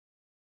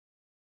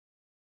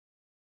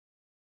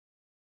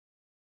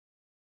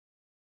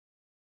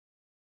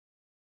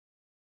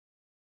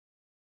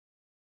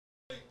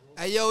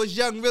Hey, yo, it's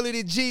Young Willie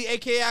the G,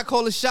 a.k.a. I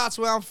call the shots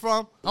where I'm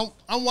from.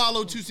 I'm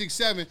Wallo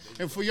 267,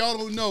 and for y'all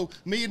don't know,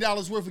 $1 million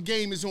worth of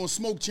game is on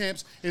Smoke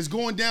Champs. It's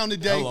going down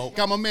today. Hello.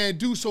 Got my man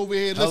Deuce over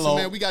here. Listen, Hello.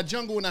 man, we got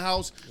Jungle in the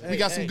house. We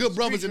got some good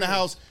brothers in the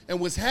house. And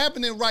what's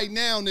happening right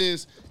now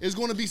is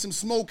going to be some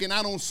smoke, and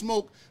I don't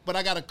smoke, but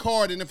I got a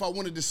card, and if I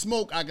wanted to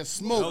smoke, I could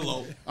smoke.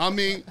 Hello. I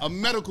mean, a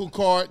medical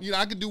card. You know,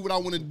 I could do what I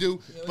want to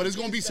do, but it's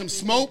going to be some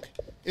smoke.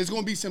 It's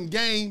going to be some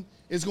game.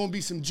 It's gonna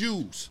be some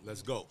Jews.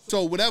 Let's go.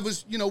 So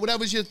whatever's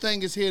your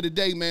thing is here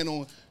today, man,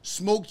 on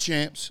Smoke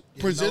Champs,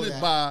 presented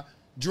by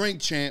Drink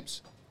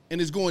Champs,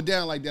 and it's going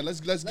down like that. Let's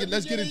get into it.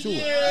 Let's get into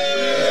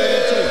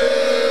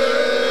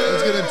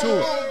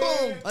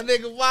it. My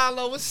nigga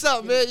Wallo, what's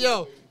up, man?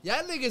 Yo,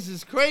 y'all niggas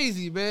is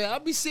crazy, man. I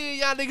be seeing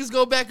y'all niggas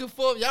go back and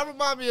forth. Y'all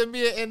remind me of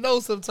me and No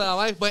sometimes,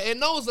 right? But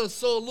No's a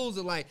sore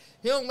loser. Like,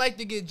 he don't like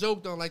to get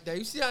joked on like that.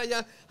 You see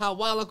how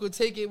Wallo could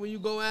take it when you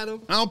go at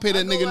him? I don't pay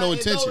that nigga no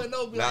attention.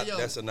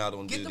 That's a not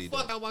on get duty. Get the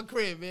fuck out my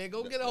crib, man.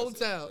 Go get a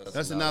hotel.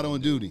 That's a not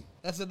on duty.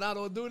 That's a not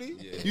on duty?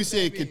 Yeah. You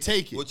said could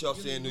take it. What y'all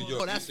say in New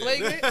York? Oh, that's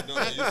flagrant? No,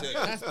 you said,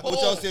 That's what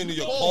y'all say in New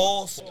York?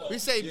 Pause. We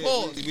say Yeah,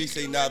 pause. We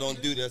say not on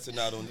duty. That's a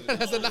not on duty.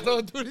 That's a not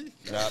on duty?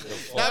 Not the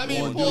fuck That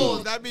mean on pause.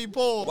 duty. That mean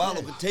pause.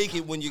 Wallo can take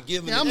it when you're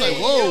giving Yeah, I'm it. like,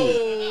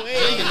 whoa.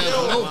 Hey,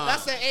 yo.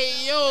 That's an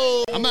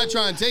ayo. I'm not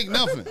trying to take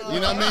nothing. You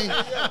know what I mean?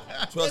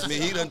 Trust me,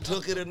 he done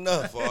took it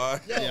enough, all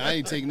right? Yeah, I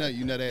ain't take nothing,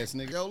 you nut ass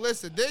nigga. Yo,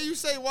 listen, didn't you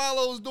say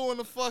Wallo was doing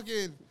the twerk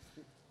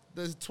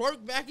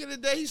back in the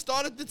day? He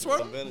started the twerk?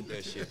 Invented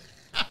that shit.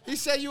 He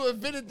said you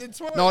invented the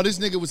twerk. No, this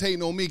nigga was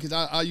hating on me because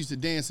I used to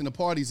dance in the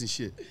parties and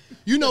shit.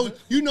 You know,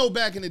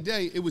 back in the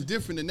day, it was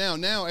different than now.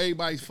 Now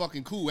everybody's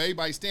fucking cool.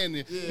 Everybody's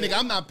standing there. Yeah. Nigga,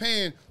 I'm not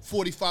paying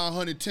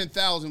 $4,500,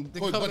 $10,000,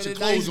 put a bunch of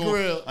clothes on,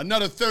 grill.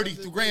 Another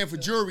 $30 grand for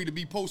jewelry to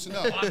be posting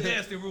up. I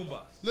danced in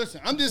Roomba. Listen,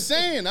 I'm just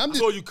saying. I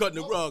saw you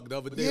cutting the rug the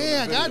other day.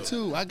 Yeah, I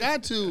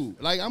got to.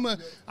 Like, I'm a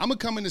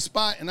come in the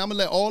spot and I'm gonna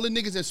let all the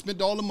niggas that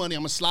spent all the money,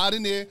 I'm gonna slide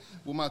in there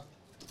with my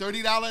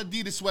 $30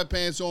 Adidas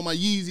sweatpants on, my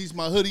Yeezys,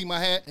 my hoodie, my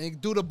hat.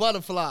 And do the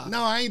butterfly.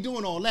 No, I ain't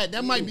doing all that.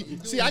 That might be.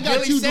 See, I got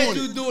Gillie you said doing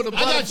you it. doing the I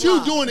got butterfly.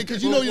 you doing it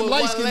because you know you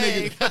light skinned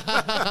niggas.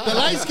 The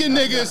light skinned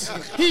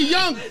niggas, he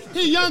young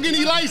and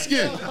he light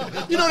skinned.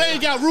 You know they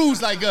ain't got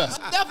rules like us.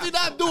 Definitely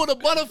not doing the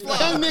butterfly.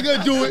 Young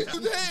nigga do it.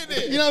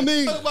 You know what I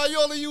mean? Talking about you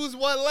only use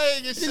one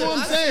leg and shit. You know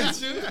what I'm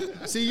saying?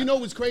 See, you know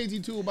what's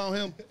crazy too about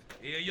him?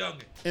 He a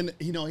youngin'. And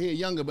he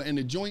younger, but in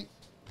the joint,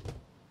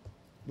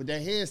 with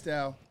that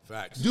hairstyle,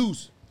 Facts.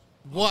 Deuce.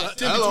 What?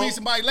 Sitting between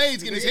somebody's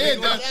legs, getting his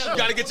head done. You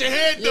gotta get your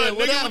head done,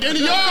 nigga. In the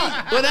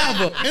yard.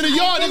 Whatever. In the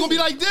yard, they gonna be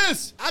like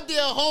this. I did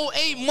a whole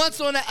 8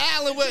 months on the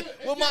island with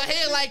my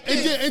hair like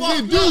this. And then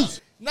Fucked Deuce.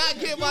 up. Not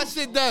getting my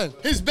shit done.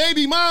 His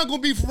baby mom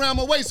gonna be from around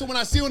my way, so when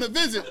I see her on a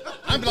visit,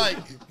 I'm be like,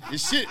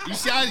 this shit, you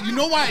see how, you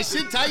know why his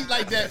shit tight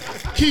like that,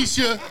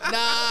 Keisha.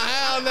 Nah,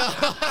 hell no.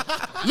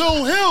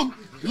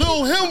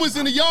 Lil' him was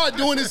in the yard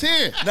doing his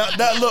hair. Not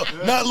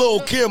Lil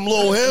Kim,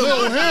 Lil him.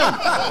 Lil' him.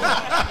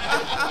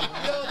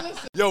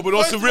 Yo, but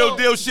on some real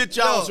deal shit,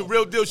 y'all, on some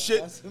real deal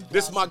shit,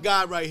 this is my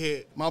guy right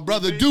here. My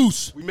brother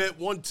Deuce. We met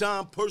one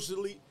time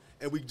personally,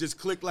 and we just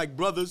clicked like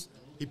brothers.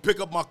 He pick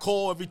up my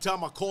call every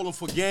time I call him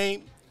for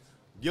game.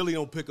 Gillie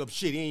don't pick up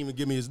shit. He ain't even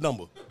give me his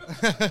number.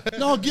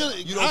 No,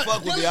 Gillie. You don't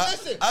fuck with me.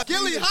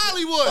 Gillie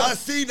Hollywood. I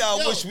see now.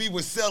 I wish we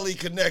were Selly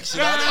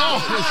connection.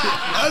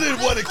 I didn't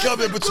want to come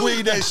in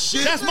between that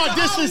shit. That's my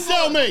distant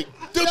cellmate.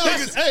 Them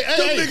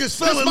niggas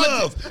fell in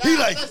love. He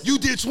like, you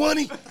did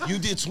 20? You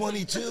did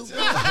 22?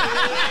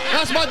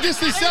 That's my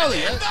distant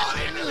celly.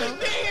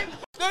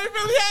 They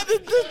really had the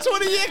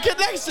 20-year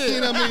connection.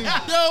 You know what I mean?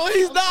 Yo,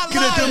 he's not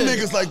Get at them lying.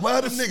 niggas like,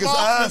 why them niggas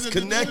eyes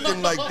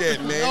connecting like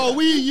that, man? Oh,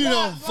 we.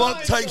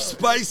 Fuck type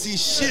spicy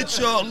shit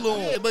y'all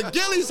on. But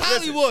Gillie's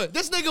Hollywood.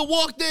 This nigga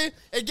walked in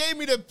and gave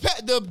me the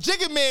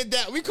Jigga Man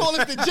down. We call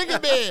it the Jigga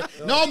Man.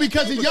 No,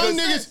 because the young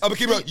niggas. I'm gonna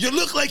keep it. You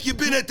look like you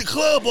been at the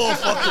club all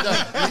fucking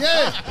night.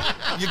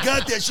 Yeah. You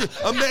got that shit.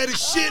 I'm mad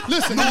as shit.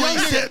 Listen, the young Louis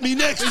nigga- sat me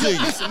next to you.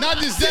 Listen, not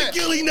just Sit that.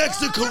 Gillie next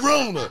to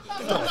Corona.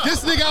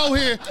 This nigga out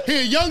here, he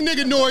a young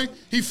nigga Nori.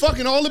 He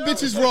fucking all the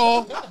bitches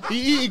raw.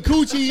 He eating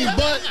coochie, eating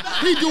butt.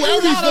 He do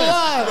everything.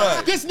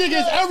 Right. This nigga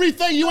is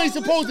everything you ain't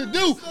supposed to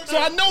do. So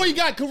I know he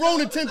got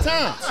corona 10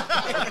 times.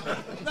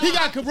 He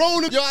got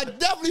corona. Yo, I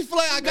definitely feel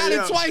like I got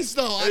it twice,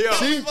 though. I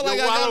definitely feel like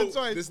I got it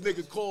twice. This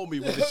nigga called me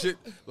with the shit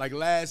like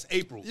last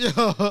April. Yo.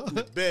 In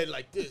the bed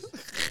like this.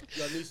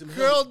 Y'all need some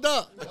help. Curled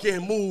up. I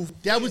can't move.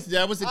 That was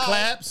the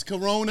claps,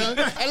 corona.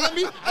 And let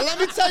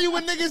me tell you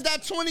what niggas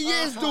that 20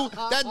 years do,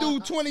 that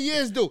dude 20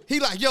 years do.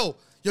 He like, yo,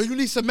 you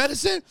need some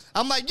medicine?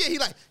 I'm like, yeah. He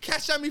like,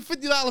 cash out me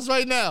 $50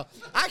 right now.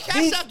 I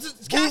cash out it to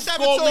him.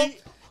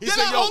 Then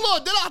I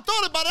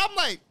thought about it. I'm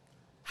like,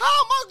 how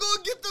am I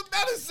gonna get the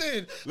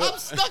medicine? Look. I'm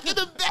stuck in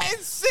the bed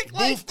sick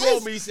like Booth this.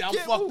 called me. He said, I'm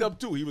Can't fucked move. up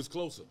too. He was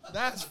closer.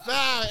 That's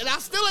foul. And I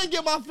still ain't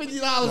get my $50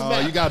 Oh,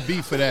 back. you got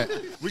beef for that.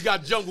 We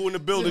got Jungle in the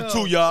building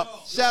too,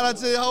 y'all. Shout out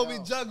to the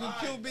homie Jungle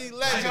QB I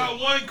legend. got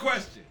one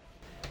question.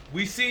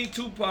 We seen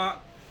Tupac,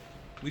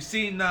 we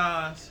seen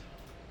Nas,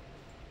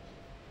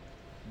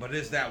 but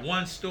it's that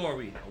one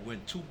story of when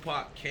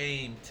Tupac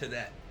came to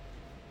that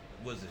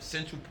was it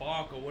Central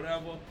Park or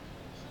whatever?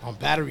 On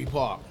Battery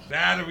Park.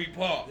 Battery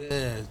Park.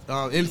 Yeah,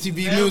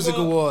 MTV Music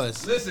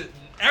Awards. Listen,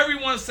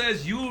 everyone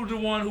says you the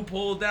one who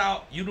pulled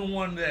out. You the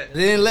one that.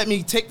 They didn't let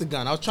me take the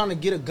gun. I was trying to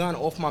get a gun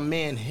off my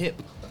man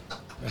hip.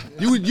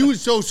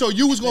 So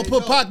you was gonna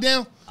put Pac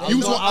down? I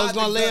was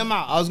gonna lay him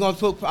out. I was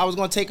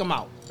gonna take him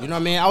out. You know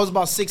what I mean? I was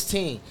about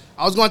 16.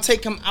 I was gonna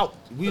take him out.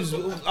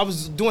 I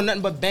was doing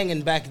nothing but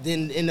banging back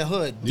then in the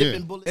hood,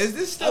 dipping bullets. Is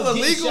this still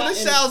illegal?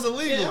 This sounds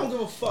illegal. Yeah, I don't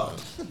give a fuck.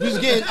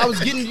 I was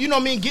getting, you know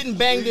what I mean, getting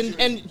banged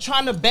and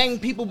trying to bang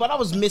people, but I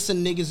was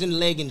missing niggas in the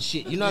leg and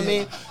shit. You know what I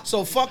mean?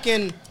 So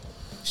fucking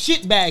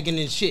shit bagging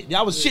and shit.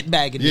 I was shit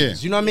bagging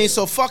niggas. You know what I mean?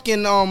 So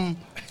fucking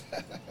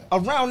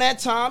around that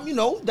time, you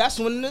know, that's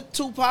when the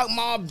Tupac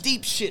Mobb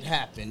Deep shit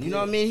happened. You know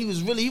what I mean?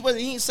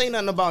 He ain't say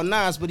nothing about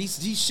Nas, but he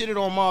shitted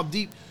on Mobb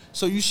Deep.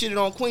 So you shitted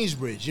on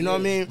Queensbridge, you know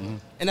what I mean? Mm-hmm.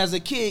 And as a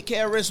kid,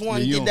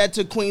 KRS-One did that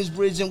to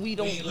Queensbridge, and we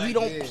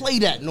don't play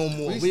that no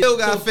more. We still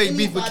got fake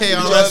beef with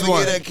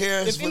KRS-One.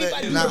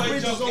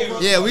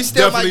 Yeah, we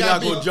still definitely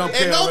not gonna jump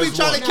KRS-One. And don't be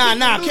trying to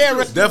nah,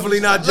 KRS. Definitely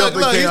not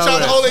jumping KRS. He's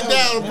trying to hold it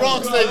down. The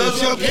Bronx niggas.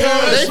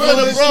 They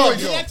from the Bronx.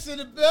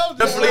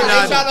 Definitely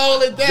not trying to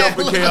hold it down.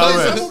 jumping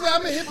KRS.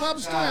 I'm a hip hop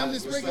star. I'm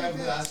just breaking it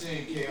down. I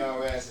seen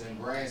KRS and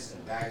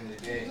Branson back in the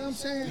day. You know what I'm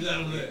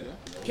saying?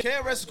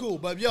 KRS is cool,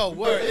 but yo,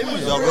 word.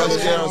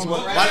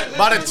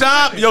 By the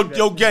time,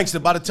 yo, gangster,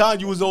 by the time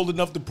you was old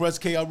enough to press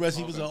KRS,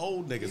 he was an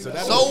old nigga.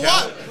 So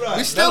what?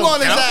 We still on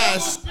his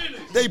ass.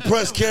 They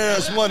pressed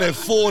KRS-One at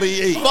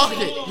 48. Fuck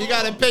it. He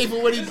got to pay for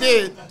what he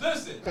did.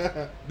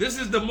 Listen, this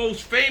is the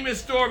most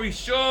famous story.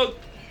 Suge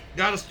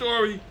got a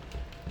story.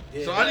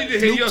 Yeah. So I need to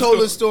hear your told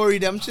story. a story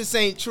that just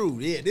ain't true.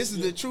 Yeah, this is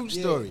the true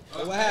story.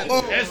 So what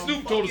happened? And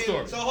Snoop told a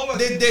story. So hold on.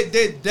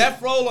 Did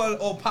Death Row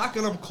or Pac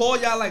and them call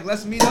y'all like,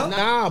 let's meet up?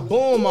 Nah,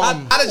 boom.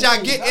 How did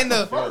y'all get in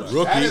the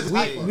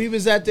rookie? We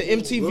was at the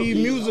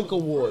MTV Music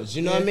Awards.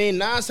 You know what I mean?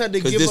 Nas had to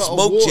give her Because an they're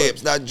smoke award.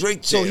 champs, not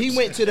drink champs. So he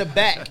went to the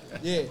back.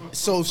 Yeah.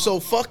 So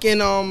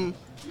fucking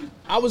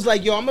I was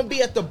like, yo, I'm gonna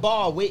be at the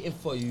bar waiting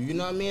for you. You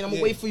know what I mean? I'm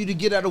gonna wait for you to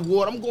get that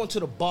award. I'm going to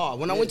the bar.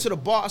 When I went to the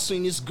bar, I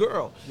seen this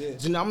girl.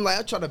 You know, I'm like,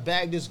 I try to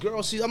bag this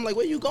girl. I'm like,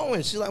 where you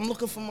going? She's like, I'm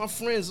looking for my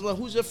friends. I'm like,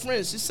 who's your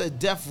friends? She said,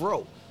 Death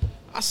Row.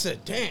 I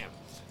said, damn.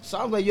 So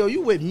I'm like, yo,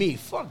 you with me?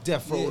 Fuck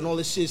Death Row and all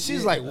this shit.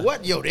 She's like,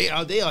 what? Yo, they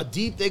are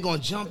deep. They gonna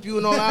jump you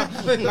and all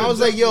that. And I was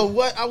like, yo,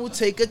 what? I will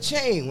take a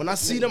chain. When I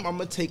see them, I'm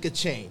gonna take a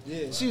chain.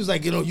 She was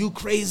like, you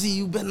this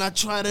you better not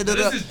try that.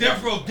 This is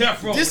Death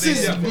Row. This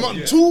is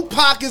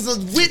Tupac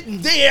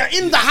is there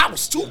in the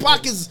house.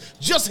 Tupac is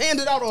just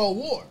handed out an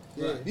award.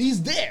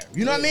 He's there.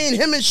 You know what I mean?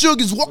 Him and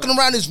Suge is walking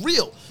around. It's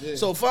real.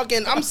 So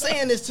fucking, I'm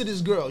saying this to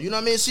this girl. You know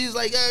what I mean? She's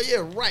like,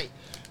 yeah, right.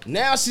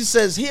 Now she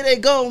says, here they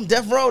go,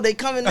 Death Row, they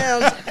coming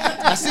down.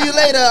 I see you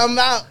later, I'm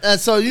out.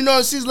 So, you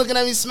know, she's looking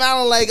at me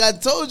smiling like, I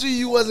told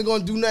you wasn't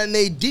going to do nothing,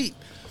 they deep.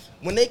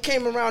 When they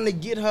came around to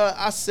get her,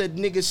 I said,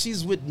 nigga,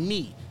 she's with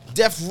me.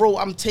 Death Row,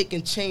 I'm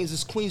taking chains,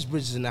 there's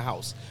Queensbridge in the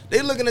house.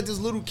 They looking at this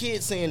little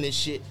kid saying this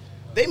shit.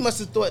 They must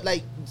have thought,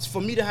 like, for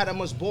me to have that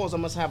much balls, I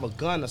must have a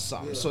gun or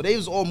something. So they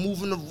was all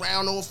moving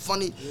around, all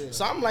funny.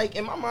 So I'm like,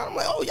 in my mind, I'm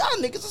like, oh, y'all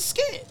niggas are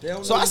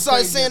scared. So I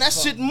started saying that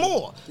shit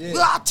more.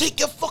 Well, I'll take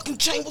your fucking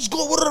chain, what's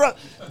going on?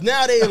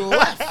 Now they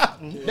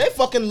left. They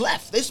fucking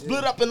left. They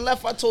split up and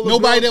left. I told them.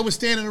 Nobody that was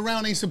standing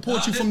around ain't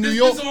support you from New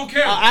York.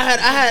 I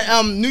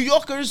had New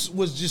Yorkers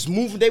was just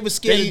moving. They was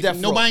scared of Death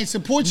Row. Nobody ain't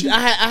support you. I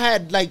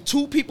had like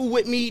 2 people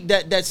with me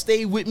that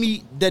stayed with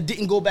me that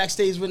didn't go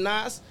backstage with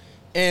Nas.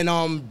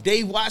 And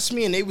they watched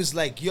me and they was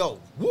like, yo,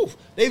 woo.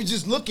 They was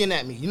just looking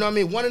at me. You know what I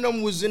mean? One of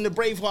them was in the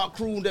Braveheart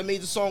crew that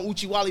made the song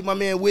Uchi Wally, my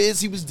man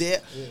Wiz. He was there.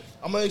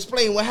 I'm going to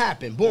explain what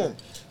happened. Boom.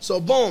 So,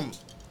 boom.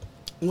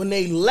 When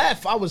they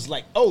left, I was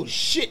like, oh,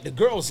 shit. The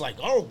girl was like,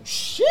 oh,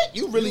 shit.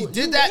 You really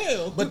did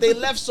that? But they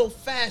left so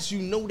fast, you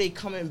know they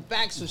coming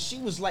back. So she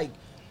was like,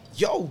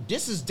 yo,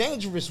 this is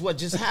dangerous what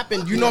just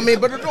happened. You know what I mean?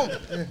 But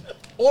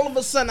all of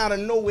a sudden, out of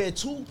nowhere,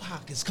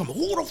 Tupac is coming.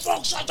 Who the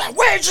fuck said that?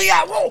 Where's he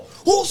at?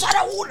 Who said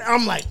that?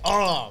 I'm like,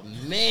 oh,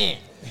 man.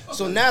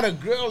 So now the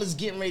girl is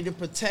getting ready to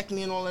protect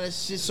me and all of that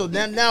shit. So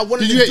now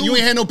one of the dudes, you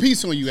ain't had no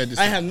peace on you at this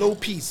time. I have no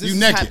peace. This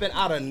happened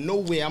out of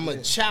nowhere. I'm a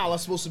child. I'm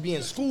supposed to be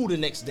in school the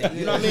next day.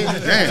 You know what I mean?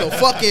 Damn. So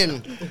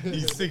fucking...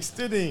 He's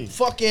 16.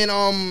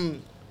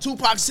 Fucking,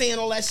 Tupac saying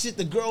all that shit.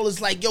 The girl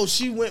is like, yo,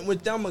 she went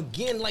with them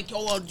again. Like,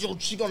 yo,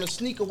 she gonna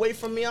sneak away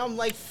from me. I'm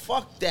like,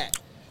 fuck that.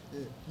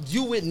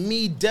 You with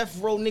me,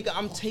 Death Row, nigga.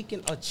 I'm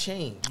taking a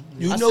chain.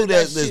 You know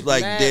that there's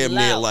like damn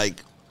near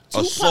like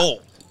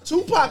assault.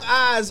 Tupac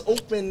eyes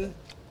open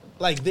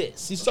like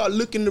this. He started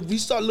looking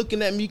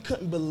at me.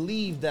 Couldn't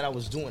believe that I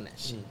was doing that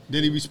shit.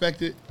 Did he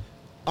respect it?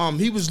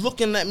 He was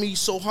looking at me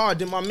so hard.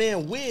 Then my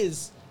man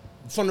Wiz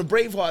from the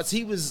Bravehearts,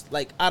 he was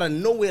like out of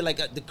nowhere,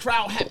 like the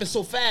crowd happened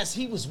so fast,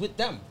 he was with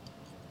them.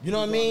 You know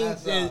what I mean?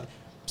 And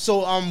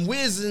so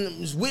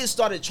Wiz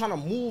started trying to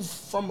move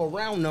from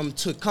around them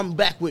to come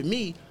back with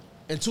me,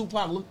 and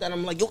Tupac looked at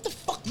him like, yo, what the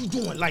fuck fuck you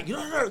doing? Like, you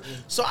know,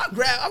 so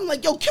I'm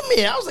like, yo, come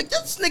here. I was like,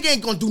 this nigga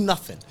ain't gonna do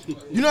nothing.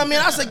 You know what I mean?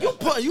 I was like,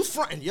 you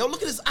fronting. Yo,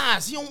 look at his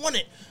eyes. He don't want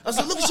it. I was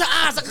like, look at your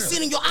eyes. I can see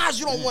it in your eyes.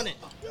 You don't want it.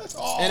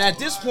 And at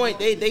this point,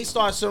 they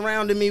start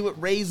surrounding me with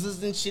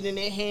razors and shit in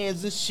their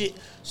hands and shit.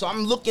 So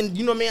I'm looking,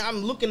 you know what I mean?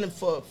 I'm looking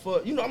for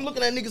you know, I'm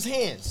looking at niggas'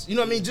 hands. You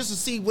know what I mean? Just to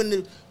see when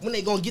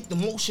they gonna get the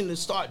motion to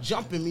start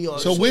jumping me. Or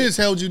so Wiz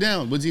held you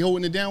down. Was he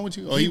holding it down with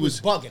you? Or he was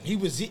bugging.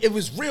 It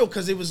was real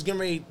because it was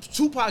getting ready.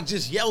 Tupac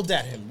just yelled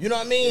at him. You know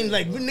what I mean?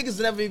 Like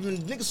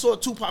niggas saw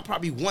Tupac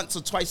probably once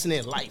or twice in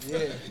their life.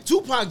 Yeah.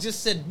 Tupac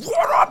just said,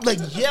 "What up?" Like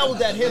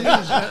yelled at him.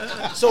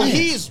 So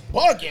he's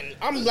bugging.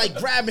 I'm like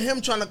grabbing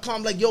him, trying to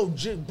calm. Like, yo,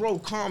 bro,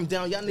 calm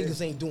down. Y'all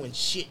niggas ain't doing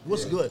shit.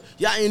 What's good?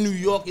 Y'all in New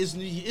York?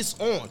 It's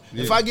on.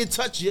 Yeah. If I get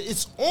touched,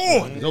 it's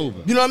on. It's over.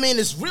 You know what I mean?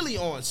 It's really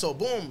on. So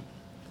boom.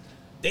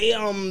 They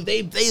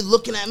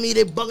looking at me,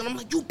 they bugging. I'm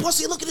like, you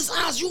pussy, look at his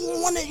eyes. You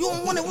don't want it. You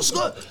don't want it. What's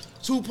good?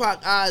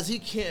 Tupac eyes,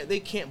 they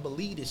can't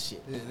believe this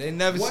shit. Yeah, they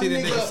never seen a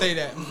nigga say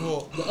that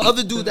before. The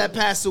other dude that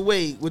passed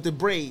away with the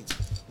braids.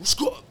 What's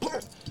good?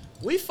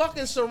 We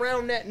fucking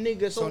surround that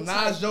nigga. So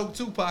Nas joked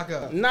Tupac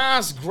up.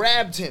 Nas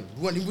grabbed him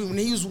when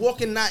he was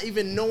walking, not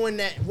even knowing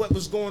that what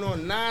was going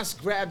on. Nas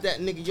grabbed that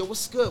nigga. Yo,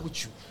 what's good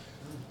with you?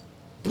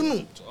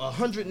 Boom,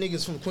 100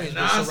 niggas from Queens.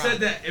 Nas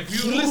said that.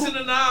 If you listen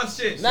to Nas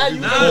shit, now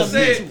you Nas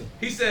said,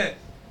 he said,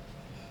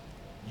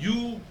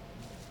 you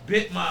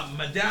bit my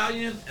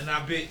medallion and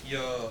I bit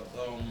your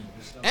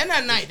and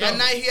that night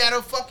he had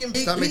a fucking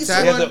big piece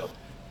on.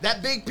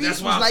 That big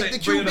piece was like the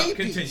QB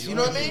piece. You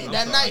know what I mean?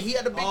 That night he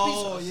had a big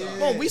piece. Yeah.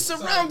 Bro, we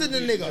surrounded the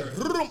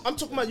nigga. I'm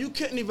talking about you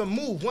couldn't even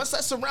move. Once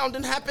that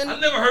surrounding happened, I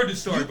never heard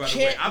this story, by the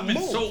way. I've been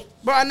so...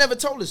 Bro, I never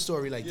told this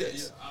story like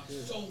this.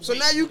 So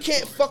now you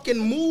can't fucking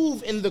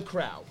move in the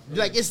crowd.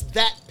 Like, it's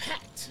that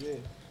packed.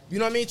 You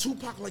know what I mean?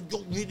 Tupac, like,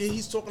 yo,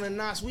 he's talking to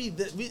Nas.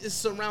 It's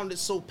surrounded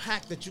so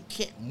packed that you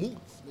can't move.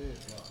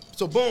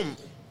 So boom.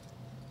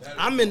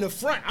 I'm in the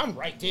front. I'm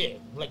right there,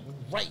 like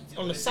right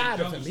on the side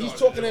of him. He's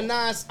talking to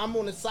Nas. I'm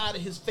on the side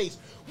of his face.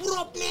 What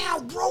up now,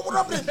 bro? What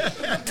up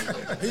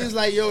now? He's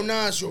like, yo,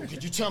 Nas, yo,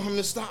 could you tell him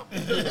to stop?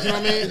 You know what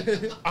I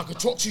mean? I could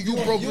talk to you,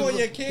 bro. You and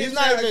your kids. He's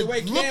not even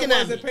looking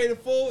at me. Pay the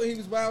full. He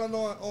was wilding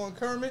on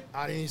Kermit.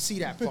 I didn't see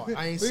that part.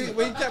 I ain't see.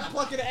 When he kept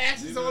plucking the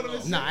ashes on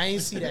him. Nah, I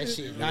ain't see that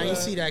shit. I ain't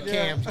see that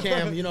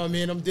Cam. You know what I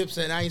mean? I'm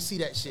Dipset. I ain't see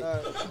that shit.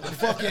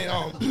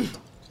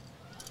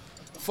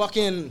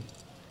 Fucking.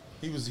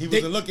 He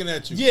wasn't looking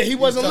at you. Yeah, he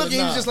wasn't looking.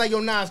 He was just like, yo,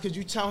 Nas, could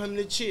you tell him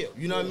to chill?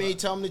 You know what I mean?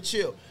 Tell him to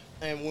chill.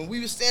 And when we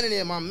were standing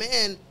there, my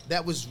man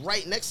that was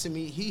right next to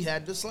me, he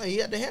had the sling. He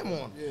had the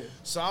hammer on. Yeah.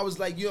 So I was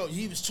like, yo,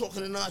 he was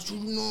talking to Nas, you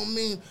know what I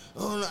mean?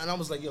 And I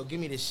was like, yo, give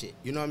me this shit.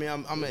 You know what I mean?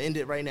 I'm going to end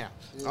it right now.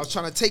 Yeah. I was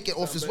trying to take it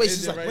off his waist.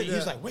 He's like, wait. He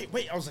was like,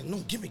 wait. I was like, no,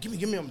 give me.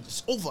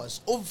 It's over.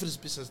 It's over for this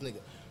bitch ass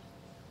nigga.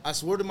 I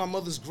swear to my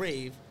mother's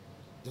grave,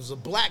 there was a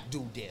black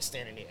dude there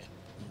standing there.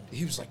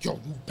 He was like, yo,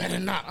 you better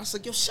not. I was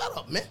like, yo, shut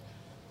up, man.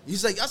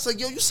 He's like, I said,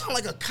 yo, you sound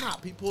like a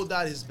cop. He pulled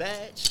out his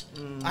badge.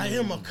 I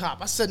am a cop.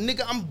 I said,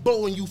 nigga, I'm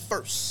blowing you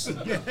first.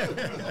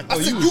 I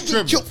said, you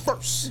get killed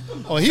first.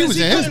 Oh, he was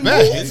in his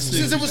badge.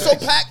 Since it was so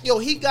packed, yo,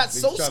 he got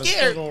so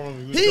scared.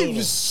 He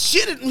was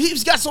shitting. He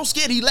got so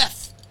scared, he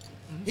left.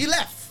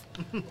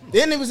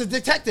 Then there was a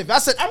detective. I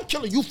said, I'm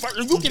killing you first.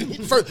 You can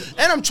hit first.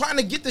 And I'm trying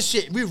to get the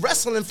shit. We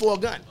wrestling for a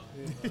gun.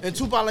 And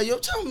Tupac like, yo,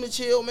 tell him to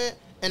chill, man.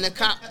 And the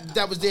cop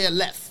that was there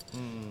left.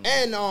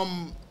 And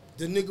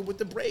the nigga with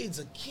the braids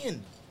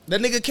again. That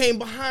nigga came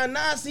behind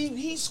Nas.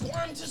 He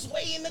squirmed his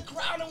way in the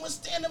crowd and was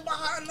standing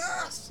behind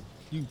Nas.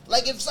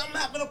 Like, if something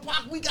happened to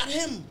Pac, we got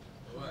him.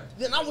 Right.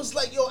 Then I was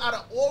like, yo, out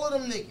of all of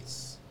them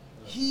niggas,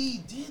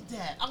 he did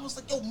that. I was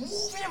like, yo,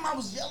 move him. I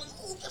was yelling,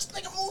 move this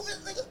nigga, move this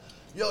nigga.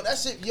 Yo, that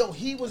shit, yo,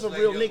 he was a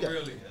real nigga.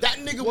 Really? That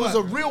nigga was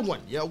a real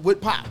one, yo,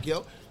 with Pac,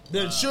 yo.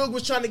 The Suge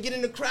was trying to get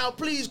in the crowd.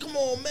 Please, come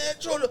on, man.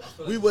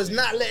 We was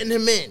not letting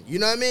him in. You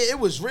know what I mean? It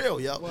was real,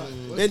 yo.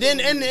 And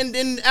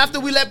then after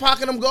we let Pac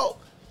and them go,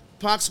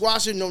 Pac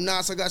squashing, no,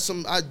 Nas,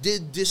 I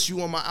did diss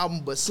you on my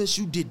album, but since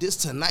you did this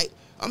tonight,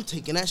 I'm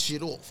taking that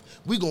shit off.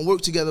 We gonna work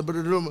together.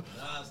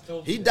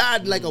 He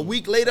died like a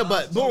week later,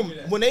 but boom,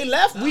 when they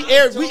left, we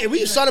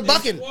started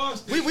bucking.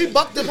 We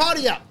bucked the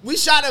party out. We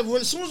shot it.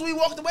 As soon as we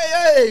walked away,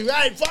 hey,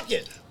 right, fuck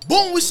it.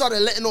 Boom, we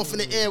started letting off in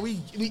the air. We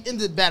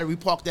ended Battery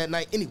Park that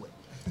night anyway.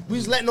 We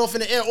was letting off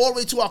in the air all the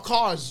way to our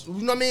cars. You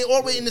know what I mean?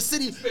 All the way in the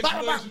city.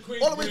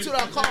 All the way to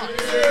our cars.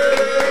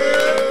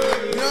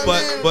 You know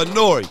what I mean? But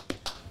Nori,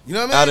 you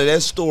know what I mean? Out of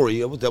that story,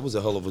 that was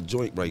a hell of a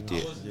joint right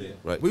there.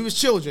 Right. We was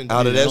children.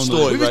 Out of that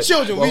story, we was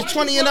children. We was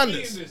 20 and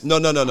under.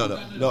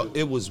 No.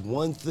 It was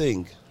one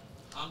thing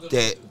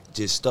that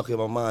just stuck in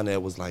my mind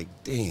that was like,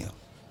 damn.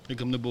 Here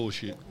come the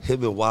bullshit.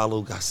 Him and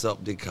Wallo got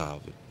something in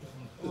common.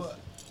 What?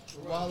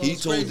 He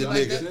told the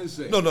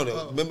nigga.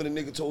 No. Remember the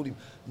nigga told him,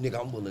 nigga,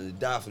 I'm willing to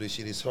die for this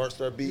shit. His heart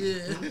started beating.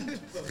 Yeah.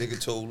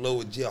 Nigga told Low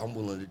in jail, I'm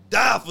willing to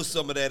die for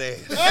some of that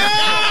ass.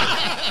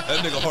 That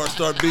nigga heart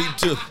started beating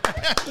too.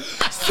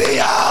 See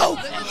y'all?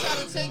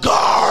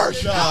 Guard!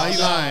 Nah, he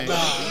lying.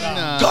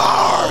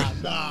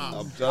 Guard!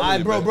 All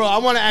right, bro, I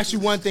want to ask you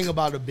one thing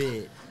about the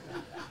bed.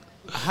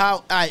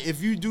 How?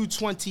 If you do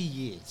 20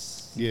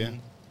 years, Yeah.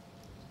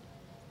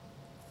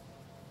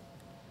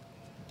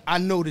 I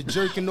know the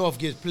jerking off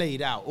gets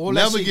played out. All that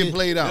Never shit get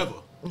played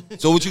out.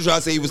 So what you trying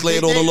to say? He was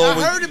laying on the lawn?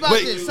 I heard about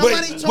this.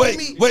 Somebody told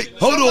me.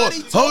 Hold on.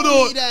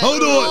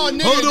 Oh,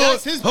 nigga,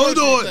 that's his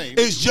personal thing.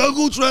 Is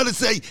Jungle trying to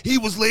say he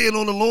was laying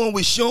on the lawn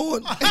with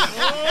Sean? I'm just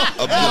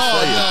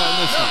saying.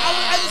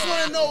 I just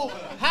want to know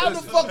how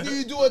the fuck do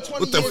you do a 20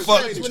 What the year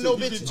fuck? stretch with no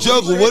bitches?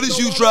 Jungle, what is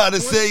you trying to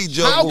say,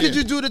 Jungle? How could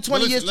you do the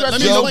 20 year stretch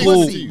with let no me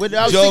Jungle, pussy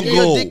without sticking your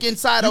Jungle. dick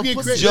inside a You get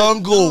pussy? crazy.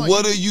 Jungle,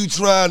 what are you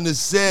trying to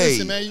say?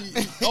 Listen,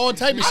 man, all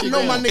type of I shit. know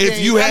my going on. nigga. If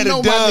you I had know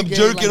a my dub nigga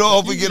jerking like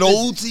off that. and get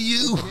old to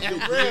you?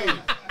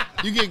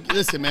 You get,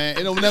 listen, man,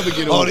 it'll never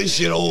get Oh, old. this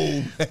shit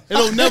old.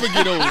 It'll never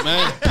get old,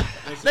 man.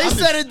 They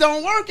said it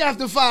don't work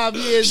after 5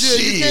 years. You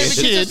can't even get your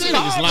Shit, shit niggas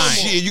hard. lying.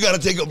 Shit, you gotta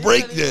take a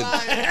break then.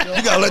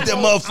 You gotta let that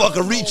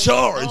motherfucker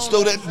recharge.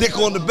 Throw that dick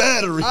on the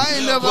battery. I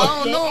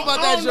don't know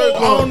about that jerk I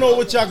don't off. know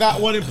what y'all got.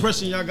 What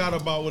impression y'all got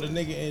about with a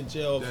nigga in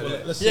jail for?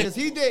 Let's see. Yeah, cause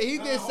he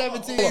did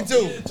 17 too.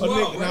 A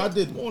nigga, nah, I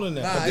did more than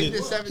that. Nah, I he did.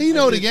 did 17. He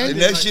know the game. And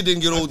that shit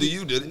didn't get old to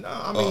you, did it?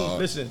 Nah, I mean,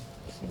 listen.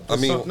 I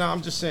mean,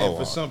 I'm just saying,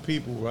 for some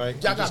people, right?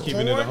 I'm just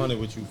keeping it 100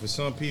 with you. For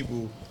some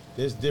people,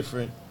 there's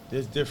different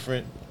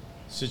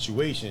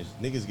situations.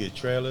 Niggas get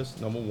trailers,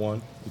 number one.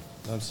 You know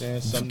what I'm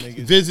saying? Some niggas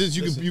Visits,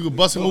 you can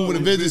bust a move with a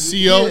visit,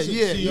 CO.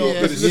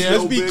 Yeah.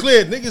 Let's be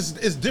clear,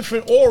 niggas. It's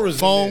different auras.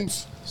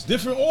 Phones. It's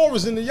different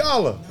auras in the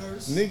yalla.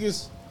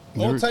 Niggas,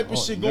 all type of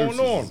shit going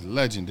Nurses is on.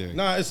 legendary.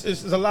 Nah,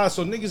 it's a lot.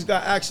 So niggas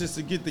got access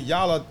to get the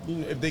yalla. You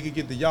know, if they could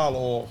get the yalla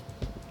off.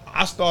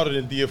 I started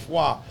in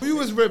DFY. You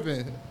was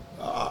ripping.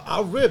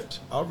 I ripped.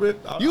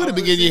 You would have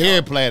been getting your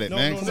hair plaited, No,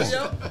 man. no, Come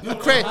no. on. You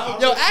crazy.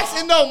 Yo, ask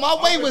and no. My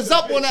weight was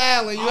up on the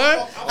island, you heard?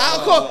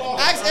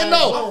 Ask and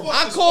no.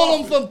 I call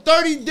him from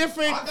 30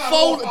 different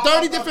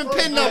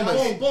pin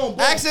numbers.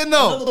 Ask and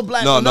no.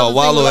 no,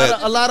 Wallo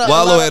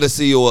had a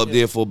CEO up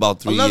there for about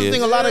 3 Another years.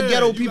 thing, a lot of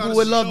ghetto you people gotta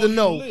would see love how to you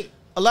know. lit.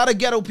 A lot of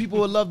ghetto people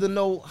would love to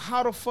know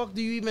how the fuck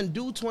do you even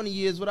do 20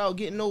 years without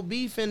getting no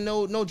beef and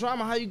no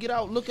drama? How you get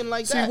out looking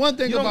like See, that? one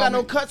thing you don't about got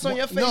no me- cuts on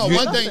your face. No, or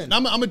one nothing. thing.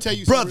 I'm gonna tell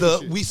you, some real Brother,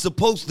 shit. we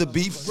supposed to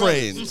be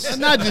friends. It's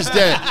not just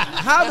that.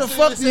 How the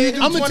fuck do you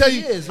do I'm 20 gonna tell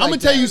you. years? I'm gonna like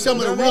tell you that? some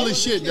of the know what I mean?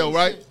 realest shit, though,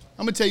 right?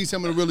 I'm gonna tell you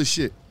some of the realest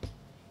shit.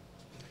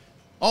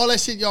 All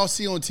that shit y'all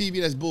see on TV,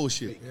 that's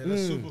bullshit. Yeah,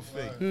 that's super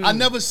fake. I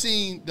never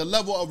seen the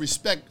level of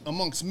respect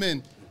amongst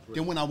men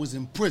than when I was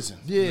in prison.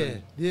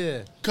 Yeah.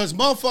 Cause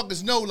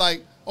motherfuckers know,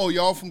 like, oh,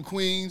 y'all from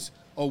Queens,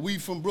 or we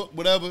from Brook,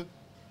 whatever.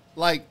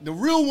 Like, the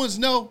real ones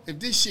know, if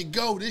this shit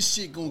go, this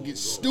shit gonna get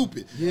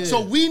stupid. Yeah. So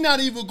we not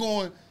even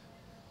going,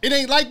 it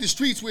ain't like the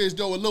streets where as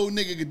though a little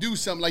nigga could do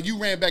something. Like, you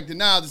ran back to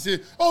Niles and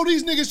said, oh,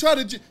 these niggas try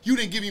to, you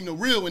didn't give him the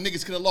real when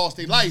niggas could have lost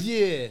their life.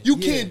 Yeah, You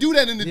yeah, can't do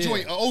that in the yeah.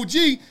 joint. A OG,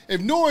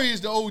 if Nori is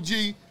the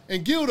OG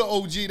and Gil the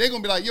OG, they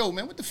gonna be like, yo,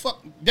 man, what the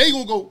fuck? They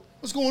gonna go,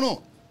 what's going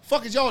on?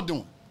 Fuck is y'all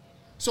doing?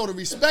 So the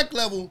respect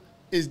level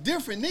is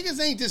different.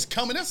 Niggas ain't just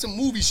coming. That's some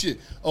movie shit.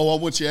 Oh,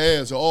 I want your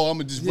ass, or oh, I'm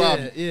gonna just rob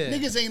you. Yeah,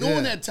 Niggas ain't yeah,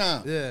 on that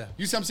time. yeah.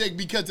 You see what I'm saying?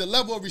 Because the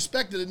level of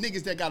respect of the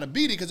niggas that gotta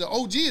beat it, because the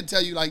OG will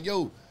tell you, like,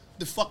 yo,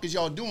 the fuck is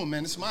y'all doing,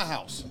 man? It's my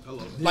house.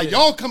 Like,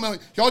 y'all coming,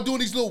 y'all doing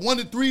these little 1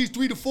 to 3s,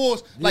 3 to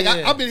 4s. Like,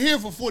 Yeah. I've been here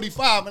for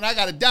 45, and I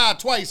gotta die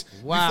twice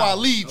Wow. before I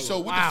leave. So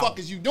what Wow. the fuck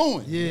is you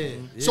doing? Yeah,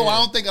 So yeah. I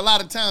don't think a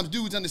lot of times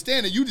dudes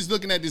understand that you just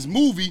looking at this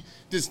movie,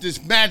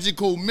 this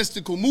magical,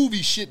 mystical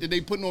movie shit that they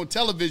putting on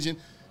television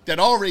that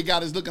already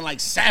got us looking like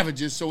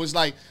savages. So it's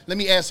like, let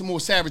me add some more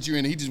savagery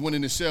in it. He just went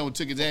in the cell and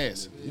took his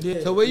ass.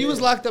 So where you was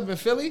locked up in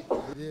Philly?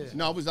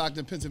 No, I was locked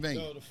in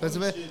Pennsylvania.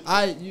 Pennsylvania.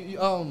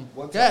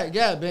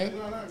 Yeah, Ben.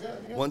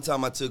 One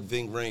time I took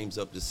Ving Rames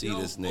up to see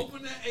this nigga.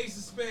 Open that ace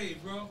of spades,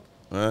 bro.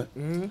 All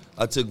right?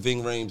 I took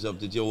Ving Rames up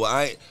to jail.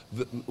 Well,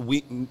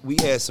 we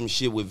had some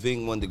shit with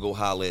Ving wanted to go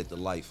holler at the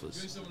lifers.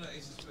 Drink some of that ace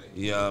of spades.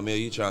 Yeah, I mean,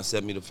 you trying to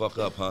set me the fuck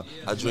up, huh?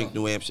 I drink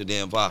New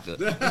Amsterdam vodka.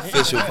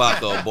 Official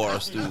vodka of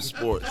Barstool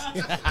Sports.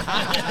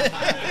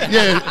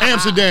 Yeah,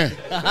 Amsterdam.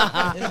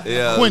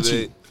 Yeah,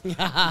 Quincy. man.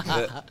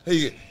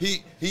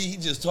 He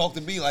just talked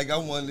to me like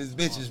I'm one of his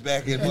bitches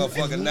back in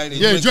motherfucking 90s.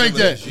 Yeah, drink some of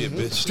that. Shit,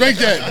 bitch. Drink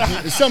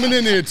that. There's something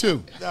in there,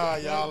 too. Nah,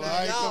 y'all,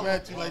 I ain't come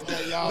at you like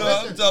that, y'all.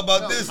 No, I'm talking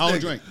about this I don't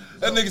nigga. drink.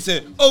 That nigga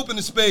said, open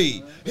the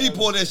spade. He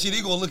poured that shit.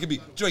 He gonna look at me.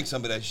 Drink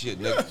some of that shit,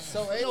 nigga.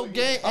 So ain't no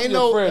gang,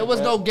 there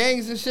was no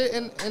gangs and shit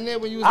in there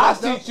when you was I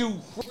locked up? see you.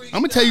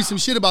 I'm gonna tell you some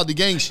shit about the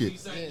gang shit.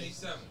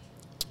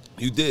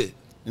 You did.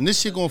 And this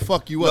shit gonna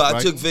fuck you Well, up, I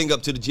right? took Ving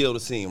up to the jail to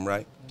see him,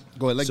 right?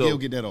 Go ahead, let So- Gil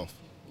get that off.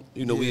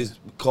 You know, we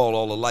called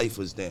all the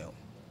lifers down.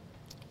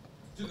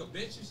 Took a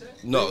bitch, you said?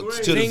 No,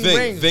 to the Ving Ving.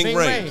 Rames, Ving Ving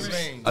Rames.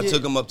 Rames. I Yeah.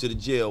 took him up to the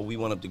jail. We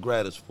went up to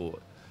Gratis for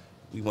it.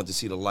 We went to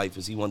see the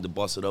lifers. He wanted to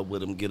bust it up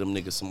with him, get them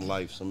niggas some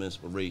life, some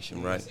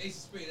inspiration, right? That's ace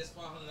of spades. That's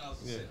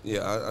 $500 a set.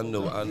 Yeah, I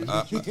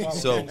know.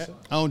 So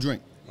I don't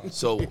drink.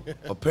 So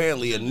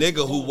apparently a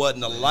nigga who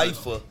wasn't a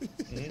lifer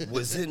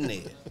was in there.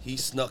 He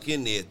snuck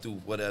in there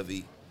through whatever.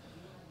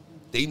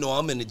 They know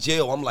I'm in the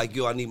jail. I'm like,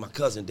 yo, I need my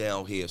cousin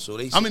down here. So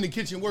they I'm in the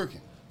kitchen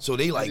working. so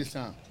they like this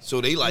time.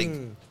 so they like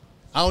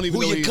I don't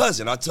even Who know your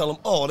cousin? I tell him,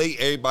 oh,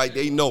 everybody,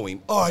 they know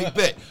him. All right,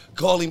 bet.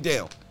 Call him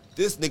down.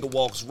 This nigga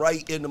walks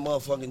right in the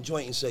motherfucking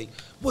joint and say,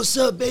 what's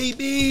up,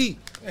 baby?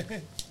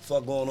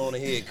 Fuck going on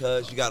in here,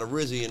 cuz? You got a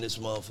Rizzy in this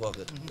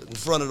motherfucker. In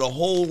front of the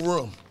whole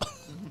room.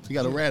 You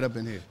got a rat up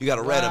in here. You got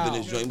a rat up in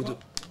this joint.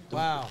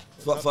 Wow.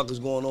 Fuck is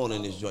going on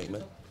in this joint,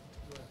 man?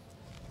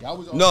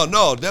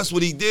 No, that's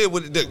what he did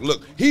with it.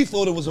 Look, he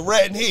thought it was a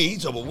rat in here. He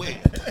talking about where?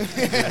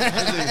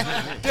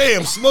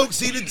 Damn, Smoke,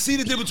 see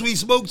the difference between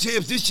Smoke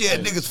Champs? This shit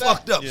had niggas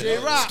fucked up.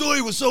 The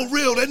story was so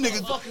real, that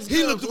nigga,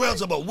 he looked around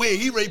talking about where?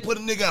 He ready to put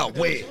a nigga out,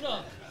 where?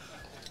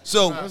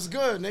 So, That's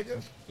good,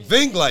 nigga.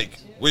 Ving like,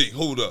 wait,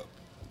 hold up.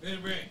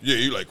 Yeah,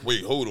 he like,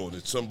 wait, hold on.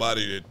 It's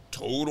somebody that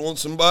told on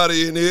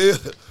somebody in here?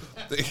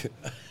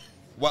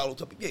 Wallo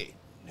told me,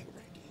 yeah,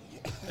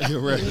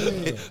 nigga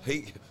right.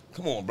 Hey,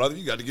 come on, brother.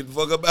 You got to get the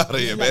fuck up out of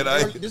here, man. I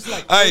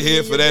ain't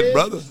here for that,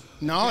 brother.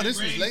 No, this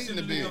was late in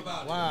the bid.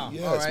 Wow.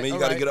 Yes, man. You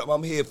got to get up.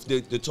 I'm here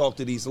to talk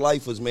to these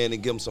lifers, man,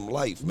 and give them some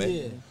life, man.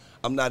 Yeah.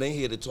 I'm not in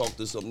here to talk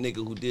to some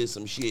nigga who did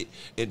some shit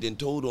and then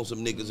told on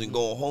some niggas and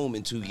going home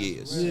in 2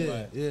 years.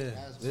 Yeah.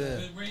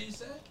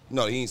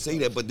 No, he didn't say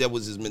that, but that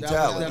was his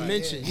mentality. That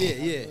mention.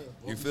 Yeah.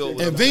 You feel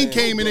what And I'm Ving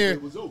saying? came in there.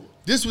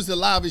 This was the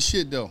livest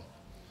shit, though.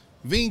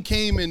 Ving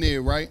came in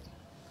there, right?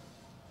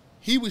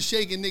 He was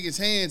shaking niggas'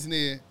 hands in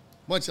there,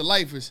 bunch of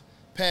lifers,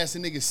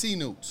 passing niggas C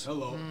notes.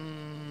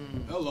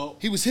 Hello.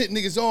 He was hitting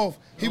niggas off.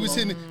 He was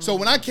hitting. So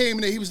when I came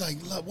in there, he was like,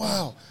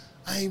 wow,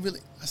 I ain't really.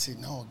 I said,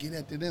 no, get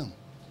that to them.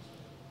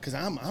 Because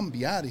I'm gonna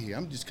be out of here.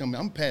 I'm just coming.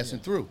 I'm passing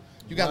through.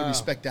 You got to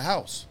respect the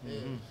house.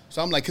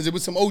 So I'm like, because there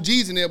was some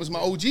OGs in there. It was my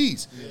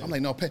OGs. I'm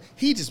like, no,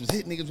 he just was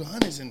hitting niggas with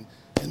hundreds. And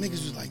niggas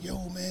was like,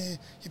 yo, man,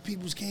 your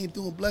peoples came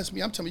through and blessed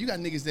me. I'm telling you, you got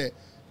niggas that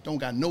don't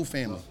got no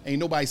family. Ain't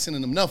nobody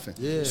sending them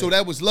nothing. So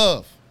that was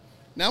love.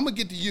 Now I'm going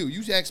to get to you.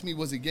 You asked me,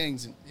 was it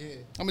gangs? And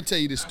I'm going to tell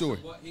you this story.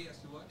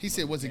 He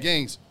said, was it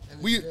gangs?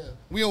 We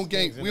don't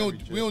gang. We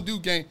don't do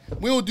gang.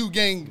 We don't do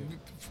gang.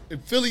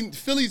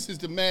 Phillies is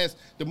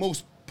the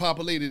most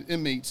populated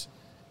inmates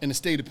in the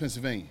state of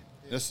Pennsylvania.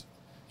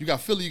 You got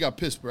Philly, you got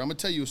Pittsburgh. I'm gonna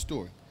tell you a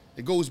story.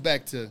 It goes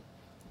back to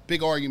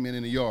big argument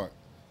in the yard.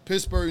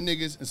 Pittsburgh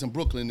niggas and some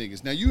Brooklyn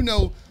niggas. Now you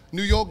know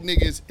New York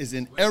niggas is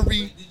in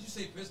every. Did you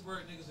say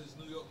Pittsburgh niggas is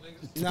New York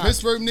niggas? Nah,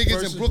 Pittsburgh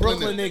niggas and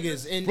Brooklyn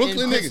niggas.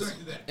 Brooklyn niggas.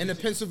 In the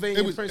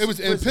Pennsylvania prison. It was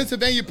in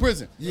Pennsylvania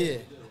prison. Yeah.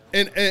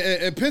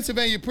 In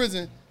Pennsylvania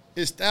prison,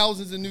 it's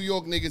thousands of New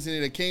York niggas in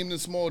there that came to the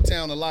small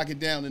town to lock it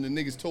down, and the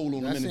niggas told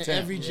on them in the town.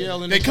 Every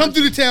jail in they the come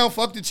country. through the town,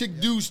 fuck the chick,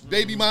 douche,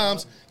 baby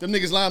moms. Them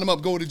niggas line them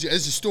up, go to jail.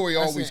 It's the story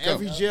always in comes.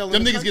 every jail in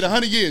Them the niggas country. get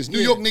 100 years. New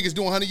York niggas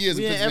do 100 years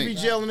in Yeah, Pennsylvania.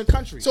 every jail in the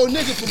country. So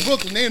niggas from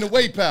Brooklyn, they in the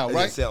way, pal, That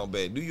right? doesn't sound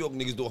bad. New York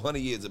niggas do 100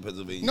 years in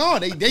Pennsylvania. No,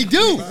 they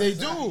do. They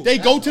do. They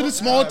go to the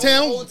small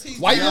town,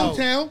 white Yo, little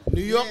town,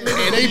 New York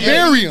niggas. and they in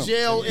bury every him.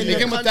 Jail in They the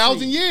give him country.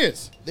 1,000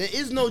 years. There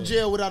is no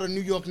jail without a New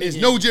York nigga. There's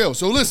no jail.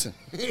 So listen.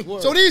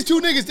 So these two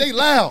niggas, they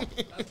loud.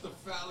 That's the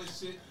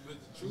foulest shit with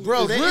the truth. Bro,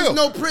 It's there real. is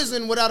no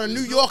prison without a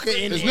New Yorker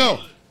in There's it. no.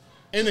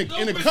 In the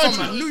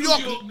country. New York.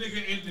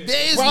 nigga in there.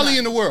 There is Probably not.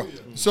 in the world.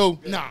 So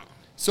Nah.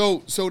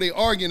 So they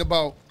arguing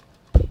about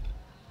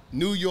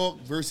New York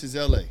versus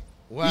LA.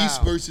 Wow.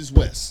 East versus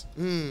West.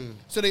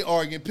 So they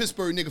arguing.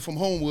 Pittsburgh nigga from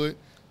Homewood,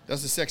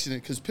 that's the section,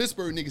 because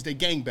Pittsburgh niggas, they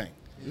gangbang.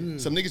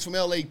 Some niggas from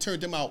LA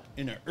turned them out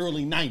in the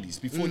early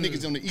 90s, before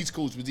niggas on the East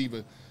Coast was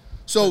even.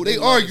 So they they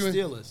love the arguing.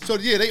 Steelers. So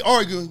yeah, they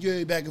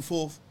arguing, back and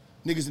forth.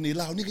 Niggas in there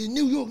loud. Niggas,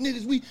 New York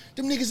niggas,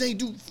 them niggas ain't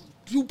do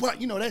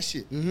you know that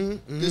shit.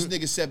 This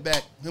nigga sat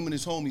back, him and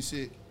his homie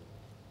said,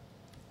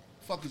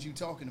 fuck is you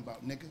talking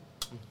about, nigga?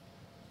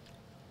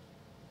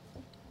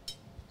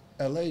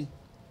 LA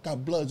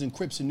got Bloods and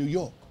Crips in New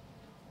York.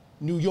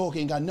 New York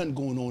ain't got nothing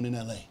going on in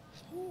LA.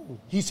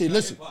 He said,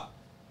 listen,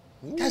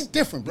 that's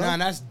different, bro.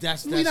 Nah,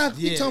 that's we not,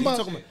 we yeah, talking he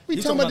about he we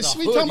talking about the hood,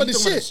 we talking about he the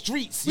talking shit.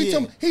 streets. We Yeah.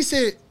 talking, he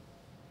said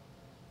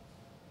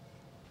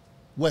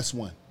West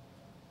one.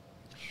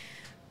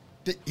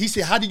 He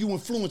said, how do you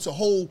influence a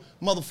whole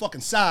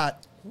motherfucking side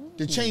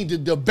to change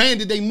the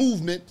abandon they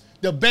movement,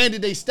 the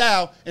abandon they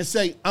style, and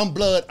say, I'm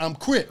Blood, I'm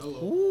Crip.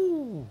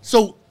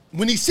 So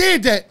when he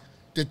said that,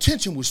 the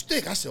tension was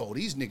thick. I said, oh,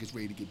 these niggas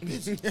ready to get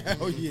busy.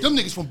 Them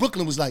niggas from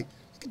Brooklyn was like,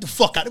 get the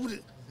fuck out of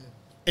it.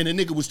 And the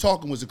nigga was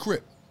talking was a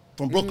Crip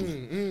from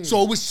Brooklyn.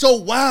 So it was so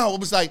wild. It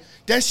was like,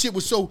 that shit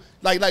was so,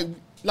 like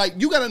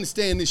you gotta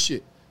understand this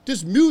shit.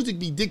 This music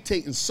be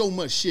dictating so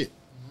much shit.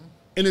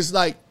 And it's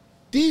like,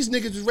 these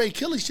niggas was ready to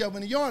kill each other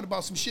in the yard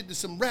about some shit that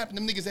some rap and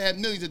them niggas that had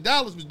millions of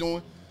dollars was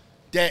doing,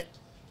 that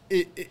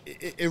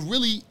it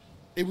really,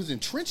 it was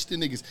entrenched in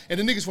niggas. And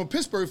the niggas from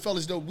Pittsburgh felt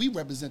as though we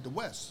represent the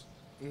West.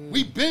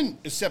 We've been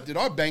accepted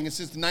our banging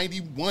since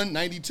 91,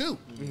 92.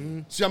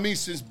 So I mean,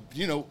 since,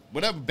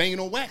 whatever, Banging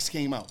on Wax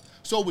came out.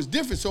 So it was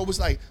different. So it was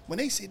like, when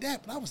they said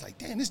that, but I was like,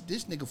 damn, this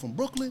nigga from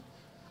Brooklyn,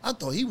 I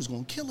thought he was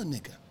gonna kill a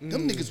nigga.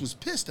 Them niggas was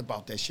pissed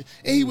about that shit.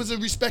 And he was a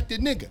respected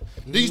nigga.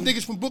 These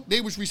niggas from Brooklyn,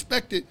 they was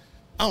respected.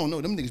 I don't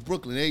know, them niggas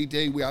Brooklyn,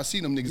 where I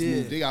see them niggas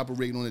move, they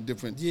operate on a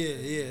different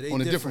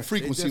on a different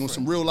frequency, on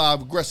some real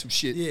live aggressive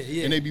shit.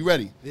 And they be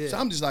ready. So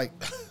I'm just like,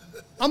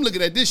 I'm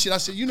looking at this shit. I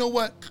said, you know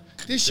what?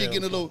 this shit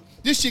getting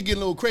a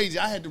little crazy.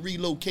 I had to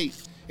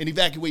relocate and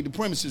evacuate the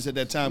premises at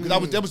that time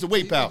because that was the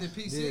weight pal.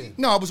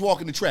 No, I was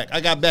walking the track. I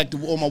got back to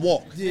on my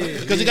walk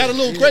because it got a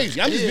little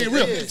crazy. I'm just being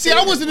real. See,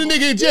 I wasn't a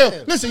nigga in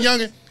jail. Listen,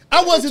 youngin'.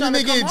 I wasn't a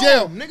nigga in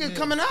jail. Nigga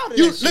coming out of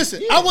you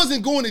listen, I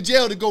wasn't going to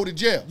jail to go to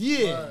jail.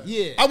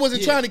 Yeah. I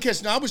wasn't trying to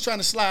catch. No, I was trying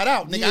to slide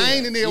out. Nigga, I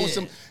ain't in there with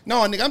some.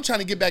 No, nigga, I'm trying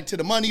to get back to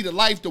the money, the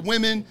life, the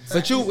women.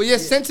 But your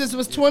sentence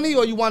was 20,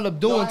 or you wound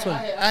up doing 20?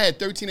 I had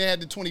 13. I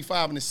had the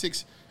 25 and the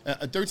 6.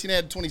 13 I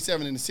had the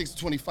 27 and the 6 to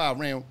 25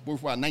 ran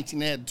worthwhile.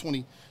 19 I had the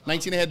 20.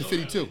 19 I had the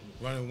 52.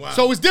 Running wild.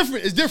 So it's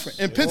different. It's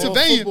different. In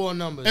Pennsylvania, football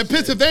numbers. in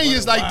Pennsylvania,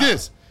 it's like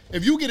this.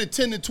 If you get a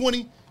 10 to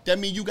 20, that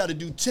means you got to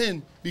do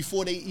 10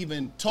 before they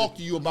even talk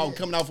to you about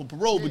coming out for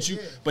parole.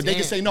 But they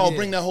can say, no,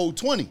 bring that whole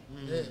 20.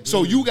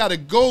 So you got to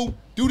go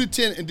do the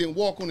 10 and then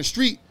walk on the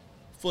street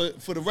for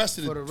the rest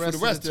of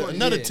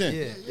another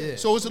 10.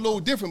 So it's a little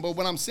different. But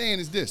what I'm saying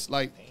is this,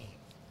 like,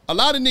 a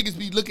lot of niggas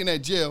be looking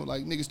at jail,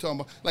 like niggas talking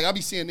about, like I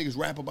be seeing niggas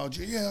rap about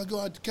jail. Yeah, I go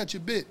out to catch a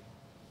bit.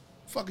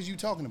 Fuck is you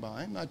talking about?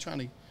 I'm not trying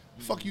to.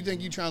 Fuck you think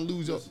you trying to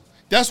lose up?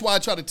 That's why I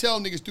try to tell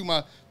niggas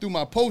through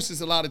my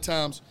posters a lot of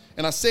times,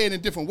 and I say it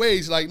in different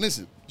ways. Like,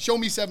 listen, show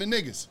me 7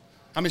 niggas.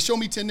 I mean, show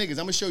me 10 niggas. I'm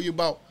gonna show you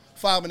about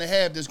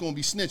 5.5 that's gonna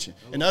be snitching,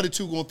 and the other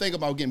 2 gonna think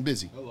about getting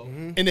busy.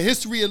 In the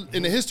history of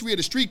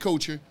the street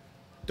culture,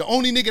 the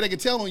only nigga that can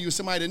tell on you is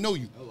somebody that know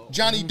you.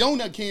 Johnny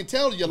Donut can't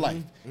tell your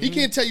life. He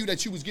can't tell you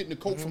that you was getting the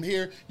coke from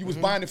here, you was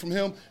buying it from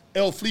him.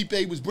 El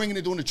Felipe was bringing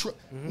it on the truck.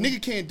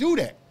 Nigga can't do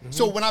that.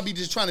 So when I be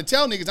just trying to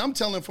tell niggas, I'm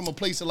telling from a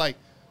place of like,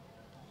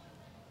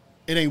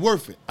 it ain't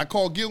worth it. I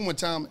called Gil one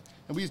time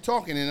and we was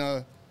talking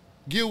and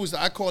Gil was,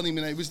 I called him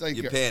and it was like,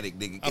 you panicked,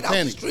 nigga. Get out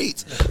the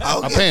streets. I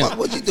don't give a fuck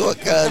what you doing,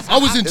 cuz. I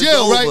was in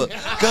jail, right?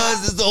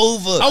 Cuz it's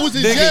over. I was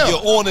in nigga, jail.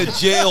 You're on a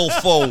jail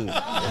phone.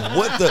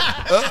 What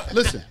the?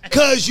 Listen.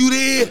 Cuz you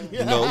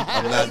there? No,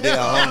 I'm not there.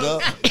 I hung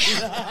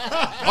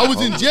up. I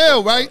was in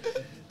jail, right?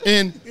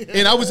 And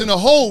I was in a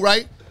hole,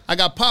 right? I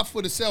got popped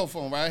for the cell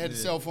phone, right? I had the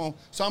cell phone.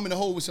 So I'm in the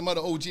hole with some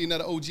other OG,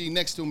 another OG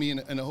next to me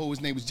in the hole.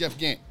 His name was Jeff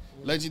Gant.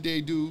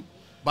 Legendary dude,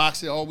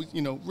 boxer, always,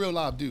 real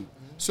live dude.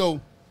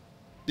 So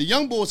the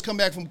young boys come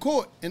back from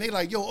court and they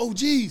like, yo,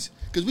 OGs.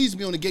 Because we used to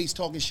be on the gates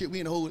talking shit. We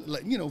in the whole,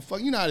 like,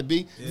 fuck, you know how to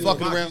be,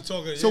 fucking around.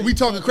 We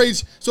talking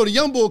crazy. So the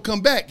young boy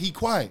come back, he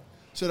quiet.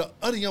 So the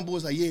other young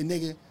boy's like, yeah,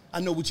 nigga, I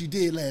know what you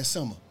did last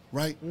summer,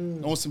 right?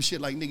 On some shit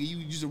like, nigga,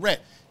 you was a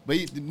rat. But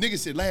the nigga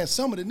said last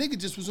summer, the nigga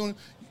just was on,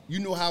 you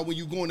know how when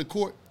you go into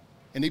court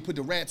and they put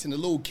the rats in the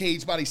little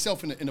cage by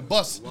themselves in the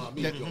bus,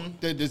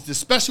 the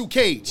special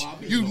cage.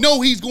 You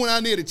know he's going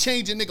out there to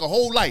change a nigga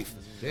whole life.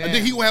 And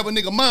then he gonna have a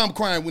nigga mom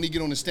crying when he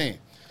get on the stand.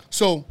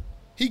 So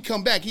he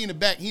come back, he in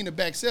the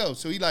back cell.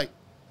 So he like,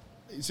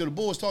 so the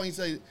boys talking, he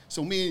say,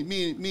 so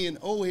me and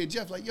old head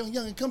Jeff like, yo,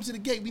 young, come to the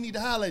gate, we need to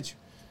holler at you.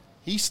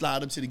 He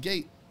slide up to the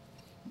gate.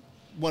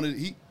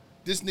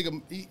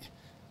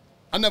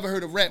 I never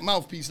heard a rat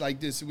mouthpiece like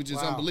this. It was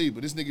just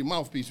unbelievable. This nigga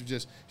mouthpiece was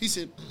just, he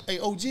said, hey,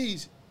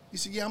 OGs. He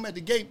said, yeah, I'm at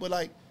the gate, but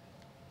like,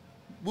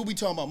 what we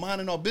talking about,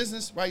 minding our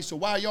business, right? So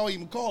why y'all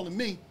even calling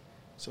me?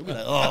 So we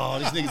like, oh,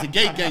 this nigga's a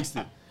gate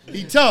gangster.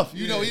 He tough,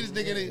 he this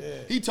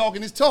nigga, he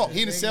talking his talk.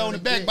 He in the cell in the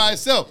back by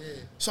himself.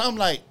 So I'm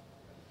like,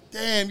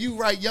 damn, you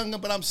right, younger,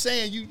 but I'm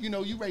saying,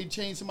 you ready to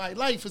change somebody's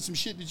life for some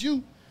shit that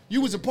you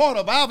was a part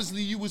of.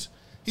 Obviously,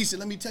 he said,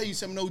 let me tell you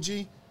something,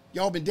 OG.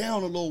 Y'all been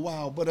down a little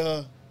while, but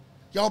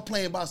y'all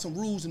playing by some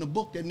rules in the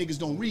book that niggas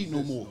don't read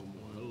no more.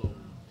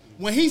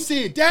 When he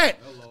said that,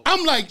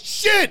 I'm like,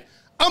 shit.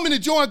 I'm in the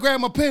joint,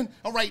 grab my pen.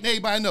 I'm writing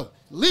everybody I know.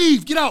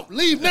 Leave, get out,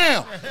 leave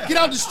now. Get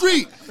out the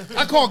street.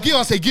 I call Gil,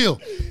 I say, Gil,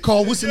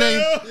 call what's the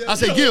name? I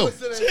say, Gil.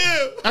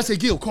 I say,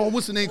 Gil, call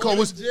what's the name? Call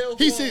what's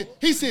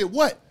He said,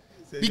 what?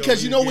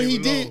 Because you know what he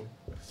did?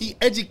 He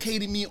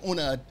educated me on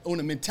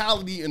a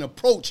mentality and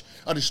approach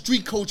of the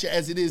street culture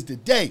as it is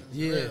today.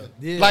 Yeah.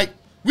 Like,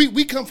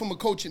 we come from a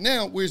culture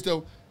now where it's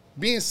though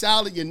being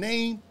solid, your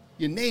name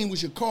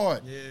was your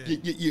card. Yeah.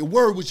 Your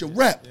word was your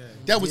rep. Yeah.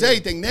 That was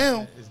everything.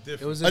 Now,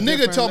 it was a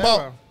nigga talk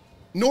about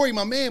Nori,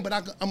 my man, but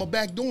I'm a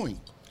backdoor him.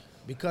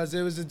 Because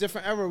it was a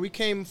different era. We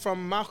came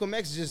from Malcolm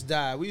X just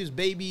died. We was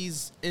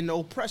babies in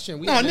oppression.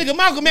 Nigga,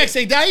 Malcolm X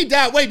ain't died. He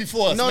died way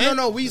before us, man.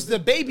 No. We was the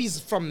babies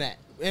from that.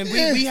 And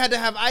we had to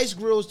have ice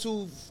grills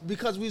too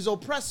because we was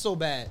oppressed so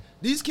bad.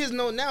 These kids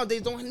know now they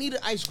don't need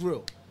an ice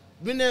grill.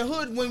 In their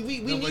hood, when we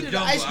needed an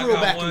ice grill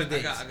back in the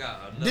days.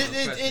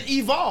 It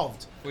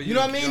evolved. You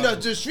know what I mean?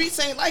 The streets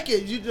ain't like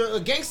it. A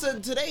gangster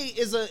today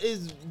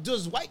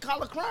does white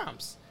collar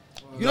crimes.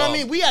 You know what I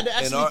mean? We had to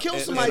actually kill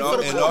somebody for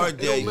the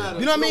crime.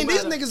 You know what I mean?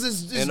 These niggas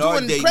is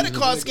doing credit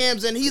card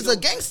scams and he's a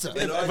gangster.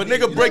 If a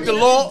nigga break the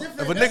law,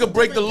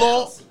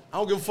 I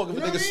don't give a fuck if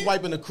a nigga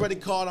swiping a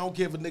credit card. I don't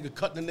care if a nigga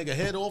cutting a nigga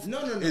head off. No.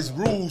 It's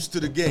rules to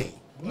the game.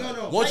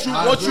 No. Once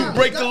you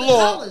break the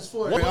law,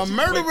 a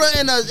murderer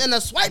and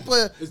a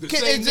swiper is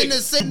in the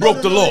same. You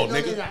broke the law,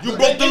 nigga. You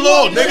broke the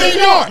law,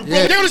 nigga.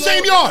 They on the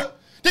same yard.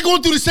 They're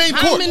going through the same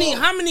How court.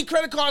 many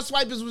credit card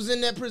swipers was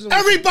in that prison?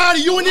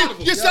 Everybody, you in there.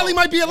 Your celly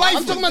might be a life.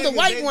 I'm talking about the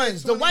white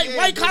ones, the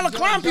white collar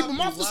crime people.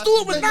 Martha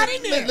Stewart was not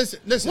in there.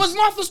 Listen. Was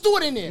Martha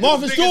Stewart in there?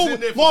 Martha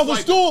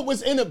Stewart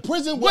was in a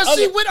prison. Was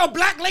she with a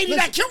black lady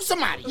that killed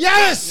somebody?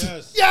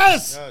 Yes.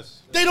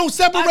 They don't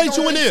separate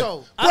you in there.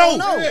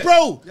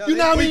 Bro, you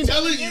know what I mean?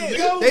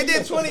 They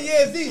did 20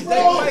 years each.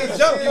 They might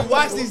jump. You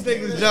watch these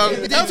niggas jump.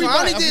 I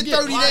only did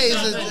 30 days.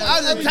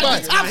 The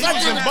tops I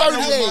did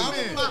 30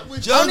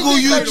 days. Jungle,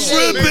 you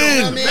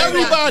tripping.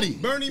 Everybody.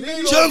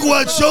 Jungle,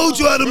 I showed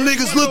you how them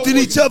niggas looked in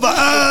each other's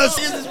eyes.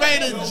 Niggas is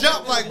ready to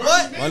jump like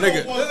what? My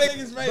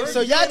nigga. So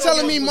y'all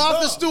telling me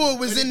Martha Stewart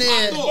was in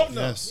there?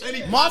 Yes.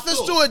 Martha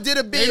Stewart did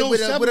a bid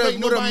with a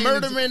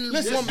murdering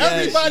Listen, woman.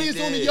 everybody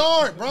is on the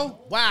yard, bro.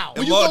 Wow.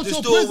 When you go to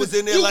a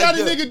prison, you got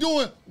a nigga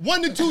doing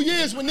 1 to 2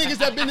 years with niggas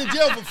that been in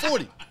jail for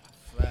 40.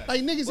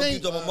 Like niggas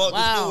ain't.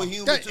 Wow.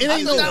 It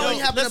ain't no. That only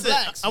happened to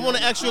blacks. I want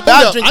to ask you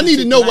I need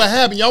to know what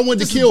happened. Y'all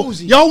wanted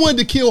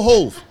to kill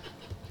Hove.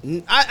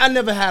 I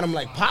never had him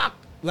like Pac.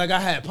 Like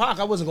I had Pac,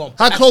 I wasn't gonna.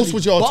 How close actually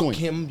was y'all buck to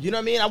him? You know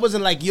what I mean? I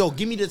wasn't like, yo,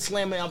 give me the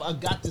slammer. I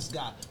got this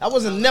guy. I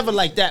wasn't never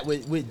like that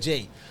with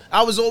Jay.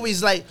 I was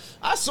always like,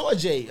 I saw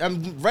Jay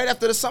right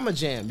after the Summer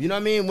Jam. You know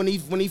what I mean?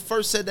 When he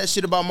first said that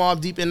shit about Mobb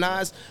Deep and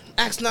Nas,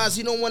 asked Nas,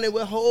 he don't want it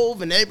with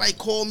Hove, and everybody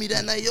called me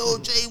that night. Yo,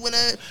 Jay, when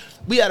I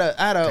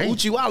had a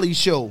Uchi Wally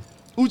show.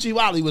 Uchi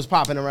Wally was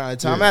popping around the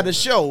time. I had a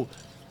show,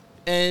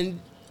 and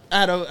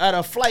I had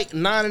a flight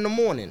 9 in the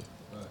morning.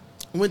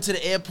 Went to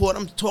the airport.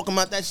 I'm talking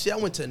about that shit. I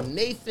went to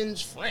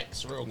Nathan's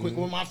Franks real quick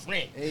with my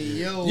friend. Hey,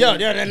 yo. You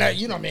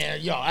know,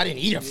 man, I didn't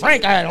eat a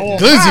Frank. I had all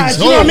Glizzies. fries,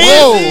 you know what I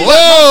mean?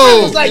 Whoa. My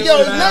man was like,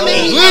 yo,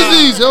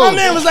 Glizzies. my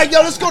man was like, yo,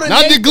 let's go to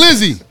Not the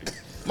Nathan's. glizzy.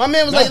 My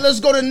man was like, let's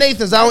go to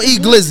Nathan's. I don't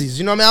eat glizzies.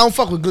 You know what I mean? I don't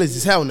fuck with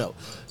glizzies. Hell no.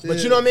 But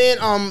you know what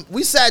I mean?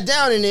 We sat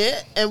down in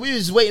there, and we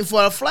was waiting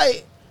for our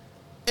flight.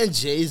 And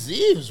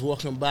Jay-Z was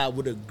walking by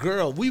with a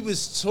girl. We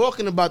was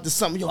talking about this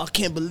something. Yo, I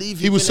can't believe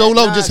He was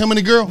solo, just him and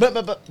the girl?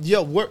 But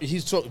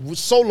he's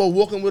solo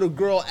walking with a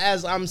girl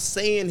as I'm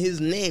saying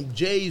his name,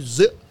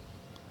 Jay-Z.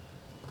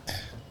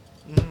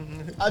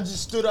 I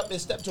just stood up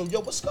and stepped to him. Yo,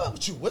 what's up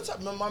with you? What's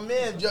up, man? My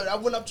man, yo, I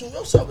went up to him.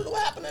 Yo, what's up?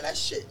 What happened to that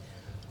shit?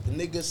 The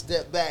nigga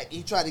stepped back.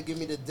 He tried to give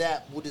me the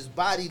dap with his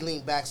body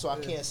leaned back so I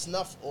can't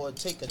snuff or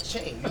take a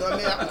chain. You know what I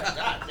mean? I'm like,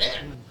 God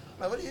damn.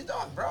 Like, what are you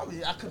doing, bro?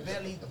 I could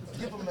barely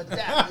give him a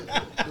dap.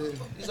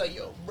 He's like,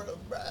 yo, bro,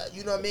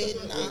 you know what I mean?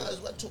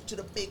 I talked to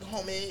the big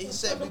homie. He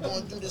said we're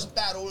going to do this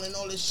battle and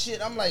all this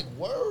shit. I'm like,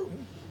 word?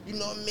 You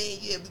know what I mean?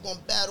 Yeah, we're going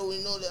to battle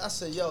and all that. I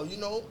said, yo, you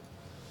know,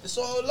 it's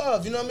all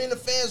love. You know what I mean? The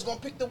fans going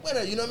to pick the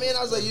winner. You know what I mean?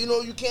 I was like, you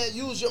know, you can't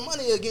use your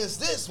money against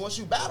this. Once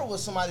you battle with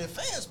somebody, the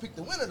fans pick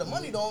the winner. The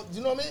money don't,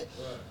 you know what I mean?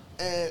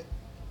 Right. And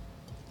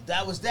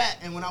that was that.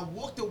 And when I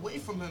walked away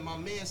from him, my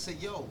man said,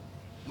 yo,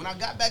 when I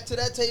got back to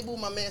that table,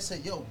 my man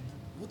said, yo,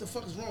 what the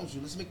fuck is wrong with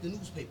you? Let's make the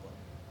newspaper.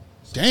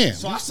 Damn.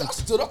 So I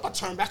stood up, I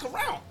turned back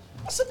around.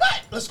 I said,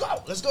 "Back, let's go.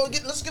 Let's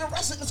get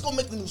arrested. Let's go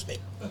make the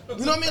newspaper.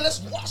 You know what I mean?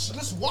 Let's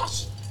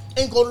watch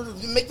and go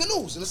to make the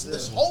news.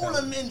 Let's hold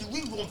them in.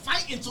 We gonna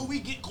fight until we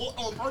get caught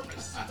on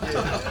purpose.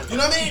 You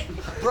know what I mean?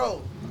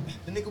 Bro,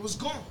 the nigga was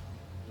gone.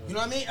 You know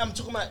what I mean? I'm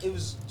talking about it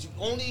was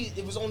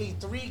only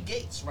 3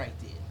 gates right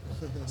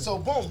there. So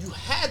boom, you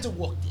had to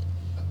walk there.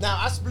 Now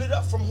I split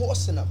up from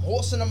Horsenum.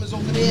 Horsenum is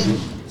over there.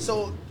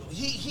 So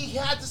he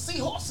had to see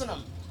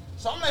Horsenum.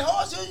 So I'm like,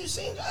 Horse, yo, you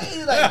seen that?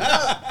 He's like,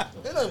 yeah.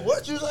 They're like,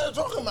 what you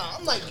talking about?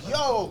 I'm like,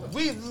 yo,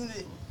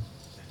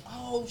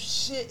 oh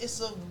shit,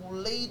 it's a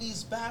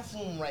ladies'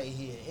 bathroom right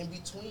here in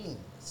between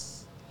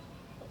us.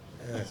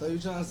 Yeah. So you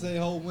trying to say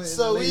whole went?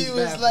 So he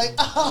was like,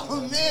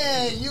 oh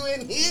man, you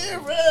in here,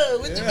 bro,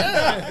 with the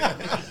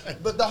girl.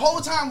 But the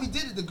whole time we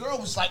did it, the girl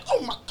was like,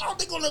 oh my God,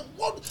 they're gonna,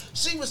 what?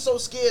 She was so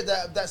scared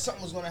that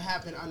something was gonna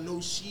happen. I know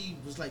she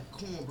was like,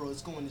 come on, bro,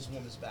 let's go in this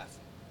woman's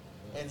bathroom.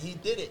 And he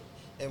did it.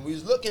 And we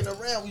was looking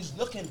around, we was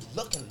looking.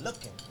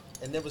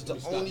 And there was the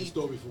only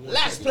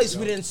last place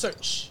we didn't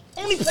search.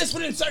 Only place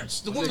we didn't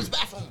search, the woman's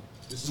bathroom.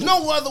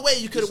 No other way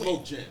you could have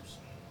went.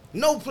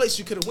 No place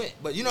you could have went.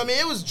 But you know what I mean?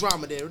 It was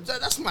drama there.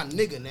 That's my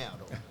nigga now,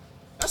 though.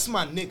 That's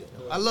my nigga.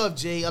 I love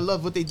Jay. I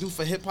love what they do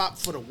for hip-hop,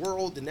 for the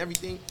world and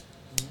everything.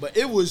 But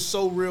it was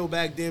so real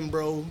back then,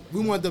 bro. We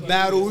wanted to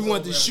battle, we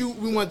wanted to shoot,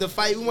 we wanted to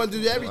fight, we wanted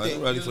to do everything. I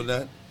ain't ready for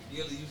that.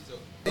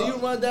 And you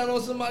run down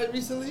on somebody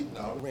recently?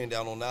 No, I ran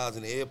down on Nas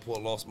in the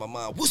airport, lost my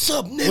mind. What's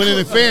up, nigga? Went in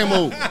the fan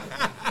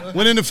mode.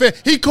 Went in the fan.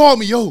 He called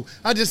me, yo,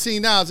 I just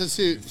seen Nas. I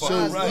said,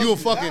 so right. you a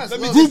fucking Nas,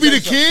 groupie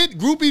the kid?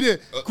 Groupie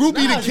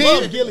the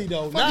kid? Love Gillie,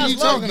 though. What are you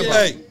Nas talking love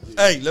about?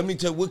 Hey, let me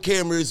tell you, what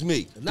camera is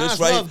me? Nas This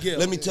right, love Gillie.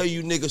 let me tell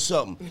you nigga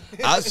something.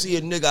 I see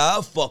a nigga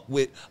I fuck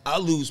with, I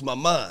lose my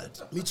mind.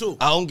 Me too.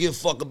 I don't give a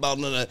fuck about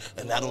none of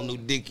that, and I don't know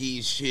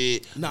Dickie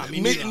shit. Nah, me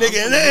neither.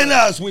 Nigga, and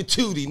I was with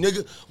Tootie,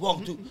 nigga.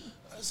 Walk through.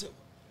 I said,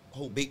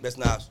 hold big, that's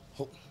Nas.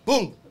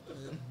 Boom.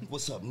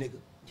 What's up, nigga?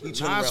 He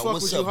turned Nas around, fuck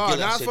what's with you up, hard.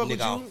 Gillie? I Nas said, fuck with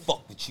nigga, I'll you?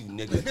 fuck with you,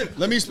 nigga.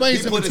 Let me explain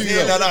He something put to his you.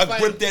 hand out, I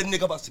gripped that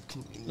nigga. I said,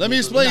 Let me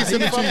explain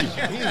something to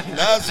you.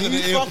 Nas in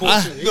the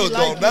airport. Look,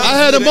 dog, Nas I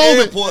had in a the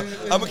moment. airport.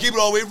 I'm gonna keep it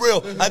all the way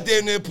real. I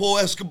damn near pull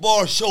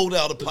Escobar's shoulder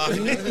out of pocket.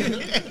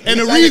 And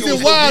the That reason nigga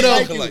was why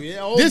gonna be though, like, Yeah,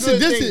 all this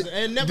good is things,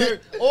 and never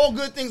all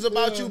good things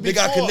about you. Nigga,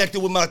 I before. connected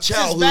with my back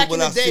childhood when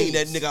in I the seen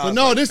that days. nigga. I but was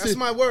no, like, this That's is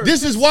my word.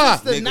 This is why.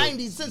 Since the Nigga,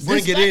 90s, since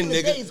bring it back in, the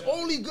nigga. days,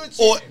 only good shit.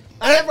 Or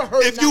I never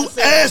heard if you Nas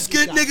say ask that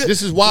it, he got. nigga.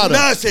 This is why, though.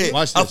 Nas said,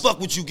 Watch I this.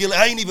 fuck with you, Gillie.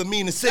 I ain't even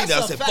mean to say That's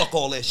that. I a said, fact. fuck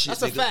all that shit,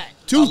 That's a nigga.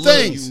 fact. Two I love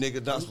things. you,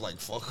 nigga. That's like,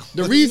 fuck.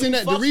 The reason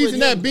fuck with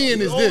that him. being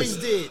He is always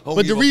this. did. Don't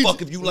But give the a reason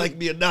fuck if you like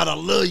me or not. I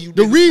love you.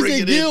 the nigga. Bring reason it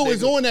in, Gil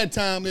is nigga. on that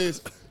time is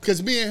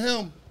because me and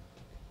him.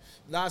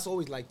 Nas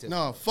always liked him.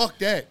 No, fuck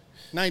that.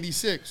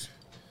 96.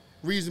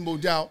 Reasonable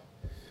Doubt.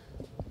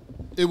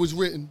 It was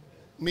written.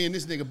 Me and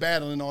this nigga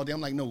battling all day.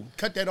 I'm like, no,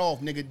 cut that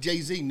off, nigga.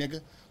 Jay-Z,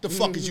 nigga. The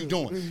fuck is you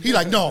doing? He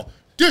like, no,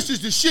 this is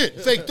the shit.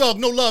 Fake thug,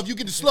 no love. You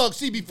get the slug,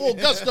 see before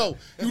gusto.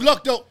 You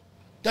lucked up.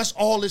 That's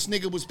all this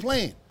nigga was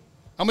playing.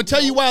 I'm gonna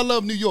tell you why I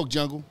love New York,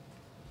 Jungle.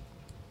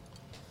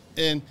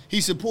 And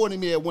he supported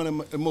me at one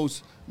of the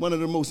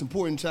most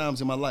important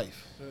times in my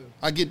life.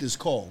 I get this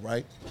call,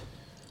 right?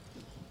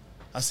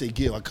 I say,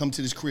 Gil, I come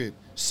to this crib,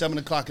 7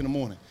 o'clock in the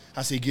morning.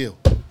 I say, Gil,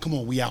 come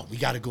on, we out. We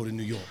got to go to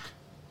New York.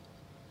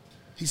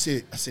 I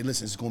said,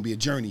 listen, it's going to be a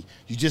journey.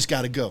 You just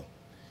got to go.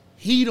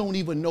 He don't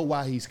even know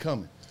why he's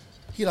coming.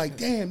 He like,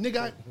 damn,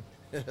 nigga.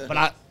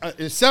 But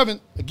it's 7,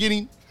 I get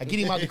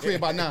him out the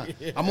crib by 9.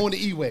 I'm on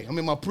the E-way. I'm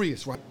in my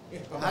Prius, right?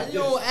 How you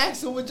don't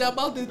ask him what y'all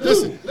about to do?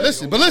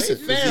 Listen.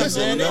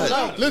 Man, they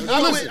love.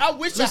 Listen. I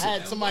wish I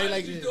had somebody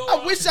like.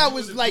 I wish I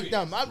was like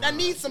them. I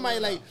need somebody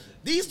like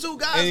these two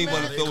guys. And he man.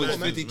 want to throw his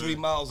 53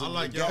 miles in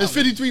the gallon. It's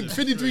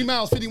 53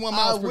 miles, 51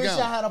 miles per I wish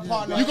gallon. I had a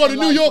partner. You go to in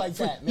New life York, like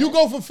that, man. you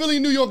go from Philly,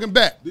 New York, and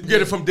back. You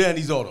get it from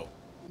Danny's Auto.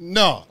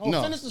 No.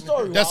 Finish the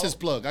story. That's Wallo. his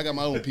plug. I got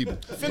my own people.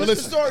 Finish the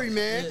story,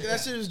 man. That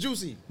shit is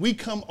juicy. We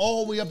come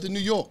all the way up to New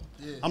York.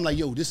 I'm like,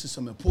 yo, this is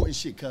some important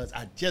shit, cuz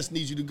I just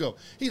need you to go.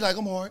 He's like,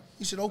 I'm all right.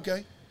 He said,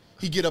 okay.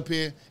 He get up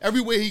here.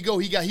 Everywhere he go,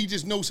 he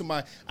just knows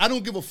somebody. I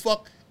don't give a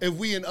fuck if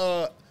we in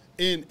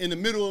the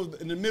middle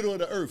of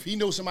the earth. He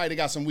knows somebody that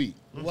got some weed.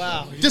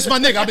 Wow. This my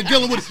nigga. I've been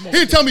dealing with him.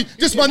 He tell me,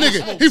 this my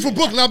nigga. He from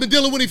Brooklyn. I've been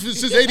dealing with him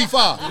since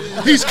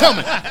 85. He's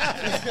coming.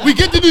 We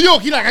get to New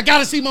York. He like, I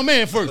gotta see my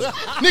man first.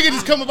 Nigga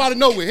just come up out of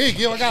nowhere. Hey,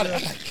 Gil, I got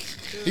it.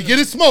 He get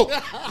his smoke.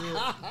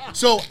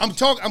 So I'm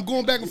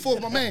going back and forth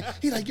with my man.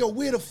 He like, yo,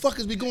 where the fuck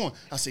is we going?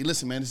 I say,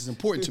 listen, man, this is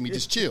important to me.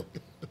 Just chill.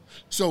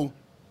 So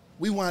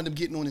we wound up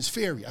getting on this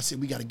ferry. I said,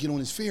 we got to get on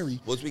this ferry.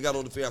 Once we got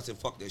on the ferry, I said,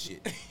 fuck that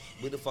shit.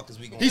 Where the fuck is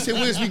we going? He said,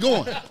 where's we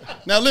going?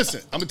 Now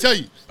listen, I'm going to tell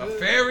you. A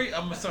ferry?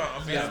 I'm sorry.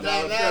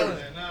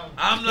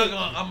 I'm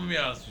gonna be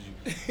honest with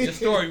you. Your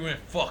story went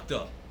fucked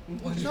up.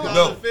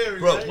 No,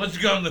 bro. Once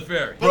you got on the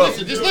ferry. Bro,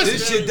 listen.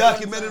 this shit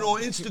documented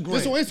on Instagram.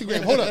 This on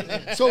Instagram. Hold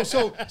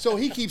up. So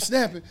he keeps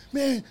snapping.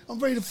 Man, I'm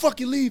ready to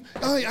fucking leave.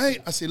 I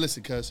said,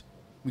 listen, cuz,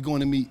 we're going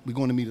to meet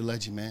a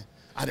legend, man.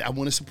 I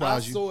want to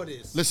surprise you. I saw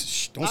this. Listen,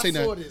 shh, don't say I saw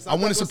nothing. this. I want I'm to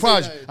not gonna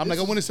surprise say you. nothing. I'm like,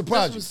 I This want to was-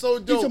 surprise this you. was so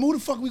He told dope. me, who the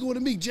fuck we going to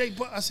meet? Jay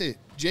Puff. I said,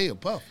 Jay or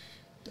Puff?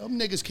 Them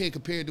niggas can't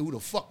compare to who the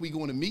fuck we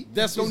going to meet.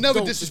 That's Don't what's never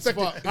dope as disrespect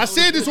fuck. it. I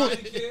said this on.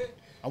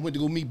 I went to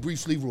go meet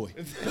Brief Leroy.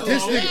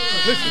 This nigga,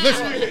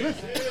 listen.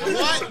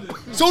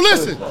 So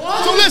listen.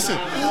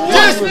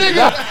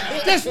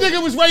 This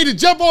nigga was ready to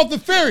jump off the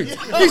ferry.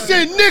 He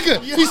said,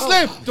 nigga. He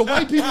slammed the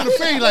white people in the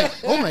ferry like,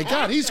 oh my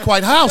God, he's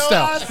quite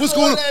hostile. What's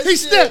going on? He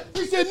snapped.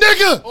 He said,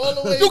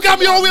 nigga, you got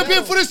me all the way up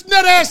here for this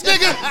nut ass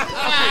nigga.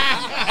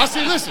 I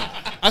said, listen.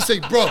 I say,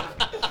 bro,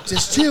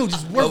 just chill,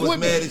 just I work was with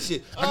me. mad as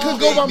shit. I couldn't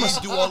go by me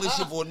myself. do all this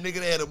shit for a nigga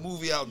that had a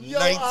movie out in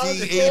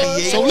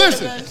 1988. So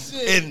listen.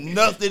 And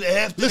nothing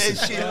after that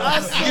shit. You a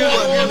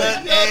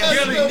nut ass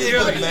Gillie,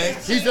 nigga, man.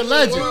 He's a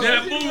legend.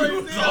 That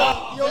movie was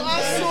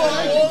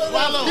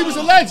He was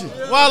a legend.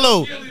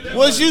 Wallo,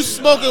 was you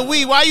smoking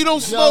weed? Why you don't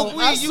smoke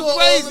weed? You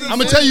crazy. I'm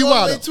gonna tell you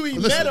why. Wait till he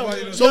met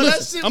him. So Yo, that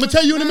listen, shit I'm gonna was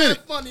tell you in a mad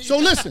minute. funny. So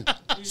listen.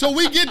 So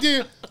we get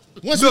there.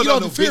 Once we get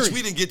off the ferry. Bitch,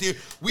 we didn't get there.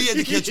 We had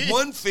to catch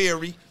one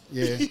ferry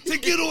to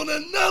get on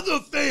another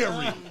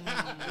ferry.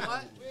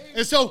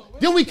 And so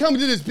then we come to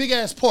this big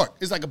ass park.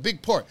 It's like a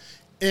big park.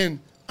 And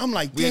I'm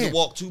like, We had damn. to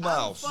walk 2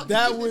 miles.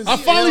 That was. I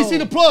finally ill. see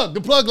the plug.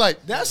 The plug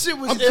like, That shit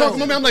was. I'm ill. talking to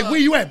my man. I'm like, where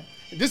you at?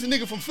 This is a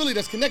nigga from Philly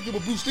that's connected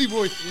with Bruce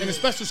Leroy in a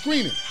special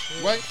screening,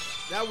 right?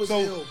 That was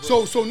ill,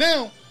 bro. So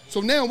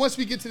now once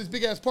we get to this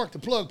big ass park, the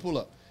plug pull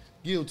up.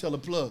 Gil tell the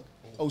plug,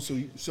 oh,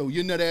 so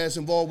your nut ass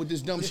involved with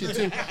this dumb shit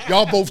too?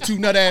 Y'all both 2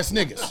 nut ass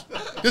niggas.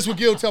 This what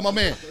Gil tell my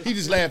man. He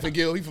just laughing,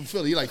 Gil. He from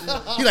Philly. He like,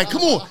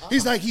 come on.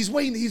 He's like, he's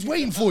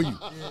waiting for you.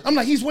 I'm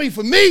like, he's waiting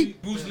for me?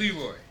 Bruce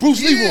Leroy.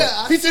 Bruce Leroy.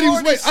 I He said he was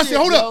saw waiting. this I said, shit,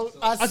 hold yo. up.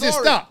 I I said, saw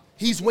it. stop.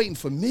 He's waiting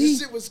for me? This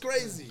shit was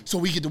crazy. So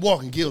we get to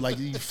walk, and Gil like,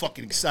 you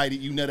fucking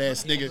excited, you nut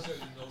ass nigga.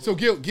 So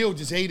Gil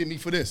just hated me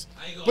for this.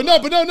 But no.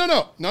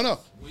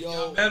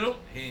 Yo. Met him,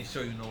 he ain't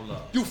show you no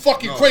love. You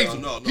fucking crazy.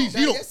 no.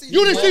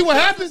 You didn't see what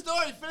happened?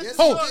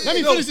 Hold, let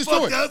me finish the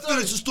story. Fuck that,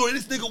 finish the story.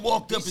 This nigga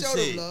walked up and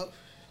said,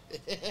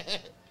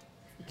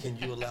 can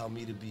you allow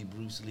me to be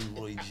Bruce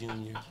Leroy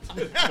Jr.?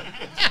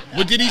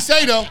 What did he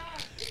say though?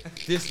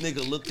 This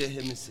nigga looked at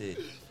him and said,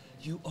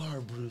 you are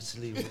Bruce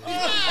Leroy.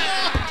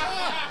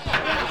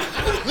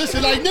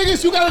 Listen, like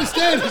niggas, you gotta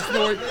understand this,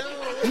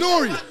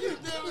 Nori,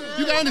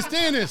 you gotta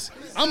understand this.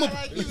 I'm a.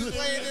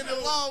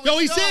 Yo,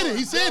 he said it.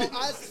 He said it.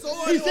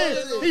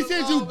 He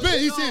said you been.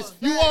 He said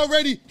you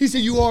already. He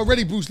said you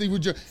already Bruce Lee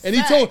Jr. And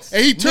he told.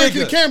 And he turned to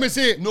the camera and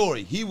said,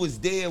 Nori, he was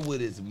there with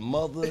his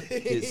mother,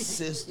 his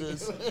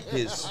sisters,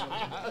 his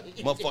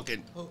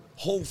motherfucking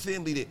whole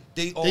family.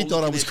 They all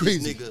thought I was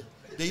crazy. Nigga.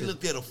 They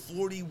looked at a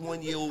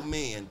 41-year-old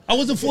man. I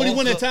wasn't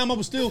 41 at that time. I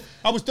was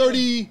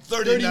 30,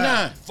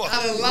 39. Fuck.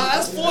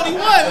 That's 41.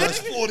 That's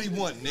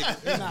 41,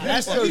 nigga.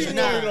 That's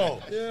 39.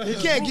 You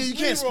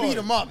can't speed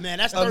him up, man.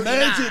 That's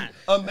 39.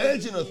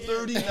 Imagine a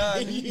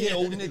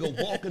 39-year-old nigga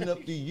walking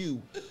up to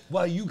you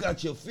while you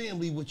got your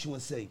family with you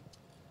and say,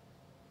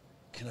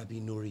 can I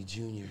be Nori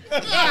Jr.?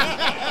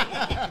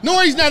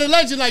 Nori's not a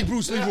legend like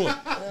Bruce Leroy.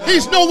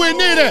 He's nowhere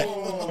near that.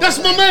 That's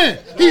my man.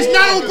 He's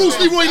not on Bruce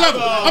Leroy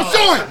level. I'm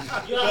sorry.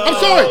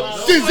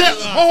 Listen.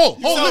 Hold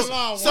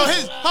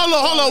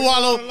on,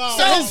 Wallo.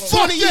 So his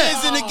 20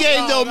 years in the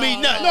game don't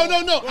mean nothing.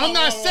 No. I'm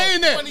not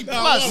saying that.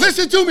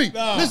 Listen to me.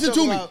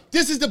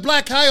 This is the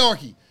black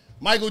hierarchy.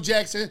 Michael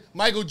Jackson,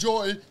 Michael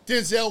Jordan,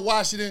 Denzel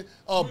Washington,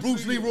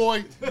 Bruce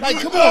Leroy. Like,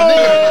 come on,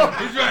 nigga.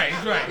 He's right.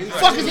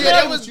 Fuck is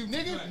that with you,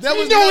 nigga? He's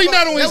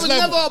not on his level. There was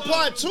never a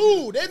part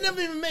 2. They never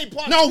even made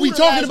part 2. No, we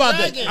talking about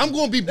that. I'm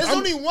going to be. There's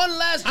only one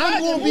Last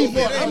Dragon.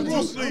 I'm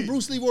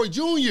Bruce Leroy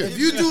Jr. If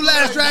you do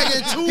Last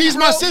Dragon 2, he's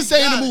my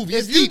sensei in the movie.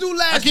 If you do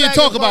Last Dragon, I can't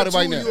talk about it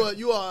right now.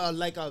 You are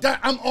like a.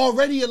 I'm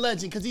already a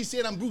legend because he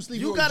said I'm Bruce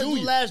Leroy Jr. You gotta do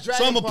Last Dragon.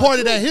 So I'm a part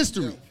of that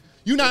history.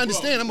 You not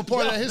understand? I'm a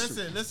part of that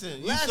history.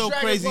 Listen. You Last so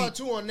Dragon crazy. Part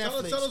 2 on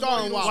Netflix.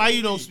 Starring why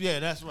you don't? Yeah,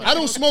 that's right. I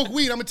don't smoke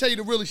weed. I'm gonna tell you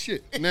the realest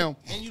shit. Now,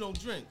 And you don't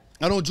drink.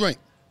 I don't drink.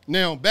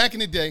 Now, back in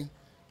the day,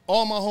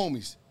 all my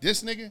homies,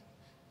 this nigga,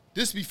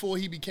 this before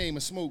he became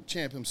a smoke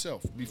champ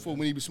himself. Before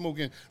when he was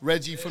smoking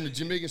Reggie from the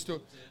Jamaican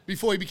store.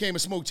 Before he became a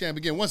smoke champ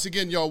again. Once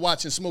again, y'all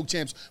watching Smoke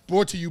Champs,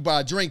 brought to you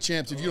by Drink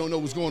Champs. If you don't know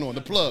what's going on,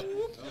 the plug.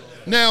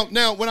 Now,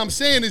 what I'm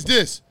saying is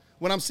this.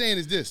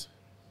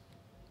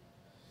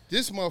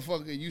 This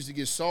motherfucker used to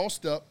get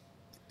sauced up.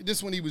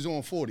 This when he was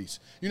on 40s.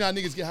 You know how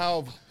niggas get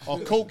high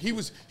off coke?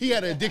 He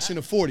had an addiction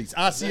to 40s,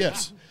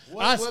 ICFs.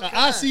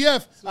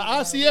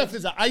 ICF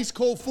is an ice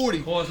cold 40.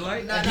 Coors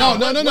Light? No.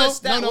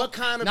 What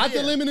kind of Not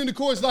beer? the lemon in the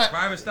Coors Light.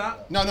 Private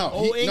stock? No.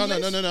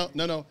 English?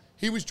 No.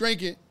 He was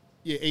drinking,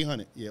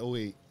 800. Yeah,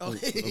 08.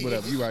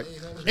 Whatever, you right.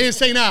 In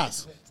St.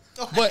 Ives.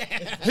 But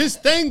his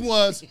thing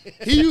was,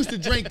 he used to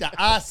drink the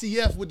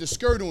ICF with the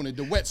skirt on it,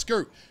 the wet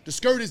skirt. The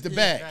skirt is the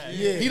bag.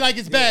 Yeah. He like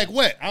his bag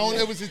wet. I don't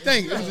know, it was his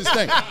thing. And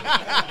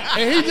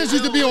he just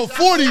used to be on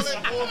 40s.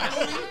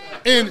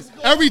 And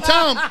every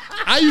time,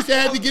 I used to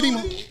have to get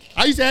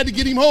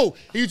him whole.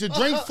 He used to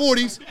drink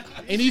 40s,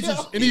 and he used to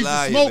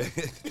smoke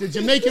the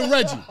Jamaican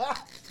Reggie.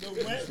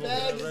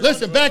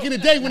 Listen, back in the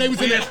day when they was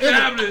in We the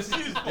established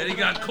that he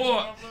got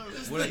caught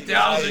with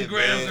 1,000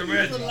 grams of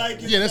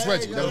Reggie. yeah, that's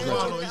Reggie. That was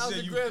Reggie. He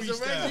said you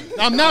freestyle.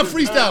 I'm not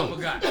freestyling.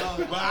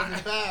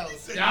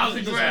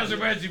 1,000 grams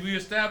of Reggie. We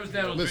established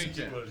that on Drink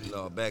Champs.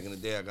 No, back in the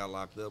day I got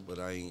locked up, but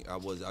I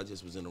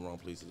just was in the wrong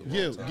place at the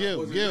wrong time.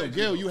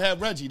 Gil, you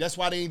have Reggie. That's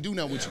why they ain't do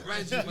nothing with you.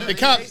 The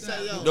cops,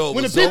 No, when the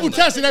it was people on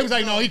tested, they was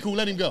like, no, he cool,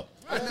 let him go.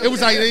 It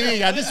was like, they ain't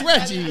got this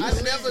Reggie. I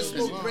never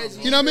smoked Reggie.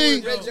 You know what I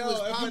mean? Reggie was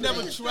You popular.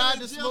 never tried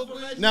to smoke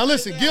Reggie? Now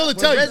listen, Gil will When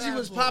tell Reggie you.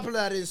 was popular,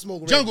 I didn't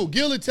smoke Reggie. Jungle,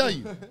 Gil will tell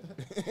you.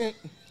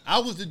 I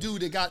was the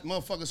dude that got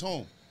motherfuckers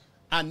home.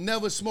 I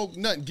never smoked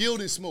nothing. Gil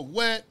didn't smoke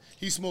wet.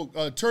 He smoked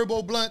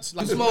turbo blunts.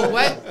 Like smoke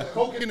what?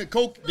 Coke in the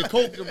dope. He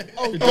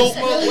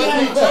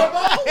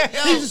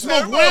used to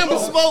smoke Rambo.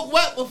 Smoke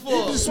what before? He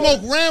used to smoke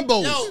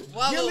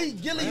Rambos. Gillie,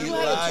 you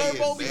had a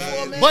turbo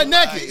before, man? Butt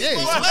naked, yeah.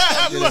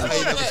 I ain't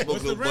never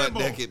smoked no butt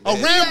naked, A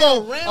man.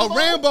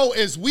 Rambo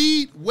is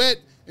weed, wet,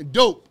 and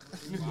dope.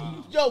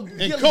 Yo,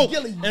 And coke.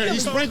 And he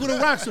sprinkled the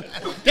rocks.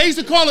 They used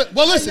to call it,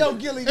 well listen, Yo,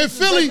 Gillie, in this is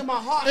Philly, breaking my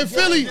heart, in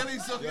Philly.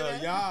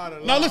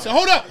 Now listen,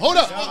 hold up.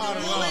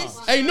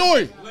 Hey,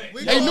 Nori.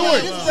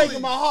 This is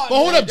breaking my heart. But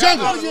hold up,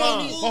 Jungle. I know you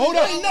ain't need- But hold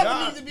up. You ain't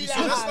never need to be that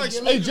high,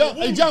 Gillie.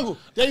 Hey, Jungle.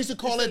 They used to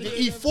call it the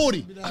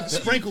E40.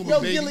 Sprinkle Yo,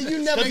 them, baby. Gillie, you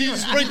never Because he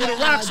used to sprinkle the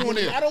rocks on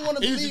there. I don't want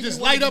to He used believe to just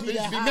you light wanted up to and be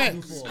just be that mad. high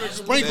before.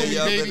 Sprinkle Man, me,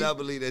 y'all baby. better not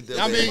believe that.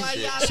 I mean,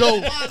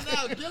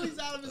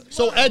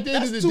 so at the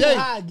end of the That's too day,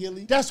 high,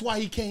 Gillie. that's why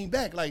he came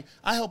back. Like,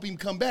 I helped him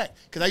come back.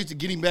 Because I used to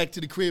get him back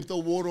to the crib, throw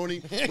water on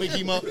him, wake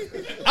him up.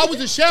 I was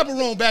a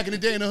chaperone back in the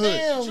day in the hood.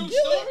 Damn, Gillie.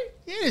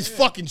 Yeah, it's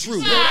fucking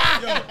true.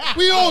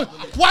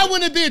 Why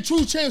wouldn't it be a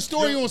true champ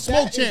story on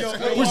Smoke Champs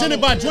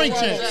presented by Drink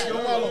Champs?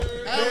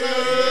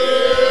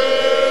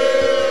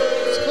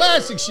 It's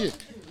classic shit.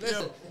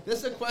 Listen, this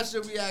is a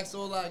question we ask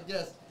all our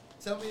guests.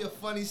 Tell me a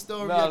funny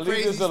story, Nah, a leave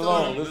crazy this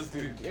alone. story. Let's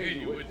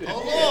Continue with this.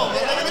 Hold on,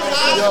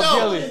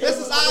 man. This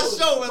is our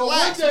show.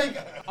 Relax.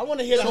 I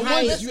want to hear the So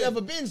highest you ever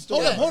been.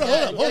 Hold Right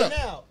up.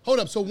 now. Hold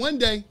up. So one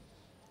day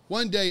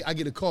I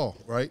get a call,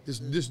 right?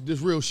 This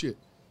real shit.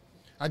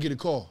 I get a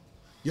call.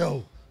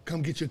 Yo,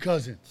 come get your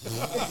cousin.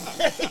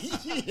 I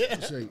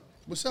say,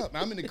 what's up?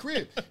 I'm in the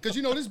crib. Because,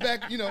 this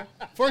back,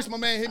 first my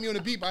man hit me on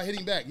the beep, I hit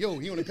him back. Yo,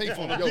 he on the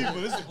payphone. Yo.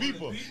 This is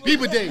beeper.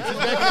 Beeper days. It's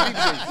back in the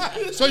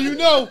beeper days. So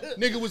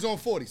nigga was on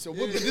 40. So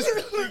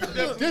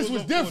this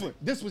was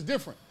different. This was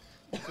different.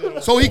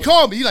 So he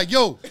called me. He like,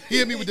 yo, he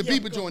hit me with the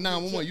beeper joint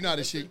 911. You know how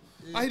this shit.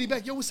 I hit him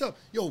back. Yo, what's up?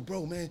 Yo,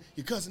 bro, man,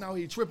 your cousin out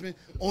here tripping.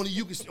 Only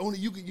you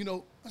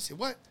can. I said,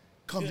 what?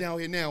 Come down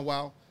here now,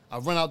 wow. I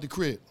run out the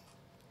crib.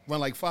 Run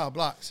like 5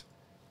 blocks.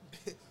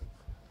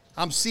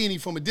 I'm seeing him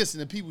from a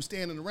distance and people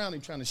standing around him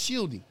trying to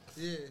shield him.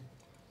 Yeah.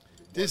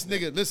 This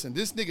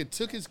nigga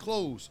took his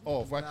clothes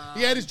off, right?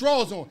 He had his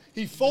drawers on.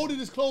 He folded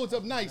his clothes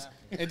up nice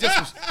and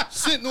just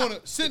was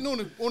sitting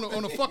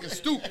on a fucking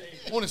stoop,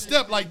 on a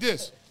step like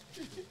this.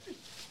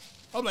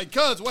 I'm like,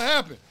 cuz, what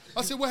happened?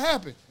 I said, what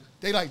happened?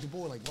 They like, the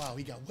boy like, wow,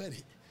 he got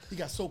wetted. He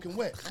got soaking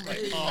wet. I'm like,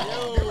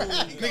 oh.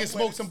 Nigga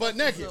smoked some butt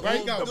naked,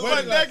 right?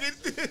 Butt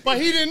naked. But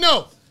he didn't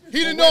know. He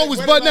didn't know it was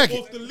butt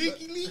naked.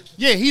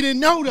 Yeah, he didn't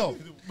know though.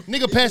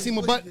 Nigga passed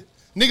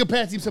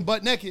him some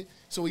butt naked,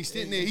 so he's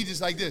sitting there, he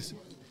just like this.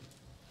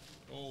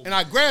 And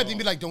I grabbed him,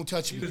 be like, don't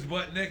touch me. He was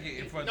butt naked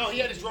in front of No, he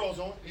had his drawers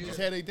on. He just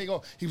had everything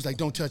on. He was like,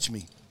 don't touch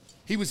me.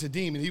 He was a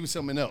demon, he was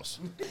something else.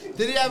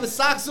 Did he have his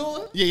socks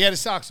on? Yeah, he had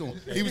his socks on.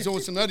 He was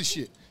doing some other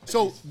shit.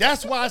 So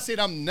that's why I said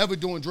I'm never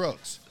doing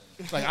drugs.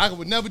 Like, I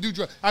would never do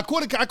drugs. I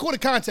caught a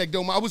contact,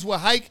 though. I was with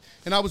Hike,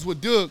 and I was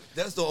with Doug.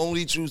 That's the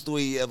only true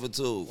story he ever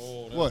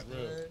told. What?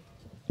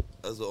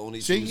 That's the only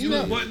See, true you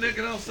story. know. butt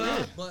naked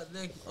outside. Butt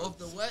naked off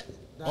the wet?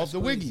 Off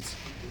the wiggies.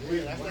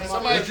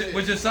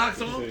 With your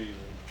socks on?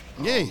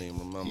 Yeah.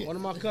 One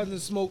of my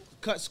cousins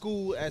cut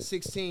school at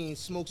 16,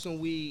 smoked some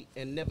weed,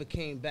 and never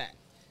came back.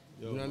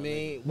 You know what I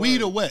mean?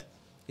 Weed or wet?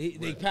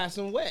 They passed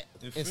him wet.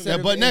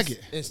 That butt naked.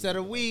 Instead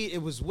of weed,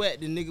 it was wet.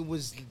 The nigga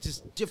was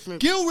just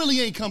different. Gil really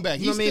ain't come back.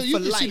 You know what I mean? You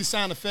For can see life. the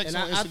sound effects And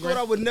on I Instagram. thought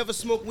I would never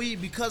smoke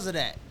weed because of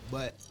that,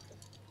 but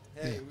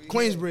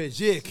Queensbridge,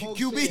 yeah,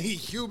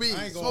 QB.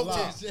 I ain't gonna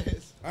lie.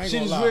 I ain't Shit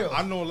gonna is lie. real.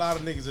 I know a lot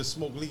of niggas that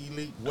smoke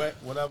leaky, wet,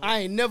 whatever. I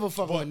ain't never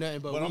fucking with nothing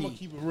but I'm weed. gonna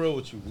keep it real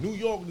with you. New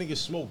York niggas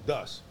smoke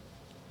dust.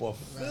 But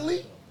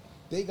Philly,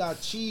 they got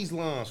cheese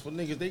lines for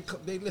niggas.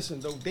 They listen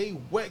though. They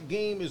wet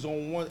game is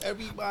on one.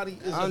 Everybody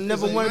is. I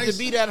never wanted to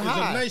be that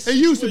high. It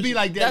used to be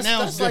like that.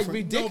 Now it's That's like different.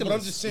 ridiculous. No, but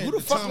I'm just saying, Who the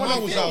the fuck time want I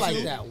to was feel out like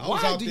there, that? I was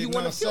Why out do there you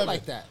want to feel 9/7.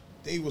 like that?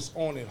 They was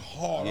on it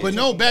hard. But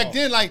no, back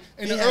then, like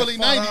in They the had early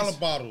 $5 '90s,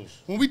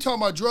 bottles. when we talk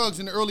about drugs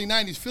in the early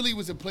 '90s, Philly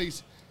was a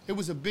place. It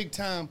was a big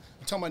time.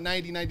 I'm talking about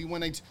 90, 91,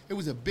 90. It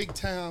was a big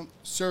time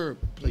syrup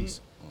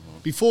place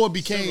before it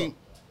became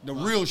the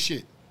real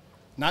shit.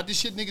 Not the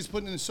shit niggas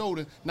putting in the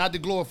soda. Not to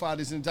glorify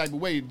this in the type of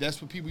way.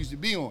 That's what people used to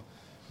be on.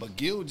 But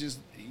Gil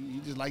he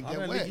just like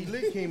that wet. Nicky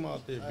Lick came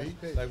out there, B.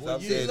 Like Stop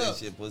what saying year? that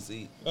shit,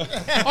 pussy. All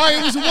right,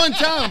 it was one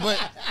time, but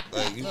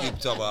Like, you keep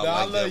talking about Nah,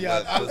 I like love that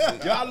y'all. wet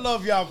pussy. Y'all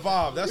love y'all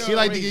vibe. That's he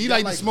like to crazy. he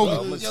like Y'all to smoke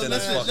brothers. it. I'ma Yo, tell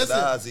listen, that listen.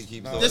 eyes he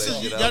keep throwing This that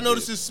is shit y'all out know there.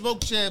 this is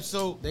Smoke Champ,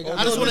 so They I got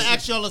just no want to listen.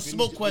 ask y'all a smoke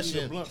We need a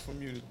question. blunt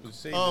from you to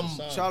save the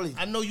sign. Charlie.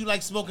 I know you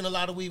like smoking a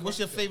lot of weed. What's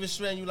your favorite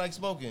strand you like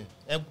smoking?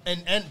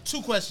 And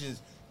 2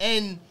 questions.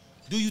 And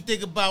do you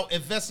think about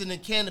investing in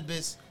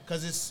cannabis?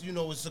 Because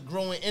it's a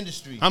growing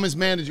industry. I'm his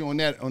manager on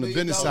that, on the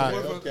business side.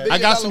 Okay. I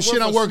got some $1 shit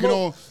I'm worth of working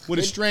smoke. on with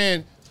a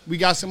strand. We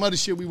got some other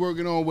shit we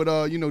working on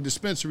with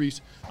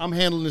dispensaries. I'm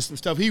handling some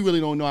stuff. He really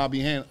don't know I'll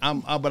be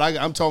handling. But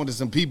I'm talking to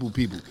some people.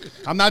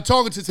 I'm not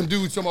talking to some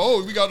dudes talking about,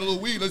 oh, we got a little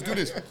weed, let's do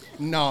this.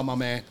 No, my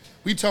man.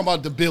 We talking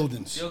about the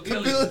buildings. Yo,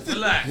 Gillie,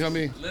 relax. You know what I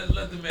mean?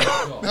 Let the man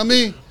talk. I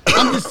mean,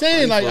 I'm just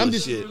saying, like, I'm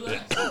just, Shit.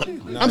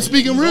 I'm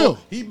speaking real.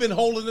 He been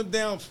holding them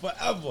down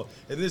forever,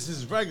 and this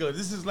is regular.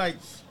 This is like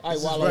All right,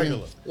 this is Wallo.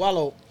 regular.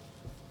 Wallo,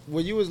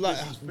 when you was like,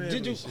 This is family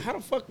did you? shit. How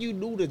the fuck you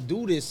knew to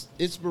do this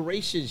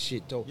inspiration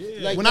shit though? Yeah.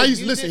 Like, When I used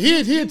to you listen,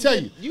 did- he'll tell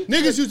you. you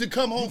Niggas did- used to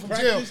come home from jail.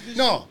 practice this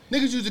No,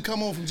 niggas used to come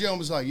home from jail and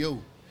was like,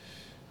 yo,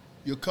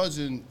 your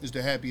cousin is the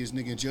happiest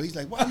nigga in jail. He's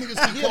like, why niggas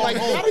keep Yeah, calling like,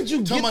 home? how did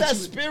you Talking get about that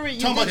spirit? You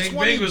talking did about- Big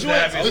 20 Big was the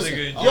joints. happiest Listen.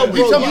 nigga in Yo, jail. we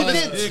Bro, talking you about-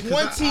 did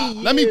 20 years.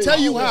 Let me tell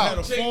you how. How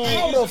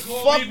the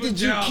fuck did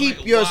you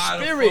keep your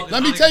spirit?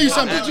 Let me tell you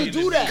something. How did you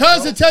do that?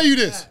 Cuz to tell you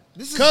this.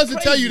 This is Cuz to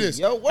tell you crazy. this.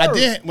 Yo, I word.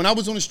 did when I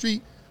was on the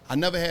street, I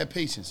never had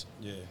patience.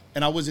 Yeah.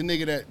 And I was a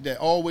nigga that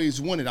always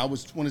wanted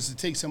to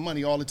take some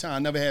money all the time. I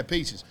never had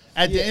patience.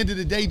 At the Yeah. end of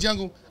the day,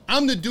 Jungle,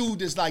 I'm the dude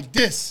that's like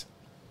this.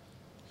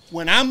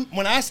 When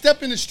I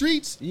step in the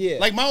streets, Yeah.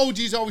 like my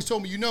OGs always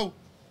told me, you know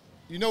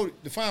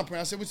the fine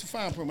print. I said, what's the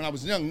fine print? When I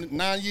was young,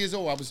 9 years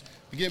old, I was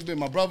beginning.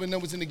 My brother and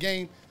them was in the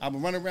game. I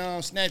would run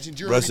around snatching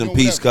jewelry. Rest in doing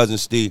peace, whatever. cousin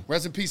Steve.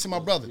 Rest in peace to my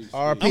brother.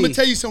 R.I.P. I'm gonna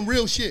tell you some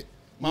real shit.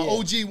 My Yeah.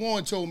 OG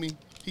Warren told me,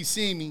 he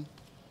seen me.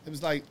 It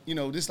was like,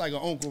 this like an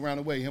uncle around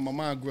the way. Him, my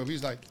mom grew up. He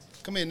was like,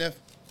 come here, Neff.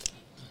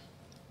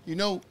 You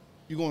know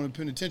you going to the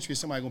penitentiary,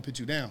 somebody gonna put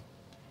you down.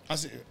 I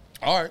said,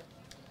 all right.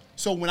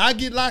 So when I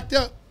get locked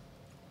up,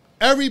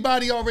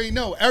 everybody already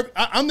know.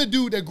 I'm the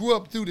dude that grew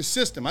up through the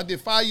system. I did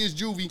 5 years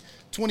juvie,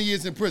 20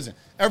 years in prison.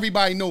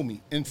 Everybody know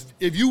me. And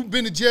if you've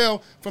been to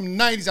jail from the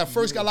 90s, I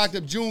first got locked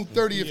up June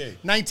 30th,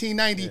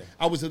 1990. Yeah.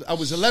 I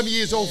was 11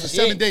 years old for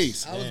 7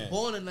 days. I was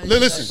born in 1990.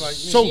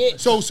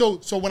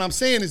 Listen, so what I'm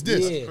saying is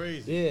this. Yeah.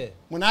 Crazy. Yeah.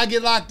 When I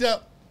get locked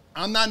up,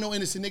 I'm not no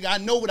innocent nigga. I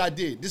know what I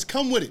did. Just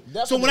come with it.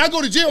 Definitely. So when I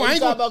go to jail, I'm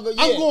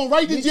going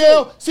right to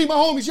jail, see my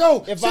homies.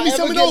 Yo, send me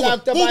something over.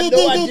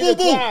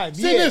 Boom.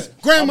 Send this.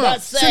 Grandma,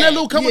 send that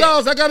little couple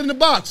dollars I got in the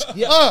box.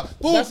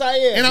 Boom. That's how I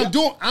am. And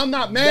I'm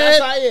not mad. That's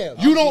how I am.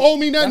 You don't owe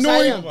me nothing,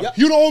 Nori.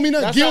 You don't owe me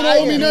nothing. Gil don't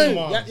owe me nothing.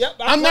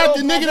 I'm not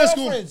the nigga that's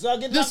going. I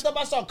get locked up,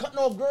 I start cutting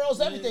off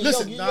girls, everything.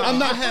 Listen, I'm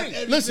not.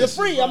 Listen,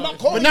 free. I'm not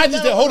calling. But not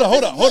just that. Hold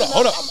up.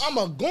 I'm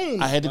a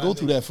goon. I had to go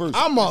through that first.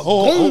 I'm a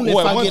goon if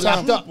I get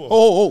locked up.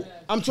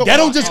 That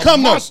don't just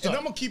come though.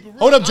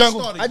 Hold up,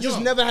 Jungle. I just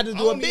never had to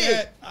do a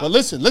bid. But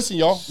listen,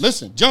 y'all.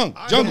 Listen,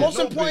 Jungle. The most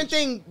important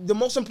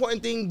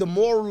thing, the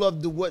moral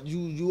of what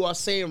you are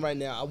saying right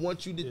now, I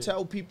want you to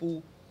tell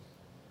people,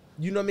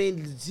 you know what I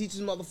mean, teach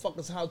these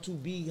motherfuckers how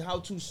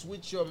to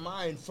switch your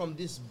mind from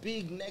this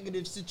big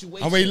negative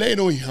situation. I'm ready to lay it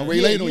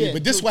on you.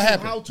 But this is what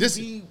happened. This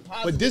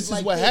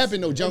is what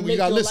happened though, Jungle. You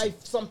gotta listen.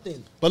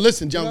 Something. But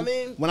listen, Jungle. You know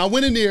what I mean? When I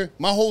went in there,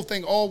 my whole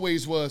thing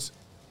always was,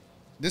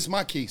 this is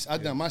my case. I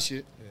done my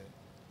shit.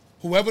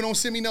 Whoever don't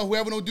send me nothing,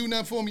 whoever don't do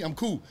nothing for me, I'm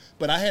cool.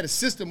 But I had a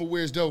system of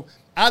where as though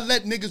I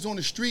let niggas on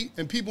the street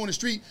and people on the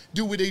street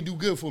do what they do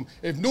good for them.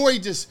 If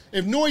Nori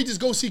just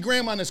go see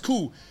grandma, that's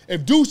cool.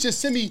 If Deuce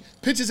just send me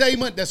pictures every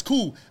month, that's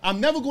cool. I'm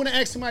never going to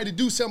ask somebody to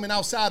do something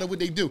outside of what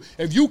they do.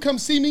 If you come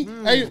see me,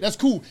 hey, that's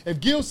cool.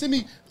 If Gil send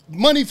me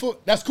money for,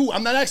 that's cool.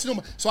 I'm not asking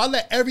them. So I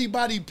let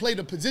everybody play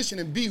the position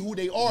and be who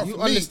they are. You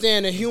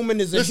understand a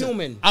human is a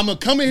human. I'm going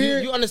to come in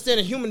here. You understand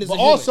a human is a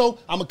human. But also,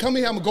 I'm going to come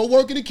in here, I'm going to go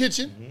work in the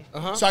kitchen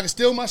so I can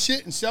steal my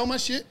shit and sell my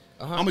shit.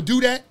 I'm going to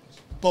do that.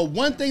 But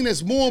one thing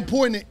that's more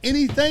important than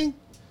anything,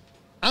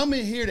 I'm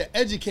in here to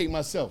educate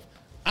myself.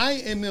 I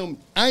am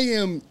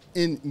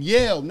in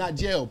Yale, not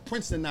jail,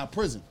 Princeton, not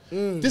prison.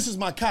 This is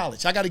my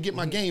college. I got to get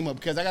my game up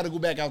because I got to go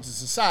back out to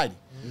society.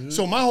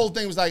 So my whole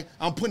thing was like,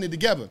 I'm putting it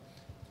together.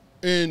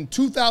 In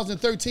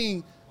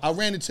 2013, I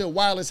ran into a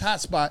wireless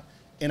hotspot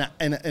in an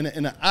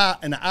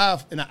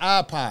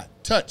iPod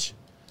Touch.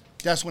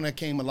 That's when I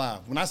came alive.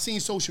 When I seen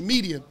social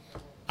media,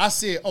 I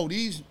said, "Oh,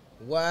 these."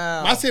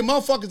 Wow. I said,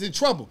 "Motherfuckers in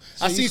trouble."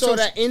 So you saw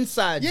that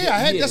inside.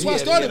 Yeah, that's why I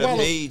started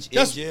Wallo.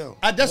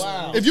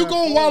 If you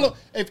go on Wallo,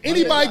 if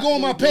anybody go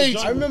on my page,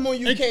 I remember when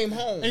you came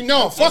home.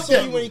 No, fuck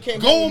that.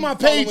 Go on my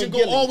page and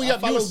go all the way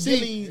up. You will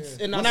see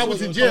when I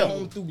was in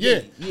jail.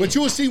 Yeah, but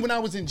you will see when I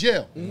was in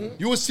jail.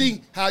 You will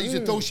see how I used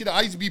to throw shit out.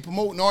 I used to be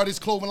promoting artists,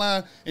 clothing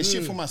line, and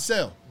shit for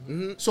myself.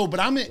 So, but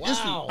I'm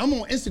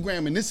on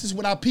Instagram, and this is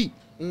what I peep.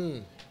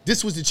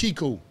 This was the cheat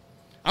code.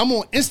 I'm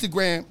on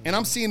Instagram, and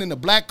I'm seeing in the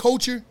black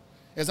culture,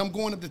 as I'm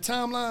going up the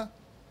timeline,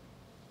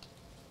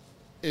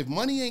 if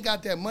Money ain't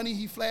got that money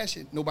he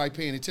flashing, nobody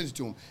paying attention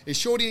to him. If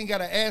Shorty ain't got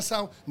an ass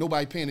out,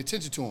 nobody paying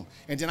attention to him.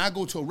 And then I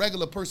go to a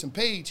regular person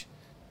page,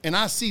 and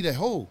I see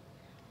that,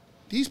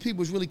 these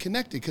people's really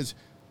connected, because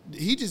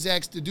he just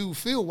asked the dude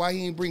Phil why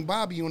he ain't bring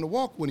Bobby on the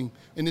walk with him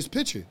in this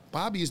picture.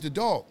 Bobby is the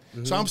dog.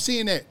 So I'm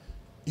seeing that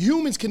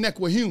humans connect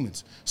with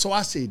humans. So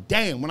I said,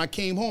 damn, when I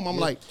came home, I'm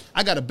like,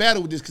 I got to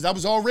battle with this, because I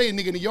was already a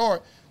nigga in the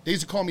yard. They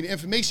used to call me the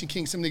information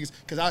king, some niggas,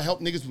 because I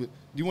help niggas with,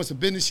 you want some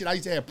business shit? I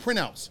used to have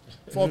printouts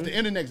off the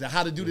internet, like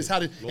how to do this,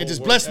 and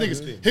just bless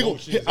niggas.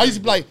 I used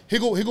to be like, here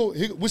go,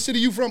 what city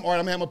you from? All right,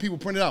 I'm gonna have my people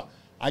print it out.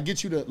 I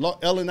get you the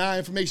L&I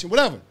information,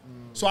 whatever.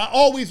 So I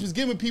always was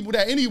giving people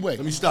that anyway.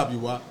 Let me stop you,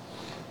 Wop.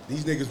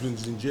 These niggas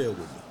was in jail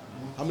with me.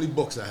 How many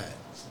books I had?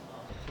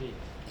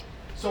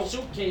 So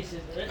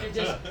suitcases.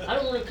 I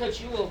don't want to cut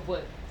you off,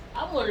 but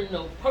I want to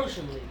know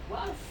personally,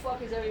 why the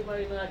fuck is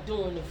everybody not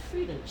doing the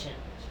Freedom Challenge?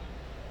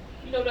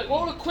 You know, like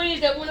all the queens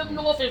that went up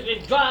north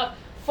and drive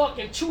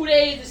fucking 2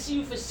 days to see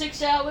you for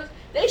 6 hours,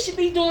 they should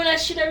be doing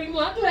that shit every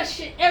morning. I do that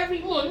shit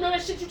every morning. You know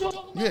that shit you talking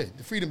about? Yeah,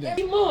 the Freedom Day.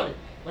 Every morning.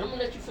 But I'm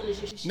gonna let you finish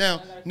your shit.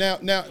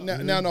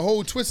 Now, the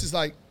whole twist is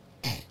like,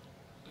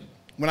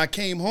 when I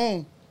came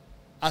home,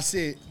 I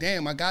said,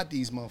 damn, I got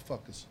these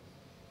motherfuckers.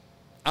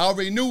 I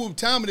already knew what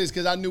time it is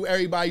because I knew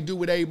everybody do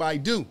what everybody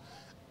do.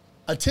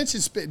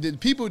 Attention span,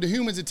 the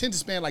humans' attention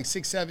span like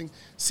 6,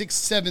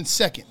 7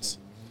 seconds.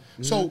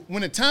 So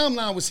when the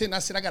timeline was hitting, I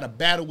said, I got to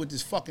battle with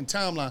this fucking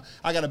timeline.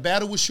 I got to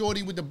battle with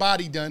Shorty with the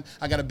body done.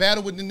 I got to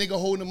battle with the nigga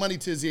holding the money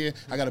to his ear.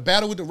 I got to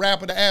battle with the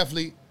rapper, the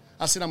athlete.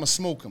 I said, I'm going to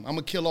smoke him. I'm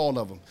going to kill all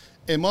of them.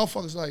 And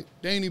motherfuckers like,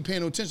 they ain't even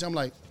paying no attention. I'm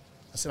like,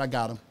 I said, I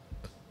got him.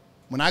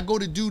 When I go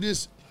to do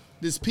this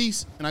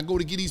piece and I go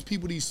to get these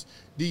people this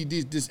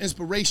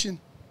inspiration,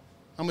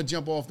 I'm going to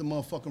jump off the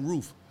motherfucking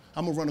roof.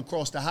 I'm going to run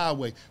across the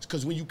highway.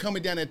 Because when you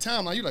coming down that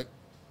timeline, you're like,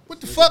 what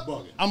the fuck?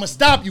 I'm going to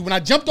stop you. When I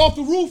jumped off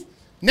the roof,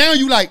 now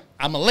you like,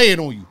 I'm going to lay it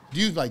on you.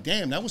 Dude's like,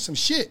 damn, that was some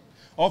shit.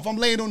 Or if I'm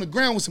laying on the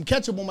ground with some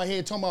ketchup on my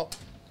head talking about,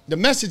 the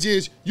message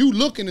is, you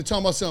looking and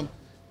talking about something.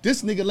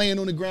 This nigga laying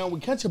on the ground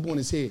with ketchup on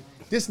his head.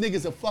 This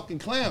nigga's a fucking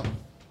clown.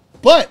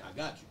 But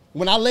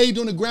when I laid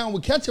on the ground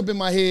with ketchup in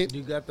my head,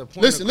 You got the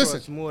point listen.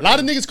 across A more lot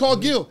of than- niggas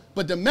called Gil,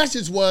 but the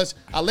message was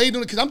I laid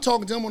on it because I'm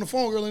talking to him on the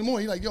phone early in the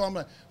morning. He's like, yo, I'm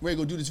like, ready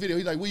to go do this video.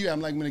 He's like, where you at?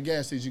 I'm like, I'm in the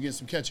gas station getting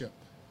some ketchup.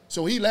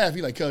 So he laughed.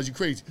 He like, cuz you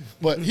crazy.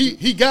 But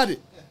he got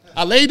it.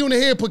 I laid on the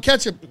head, put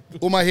ketchup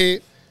on my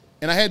head,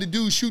 and I had the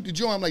dude shoot the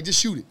joint. I'm like, just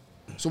shoot it.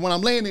 So when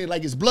I'm laying there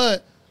like it's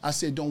blood, I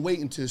said, don't wait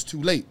until it's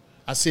too late.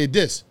 I said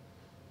this.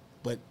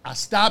 But I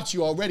stopped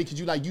you already because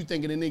you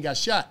thinking the nigga got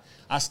shot.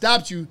 I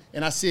stopped you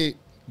and I said,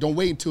 don't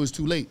wait until it's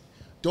too late.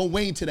 Don't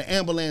wait until the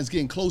ambulance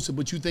getting closer,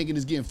 but you thinking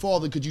it's getting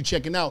farther because you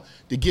checking out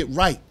to get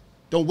right.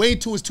 Don't wait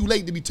until it's too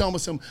late to be telling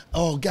us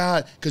oh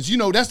God, because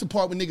that's the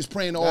part when niggas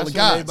praying to all the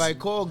gods. Everybody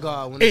call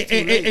God when it's too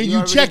late. And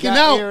you checking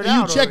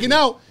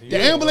out, the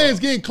ambulance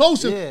getting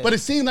closer, but it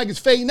seems like it's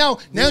fading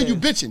out. Now you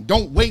bitching.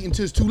 Don't wait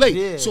until it's too late.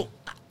 Yeah. So,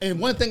 and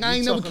one thing I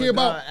ain't never care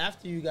about,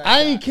 after you got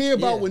I ain't care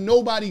about what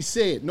nobody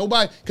said.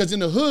 Nobody, because in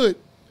the hood,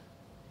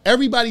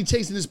 everybody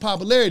chasing this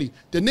popularity.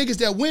 The niggas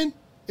that win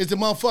is the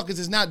motherfuckers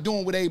that's not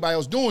doing what everybody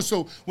else doing.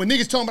 So when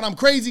niggas talking about I'm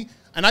crazy,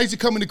 and I used to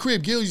come in the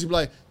crib, Gil used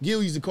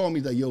to call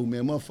me like, yo,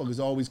 man, motherfuckers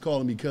always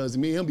calling me cuz,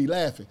 and me and him be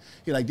laughing.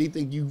 He like, they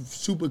think you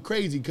super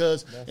crazy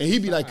cuz, and he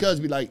be like, cuz,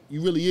 be like,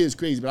 you really is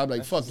crazy, but I be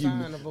like, fuck you.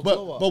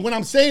 But what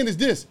I'm saying is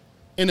this,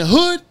 in the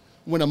hood,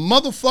 when a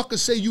motherfucker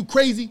say you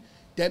crazy,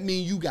 that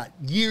means you got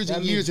years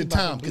and years of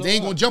time, because they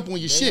ain't gonna jump on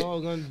your shit.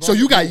 So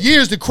you got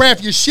years to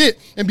craft your shit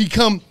and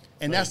become,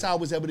 and that's how I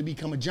was able to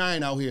become a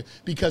giant out here.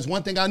 Because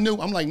one thing I knew,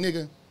 I'm like,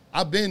 nigga,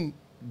 I've been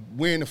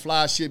wearing the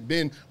fly shit,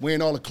 been wearing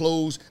all the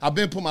clothes. I've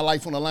been putting my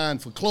life on the line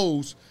for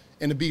clothes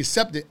and to be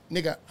accepted.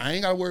 Nigga, I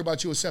ain't gotta worry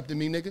about you accepting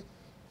me, nigga.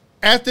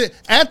 After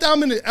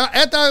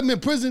I'm in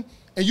prison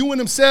and you in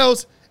them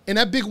cells and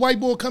that big white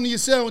boy come to your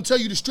cell and tell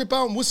you to strip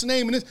out and what's the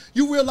name and this,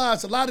 you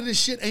realize a lot of this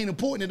shit ain't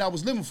important that I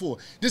was living for.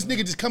 This nigga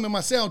just come in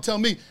my cell and tell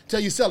your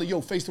cellie,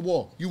 yo, face the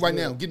wall. You right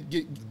now,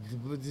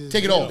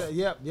 take it off.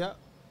 Yep.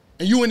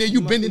 And you in there,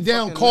 you bending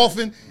down,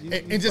 coughing,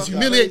 and just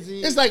humiliate.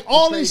 It's like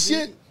all this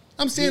shit,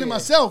 I'm saying to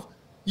myself,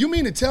 you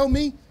mean to tell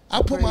me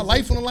I put my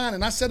life on the line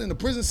and I sat in a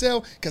prison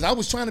cell because I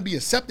was trying to be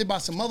accepted by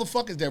some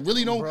motherfuckers that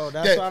really don't,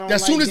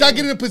 as soon as I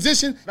get in a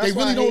position, they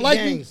really don't like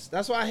me?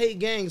 That's why I hate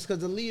gangs, because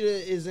the leader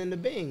is in the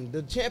bang.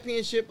 The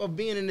championship of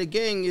being in the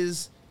gang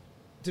is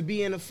to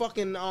be in the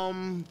fucking,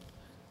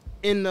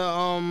 in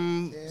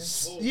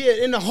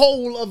the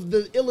hole of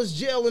the illest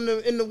jail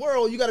in the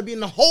world. You got to be in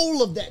the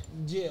hole of that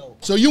jail.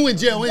 So you in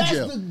jail,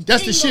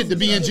 That's the shit, to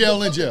be in jail,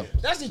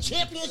 That's the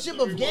championship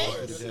of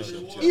gangs.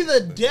 Either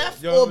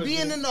death or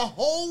being in the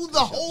hole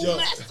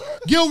master.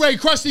 Gilray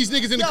crushed these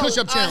niggas in the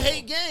push-up challenge. I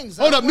hate gangs.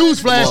 Hold up,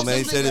 newsflash. Come on, man,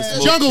 he said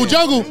it's Jungle,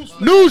 champs.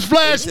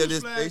 newsflash.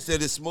 They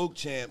said it's smoke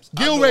champs.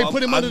 Gilray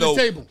put him under the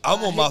table.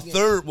 I'm on my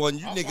third one.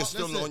 You niggas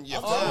still on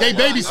your first. They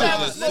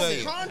babysit.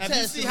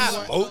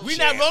 We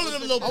not rolling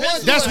them little pencils.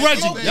 That's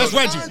Reggie. That's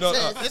Reggie.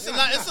 It's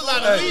a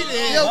lot of weed in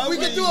here. Yo, we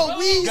could do a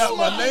weed got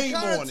my smoking name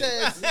on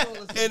contest.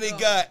 it. And it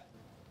got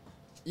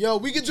Yo,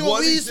 we could do a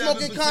weed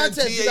smoking 27%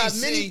 contest. You got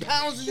THC many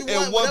pounds as you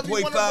and want, whatever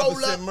you want to roll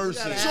 1.5% up.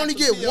 mercy. You only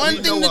get one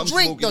thing to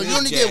drink, though. You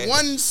only get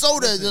one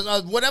soda,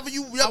 whatever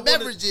your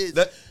beverage is.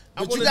 But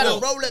you got to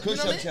roll it. You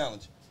know what I mean?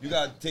 challenge. You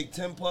got to take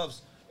 10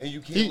 puffs. And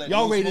you can't let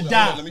y'all ready to smoke.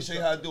 die. Let me show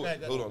you how to do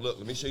it. Hold on, look.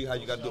 Let me show you how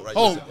you got to do it right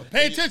Oh, now.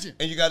 pay attention.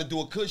 And you got to do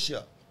a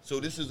push-up. So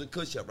this is a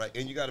push-up, right?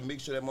 And you got to make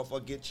sure that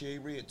motherfucker get cherry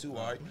red, too,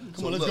 all right?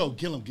 Come on, let's go.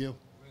 Kill him, Gil.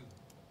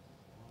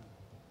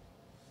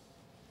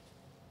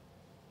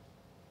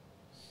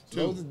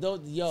 2.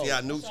 See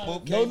how no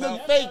smoke Those came out?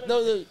 look fake.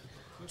 Those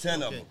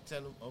 10 of them.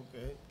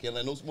 Okay. Can't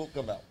let no smoke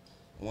come out.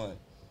 1,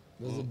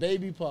 are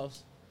baby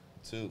puffs.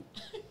 2,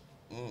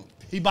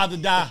 He about to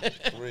die.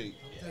 3,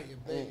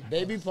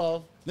 Baby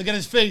puff. Look at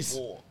his face.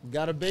 4.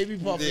 Got a baby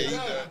puff. Yeah, he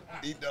done.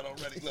 He done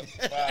already. Look,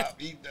 5.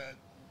 He done.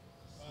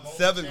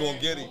 7 gonna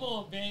get him. Come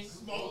on, Bang.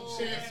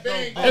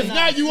 If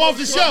not, you off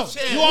the shelf.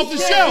 You off the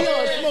shelf.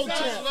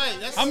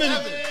 I'm in.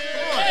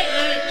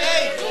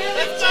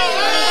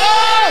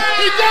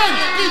 He done.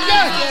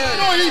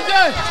 No, he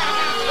done.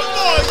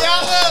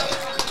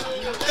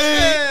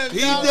 He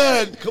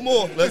done. Come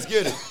on, let's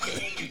get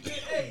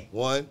it.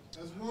 1,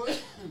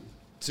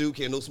 2.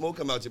 Can't no smoke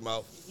come out your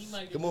mouth.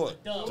 Come on.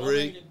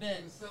 3,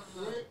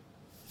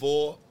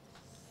 4,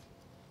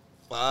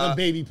 5. Them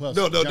baby puffs.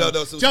 No.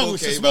 Some Jungle,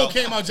 smoke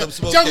came out. Some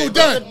smoke Jungle came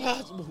done.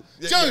 out.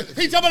 Jungle,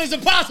 he talking about it's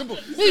impossible.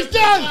 He's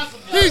done.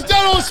 He's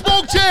done on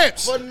smoke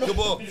champs. For no, Come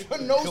on. for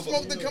no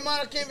smoke to come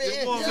out, I can't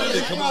even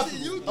Come on.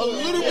 a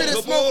little bit of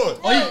Come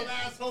smoke. on.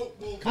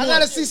 I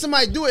gotta see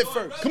somebody do it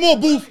first. Come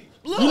on, Booth.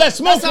 You let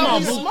smoke come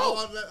out, Booth.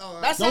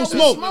 That's Don't how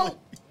smoke. we smoke.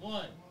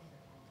 1,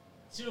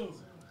 2.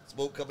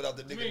 Smoke coming out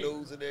the nigga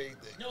nose and everything.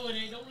 No, it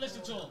ain't. Don't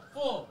listen to him.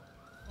 4.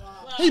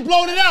 He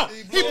blowing it out.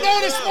 He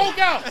blowing the smoke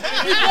out. He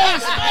blowing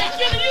it. Hey,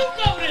 Gillie, you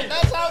go then.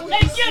 That's how we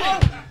Hey,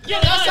 smoke.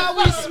 Gillie, That's how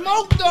we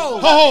smoke, though.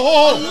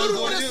 Ho. A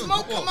little bit of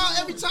smoke come out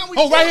every time we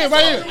Oh, right here,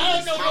 right I here.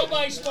 don't know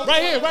nobody smoke.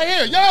 Right here. Yo.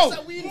 That's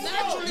how we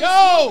naturally Yo.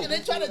 smoke, and they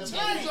try to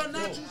change our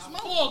natural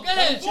smoke. 4. Go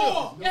ahead.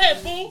 4. Go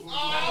ahead,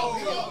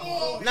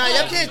 boo. Nah,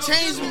 y'all can't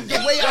change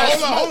the way I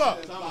smoke. Hold up.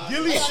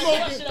 Gillie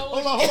smoking.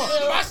 Hold on.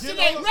 My shit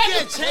ain't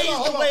ready.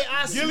 Change the way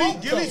I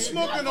smoke. Gillie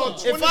smoking on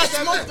 27. If I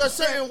smoke a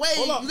certain way,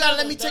 you gotta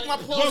let me take my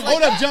pause.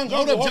 Hold up,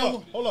 Jungle.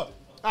 Hold up.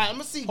 All right, I'm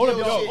gonna see. Hold up,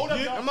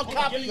 Gillie. I'm gonna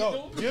copy.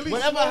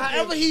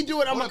 However he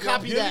do it, I'm gonna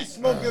copy Gillie that.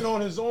 smoking on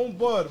his own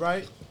bud,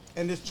 right?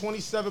 And it's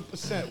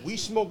 27%. We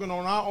smoking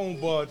on our own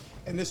bud,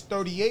 and it's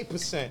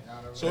 38%.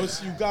 So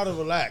it's, you gotta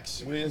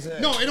relax. No,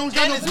 it don't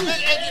got no proof.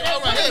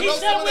 He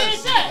said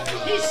where's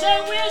that? He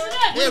said where's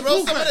that? Yeah,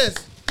 roll some of this.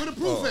 Where the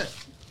proof at?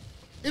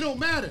 It don't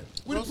matter.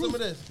 Where the proof? Some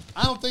of this.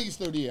 I don't think it's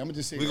 38. I'm gonna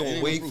just say We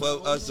gonna wait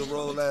for us to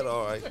roll that?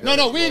 All right.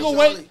 No, we ain't gonna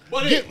wait.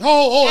 Hold Hey, on.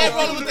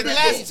 roll with the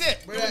glass tip.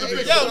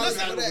 Yo,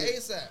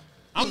 listen.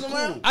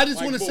 I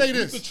just want to say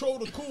this. Control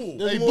the cool.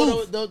 Hey, There's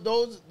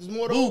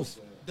more of those.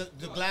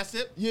 The glass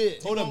tip? Yeah.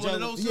 Hold up,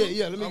 Jungle.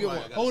 Yeah, let me get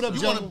one. Hold up,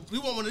 Jungle.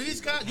 You want one of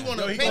these guys? You want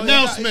a paper?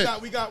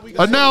 Announcement. We got.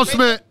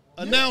 Announcement.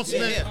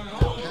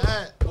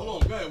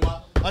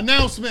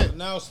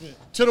 Announcement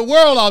to the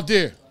world out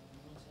there.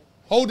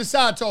 Hold the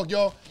side talk,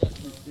 y'all.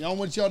 I don't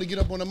want y'all to get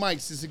up on the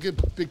mics. It's a good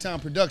big time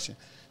production.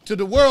 To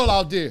the world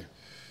out there.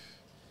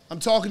 I'm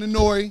talking to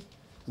Nori.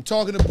 I'm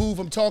talking to Booth.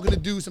 I'm talking to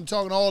Deuce. I'm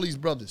talking to all these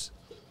brothers.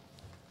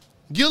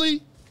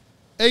 Gillie,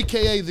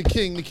 a.k.a. the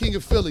king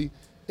of Philly,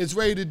 is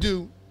ready to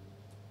do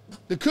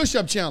the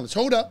Kush-Up Challenge.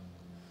 Hold up.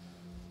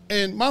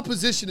 And my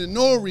position in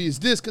Nori is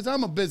this, because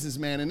I'm a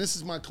businessman, and this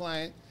is my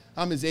client.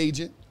 I'm his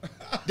agent.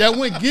 That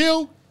when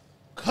Gil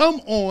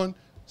come on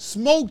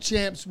Smoke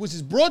Champs, which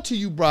is brought to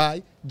you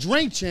by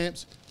Drink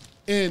Champs,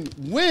 and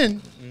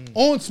win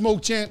on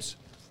Smoke Champs,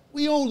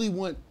 we only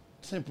want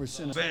 10%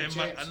 of Smoke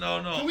Champs.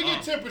 No. Can we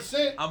get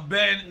 10%? I'm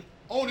betting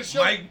on the show.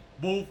 Mike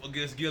Booth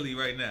against Gillie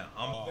right now.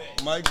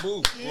 Mike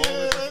Booth.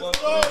 Let's go.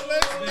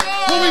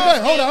 Who we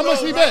bet? Hold on, how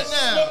much we bet?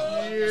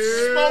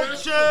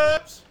 Smoke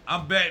Champs.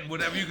 I'm betting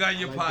whatever you got in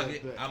your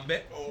pocket. I'm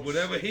betting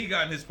whatever he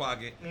got in his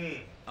pocket.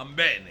 I'm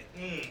betting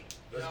it.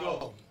 Let's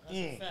go.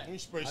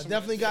 I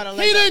definitely got to.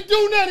 He didn't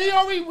do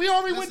nothing. We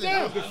already went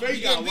down.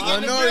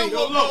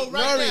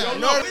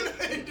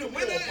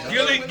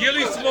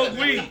 Gillie smoke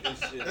weed.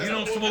 You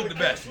don't smoke the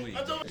best weed.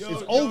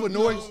 It's over,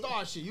 Nori.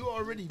 Star shit. You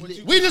already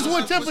lit. We just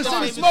want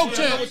 10% of Smoke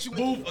Champs.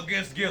 Booth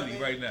against Gillie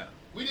right now.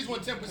 We just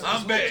want 10% of I'm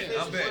Smoke betting.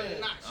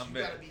 Champs. I'm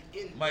betting.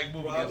 Mike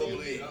Booth against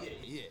Gillie.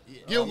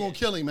 Gil gonna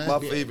kill him, man. My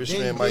favorite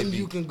strand might be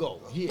You can go.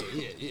 Yeah.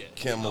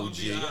 Camo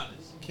G.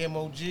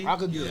 Camo G. I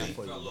could do that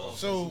for you.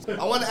 So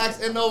I want to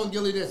ask MO and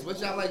Gillie this. What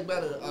y'all like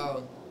better,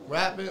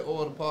 rapping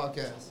or the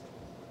podcast?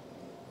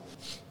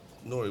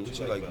 Nori, what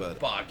you like better?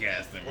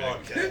 Podcasting,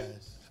 man.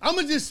 I'm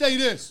gonna just say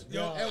this.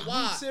 And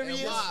why?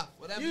 serious? And why?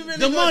 You really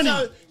The money.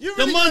 You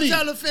The really money.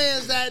 gonna tell the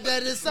fans that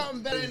there's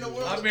something better in the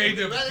world? I made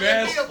the Rather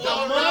best than be a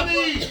money.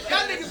 Y'all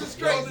niggas is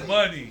crazy.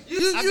 money.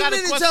 You got a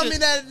mean to tell me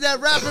that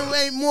rapping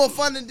ain't more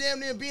fun than damn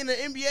near being an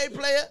NBA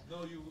player?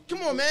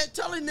 Come on, man.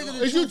 Tell these niggas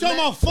the Is you truth, talking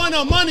man. about fun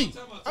or money?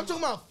 I'm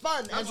talking about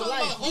fun as talking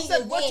life. about He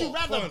said what you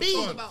overall. rather be.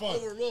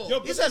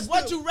 Overall. He says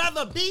what you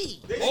rather be.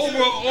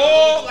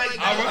 Overall,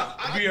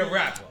 I'd be a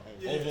rapper.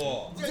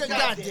 Overall.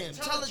 Goddamn.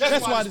 Tell us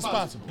That's why it's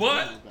possible.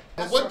 But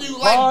But what do you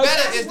like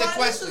better is the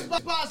question. It's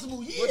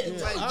possible,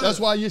 yeah. That's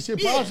why your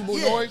shit possible,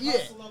 Nori. Yeah.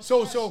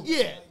 So.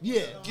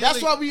 Yeah.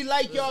 That's why we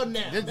like y'all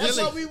now. That's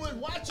Gillie, why we would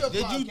watch your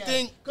did podcast. you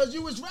think- Because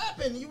you was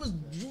rapping. You was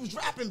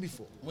rapping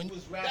before. when you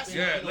was rapping,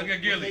 yeah, look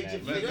at Gillie.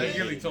 Let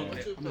Gillie talk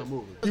to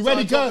him. You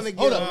ready, So I'm cuz? talking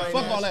Hold to up. Gillie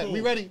Fuck right all now. that.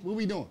 We ready? What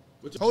we doing?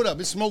 Hold up.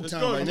 It's smoke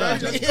time right now.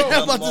 Yeah,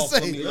 I'm about to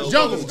say.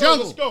 Jungle.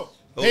 Let's go.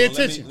 Pay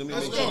attention. Let me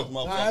make sure this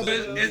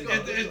motherfucker.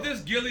 Is this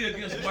Gillie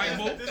against Mike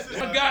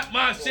Booth? I got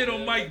my shit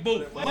on Mike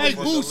Booth. Mike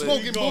Booth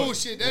smoking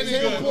bullshit. That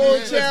ain't Pull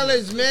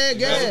challenge, man.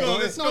 Go ahead.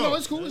 No,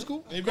 it's cool. It's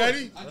cool. You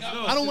ready?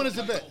 I don't want it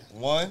to bet.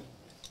 One.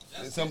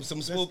 Some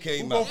smoke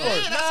came out.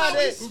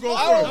 Who go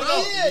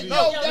you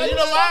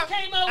know why?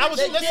 I was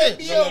listen.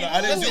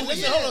 I didn't do it Listen,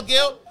 yet. hold on,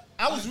 Gil.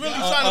 I was really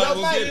trying I to.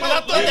 will get it. But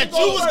I thought that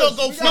you was gonna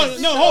go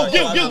first. No, hold.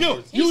 Gil.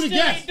 You He the still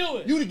guest. ain't do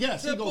it. You the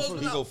guest. He go He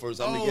first. go first.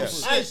 I'm the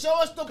guest. Hey, show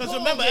us the pulls. Because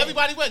remember,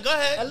 everybody went. Go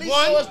ahead. At least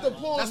show us the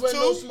pulls That's where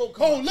no two. smoke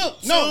Oh, comes.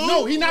 look.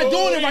 No, he's not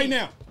doing it right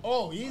now.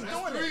 Oh, he's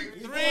doing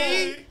it.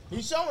 Three.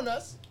 He's showing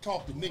us.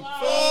 Talk to me. Four.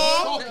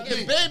 Talk to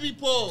me. Baby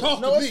pull.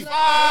 Talk No, to it's me.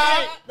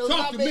 not. No, it's Talk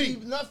not to baby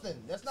me. nothing.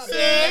 That's not Six.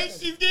 baby nothing.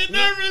 She's getting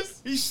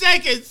nervous. He's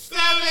shaking. But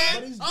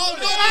Seven. he's Oh,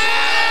 doing no.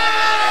 it.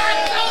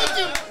 I told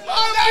you.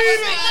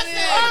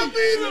 I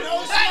beat him.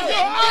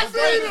 I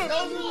beat him.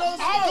 Those are no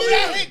I smoke.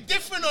 that hit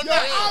different or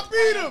not? I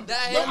beat him.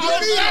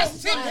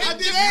 Last tip hit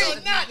different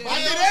or not? I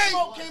did eight.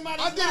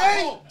 I did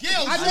eight.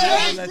 Gil, I you did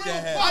know eight. Let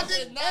that happen. I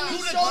did. who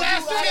the showed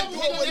last you tip how to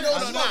hit do it.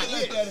 different or not?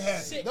 Let that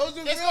happen. Those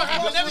are It's real gonna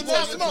happen every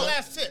time smoke. we go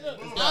last tip.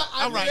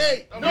 All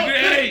right. You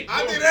did eight.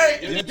 I did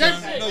eight.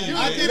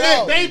 I did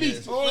eight,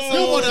 babies. You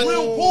want a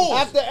real pull.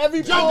 After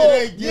every Jungle.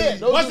 pull, yeah.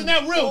 those Wasn't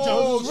that real,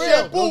 Joe? are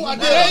real. Pull. I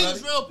Those did are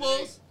eight. real. Real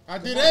pulls. I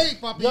did eight,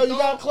 Papi. Yo, you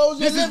gotta close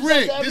your This is lips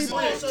rigged. after This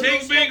every is pull.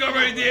 King Bing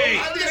already did eight.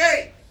 I did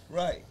eight.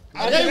 Right.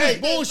 That was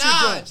bullshit,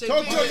 though.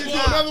 Tokyo, you do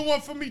another one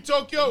for me,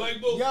 Tokyo.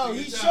 Yo,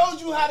 he showed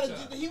you how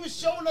to. He was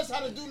showing us how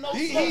to do no.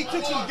 He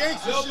took some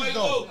gangster shit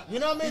though. You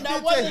know what I mean?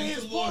 That wasn't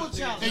his full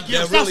challenge. Hey,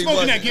 Gil, stop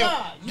smoking that,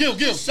 Gil.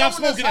 Gil, stop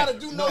smoking how that. to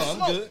do no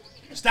smoke. I'm good.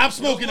 Stop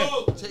smoking that.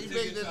 Take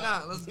it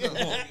now. Let's go.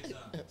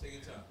 Take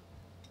your time.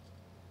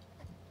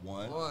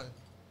 One.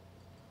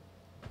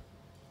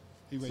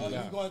 He ready You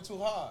down. going too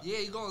hard. Yeah,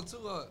 you going too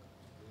hard.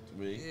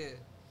 Three. Yeah.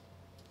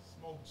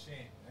 Smoke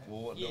champ.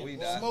 Four. No, he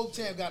not. Smoke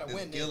champ gotta It's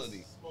win this.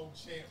 Gillie. Smoke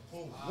champ.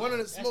 Boom. One of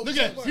the smoke. Look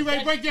at that. He ready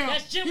to break down.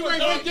 That's Jim He work,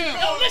 ready to break dog. down.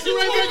 Yo, listen He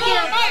ready to to break him,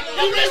 down. Mike.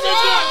 He ready to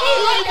break down. He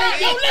ready to break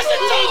down. Yo, listen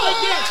to him.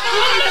 He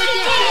ready to break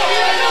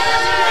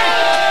down.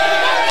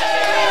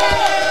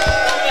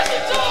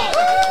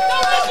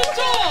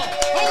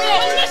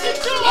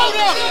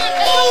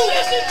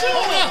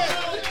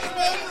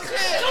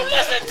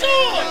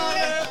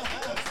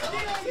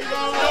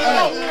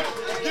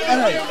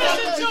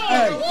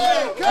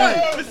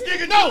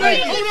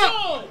 Hold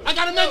up. I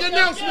gotta make an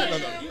announcement. No,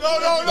 you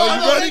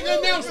ready?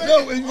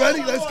 No, you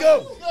ready? Let's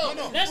go.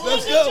 Let's Let's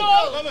listen go.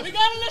 to him. We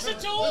gotta listen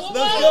to him.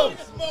 Let's go.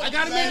 I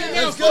gotta make an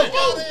Let's announcement.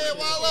 go.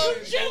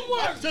 Gym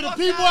work. To the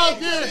people out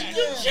there.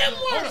 Gym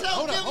work.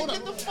 Hold up.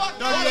 Get the fuck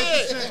out of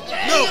here.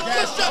 No, Push-up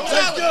let's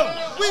challenge. go.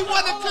 We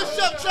won the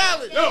push-up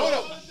challenge. Hold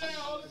up.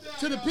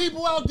 To the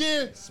people out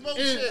there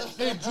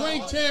in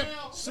Drink Champ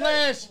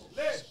slash,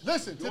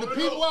 listen, to the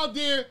people out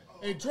there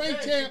in Drink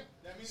Champ,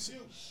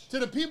 to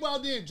the people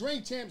out there in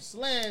Drink Champ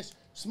slash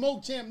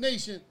Smoke Champ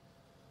Nation,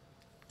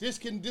 this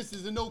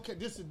is a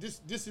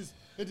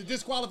it's a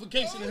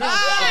disqualification. Hold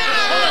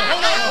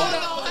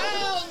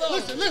on.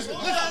 Listen.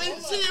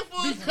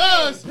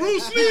 Because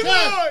Bruce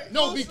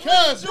Leroy.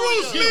 Because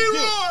Bruce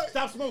Leroy.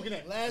 Stop smoking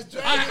that.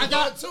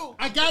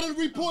 I got to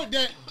report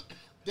that.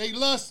 They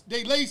lace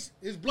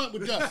his blunt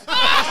with dust.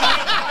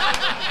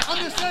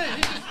 I'm just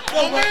saying.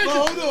 The man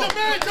told me.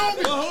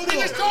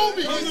 He just told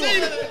me.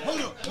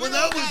 Hold on. When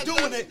I was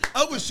doing it,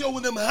 I was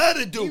showing them how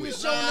to do He it. was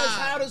showing us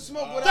how to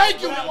smoke without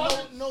Thank you.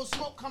 no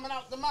smoke coming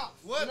out the mouth.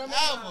 Whatever.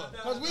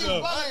 Because we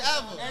was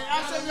bugging. And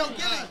I said, yo,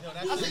 Gillie.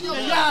 I said,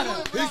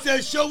 yo, He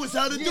said, show us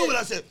how to do it.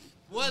 I said,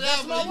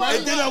 Whatever.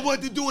 and then I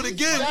wanted to do it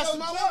again. That's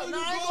my word.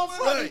 No, I ain't gonna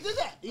front. He did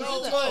that. He did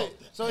that.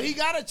 So he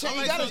got a chance.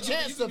 He got a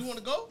chance to. You want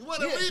to go? You want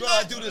to Yeah. read Bro,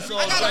 I do this all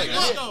I got day. a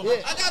buck.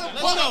 Yeah. I got a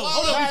buck. Hold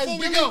on. Before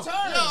we go. Yo,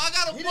 I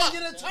got a He buck.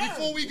 didn't get a turn.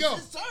 Before we go.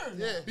 It's his turn.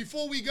 Yeah.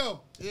 Before we go.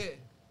 Yeah.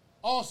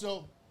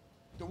 Also,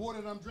 the water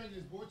that I'm drinking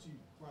is brought to you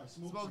by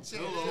Smoke Smoke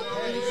Champ.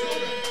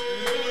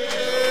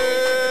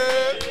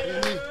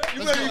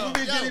 You ready for me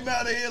to get him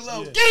out of here,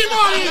 low? Get him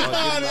out of here.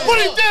 Put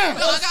him down.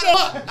 Yo, I got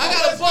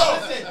a buck.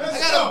 I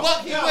got a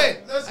buck. He win.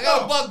 I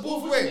got a buck.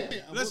 Booth win.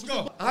 Let's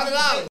go.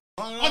 $100.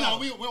 Oh, no,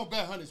 we don't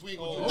bet hundreds. We ain't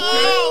gonna do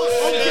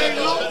that.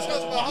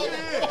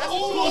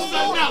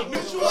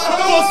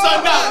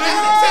 That's a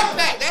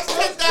 10-pack. That's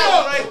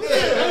 10,000 right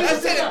there.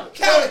 That's it.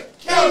 Count it.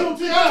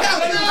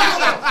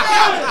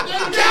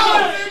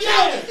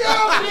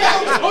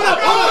 Hold up.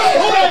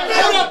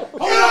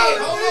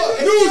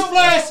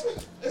 Newsflash.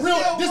 This is a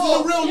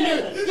real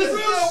nigga. This is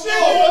real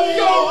shit.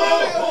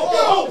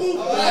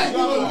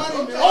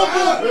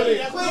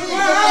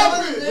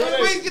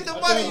 Please get the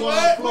money,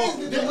 man.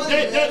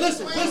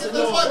 Listen.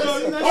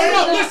 Hold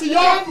up, listen,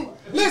 y'all.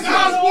 Listen, I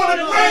want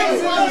to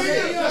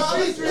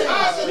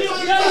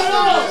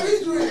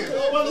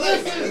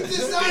Listen,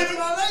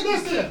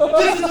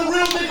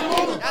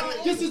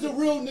 this is a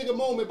real nigga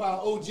moment by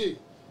OG.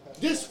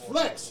 This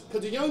flex,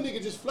 because the young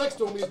nigga just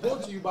flexed on me, is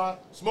brought to you by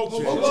Smoke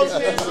Champ.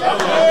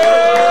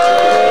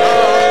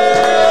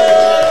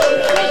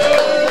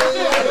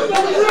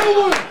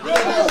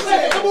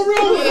 I'm a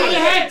real one. I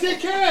had 10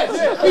 cash.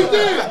 He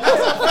did.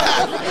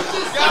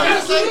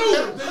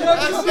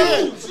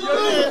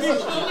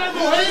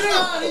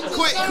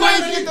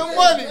 Queens get the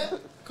money.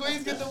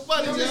 Queens get the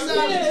money. Let's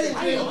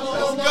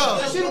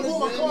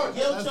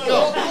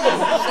go.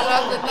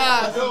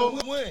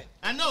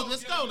 I know.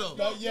 Let's go though.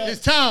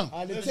 It's time.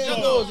 The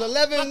 10 goes,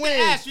 11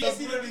 wins. Gillie.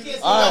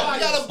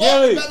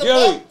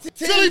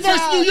 Philly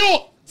versus New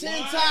York.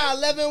 10 tie,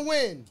 11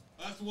 win.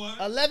 That's one.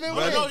 11 No,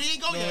 win. he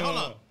ain't go yet. Hold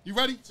on. You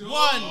ready?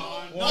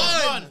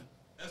 One.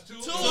 That's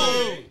two.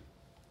 2,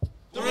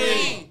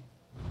 3,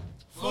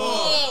 4,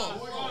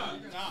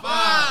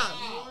 5,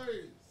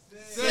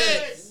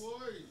 6,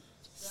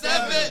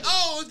 7.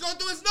 Oh, it's going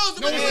through his nose. It's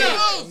going through his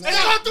nose.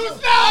 It's going through his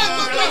nose.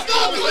 It's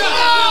going through his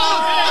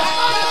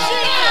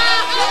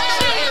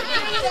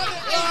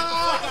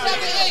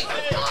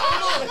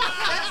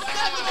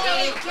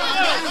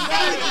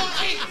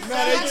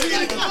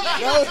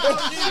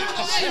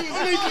They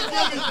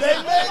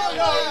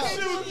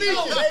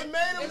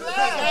made him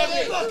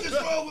laugh. What is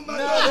wrong with my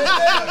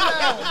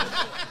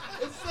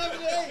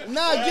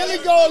Nah,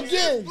 Gillie go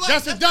again.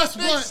 That's a dust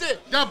blunt.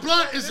 That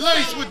blunt is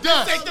laced with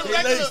dust.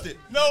 They laced it.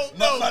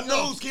 My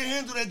nose can't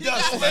handle that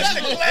dust.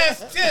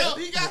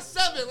 He got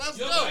 7. Let's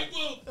Yo, go.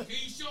 Michael, can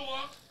you show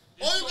up?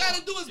 All you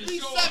gotta do is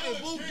beat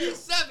 7, boo. Beat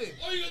 7.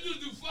 All you gotta do is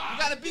do 5. You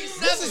gotta beat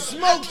 7. This is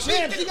smoke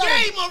champ. The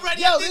game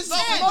already. Yo, this is No,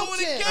 smoke doing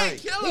the champ. game.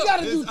 Kill He him.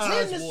 gotta do This 10 to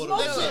ice water. smoke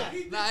Listen.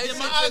 champ. Nah, Yeah,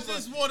 my eyes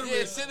is watering.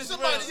 Yeah, sit in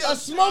Somebody A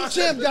smoke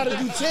champ gotta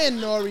do 10,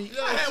 Nori.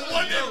 I had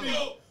one in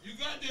me. You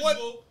got this, What?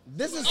 boo.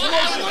 This is I smoke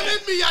had one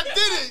champ. in me. I did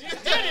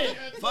it. Did it.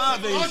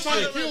 5 ain't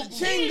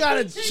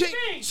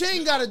shit.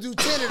 Ching gotta do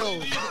 10 of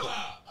those.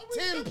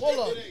 10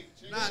 pull-ups.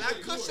 Nah,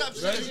 that push-up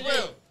shit is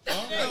real.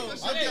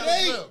 I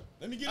did 8.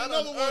 Let me get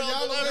another one,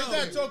 y'all. Let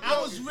that talk.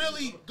 I was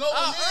really going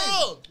in.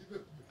 Earl.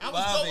 I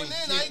was 5 going ain't in.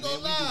 shit, I ain't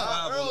gonna man. We do lie.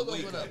 5 on Earl the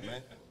wake over up, there.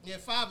 man. Yeah,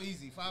 5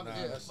 easy. 5 easy.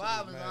 Yeah,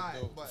 5 is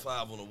alright. But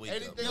 5 on the wake up.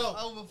 anything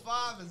over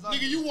 5 is up.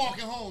 Nigga, you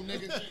walking home,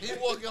 nigga. He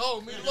walking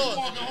home. He You lost.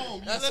 walking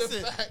home. That's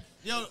Listen, a fact.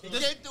 yo, He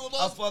this, came through and I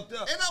lost. fucked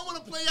up. And I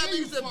want to play y'all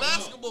niggas in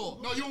basketball.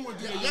 No, you don't want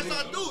to do that. Yes,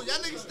 I do. Y'all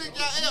niggas think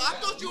y'all ill. I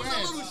thought you was a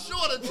little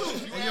shorter, too.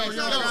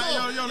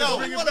 Yo,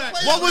 bring it back.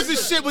 What was the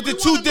shit with the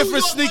two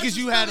different sneakers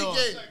you had on?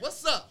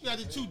 What's up? You had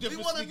the two We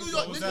different won a New sneakers.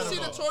 York. What was Did you that see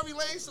the about? Tory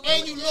Lanez?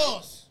 And you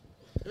lost.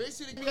 Did they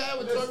see the guy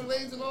with Tory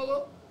Lanez and all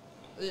that?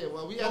 Yeah,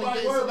 well, we had a Nobody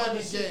game worry about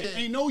celebrity this shit.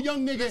 game. Ain't no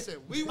young nigga Listen,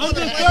 we wanna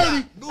under play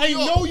 30. New Ain't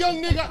York. no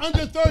young nigga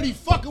under 30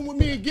 fucking with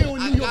me and Gil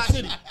in I New York got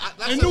City. you.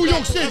 That's In a New York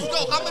fact. City.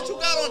 Let's go. How much you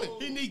got on it?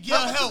 He need How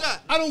Gil much you help. got?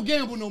 I don't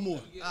gamble no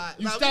more. Alright,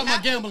 You now stop we my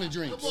have- gambling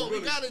dreams. Come on,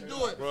 we gotta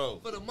do it Bro.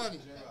 for the money.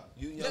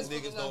 You young Yes,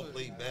 niggas for don't the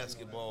play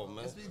basketball,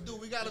 man. Yes, we do.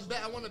 We gotta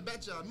bet. I want to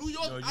bet y'all. New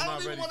York. Yo, you're I not don't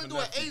even ready want to for do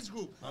an nothing. age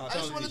group. I'm I just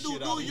telling want to you do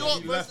shit New out York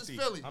here. versus Lefty.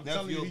 Philly. I'm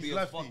telling Nephew you, will be he's a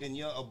lefty. fucking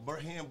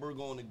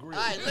hamburger on the grill.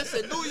 All right,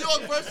 listen. New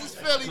York versus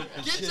Philly.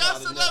 Get Shit y'all out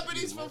of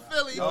celebrities nephew, from man.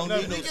 Philly. I don't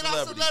need We no get our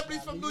celebrities.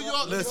 celebrities from New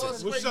York. Listen, We're gonna What's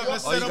scrape up? you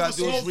Let's up. All you set up gotta a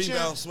do is smoke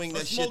rebound, champ. swing A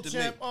that shit smoke to me.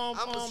 champ.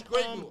 I'ma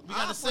scrape you. We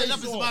gotta set up.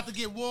 It's about to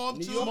get warm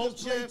New too. York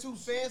play too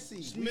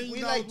fancy.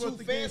 We like too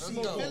fancy.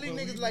 Philly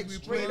niggas like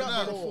straight up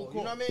at all. You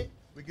know what I mean?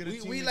 We get a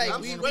team. We like I'm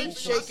we scraping.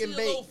 shake I see and a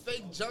little bake.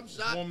 fake jump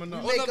shot. Warming up.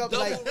 On Make them up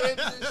double like-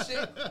 rims and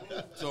shit.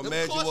 So Them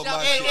imagine course what y'all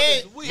my shit Hey,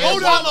 is weird.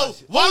 Hold Wallo. up.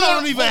 Wallo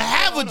don't even Hold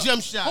have a up.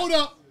 jump shot. Hold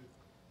up.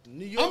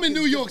 New York I'm in is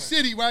New York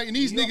different. City, right? And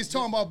these New York niggas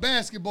talking about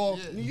basketball.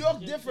 New York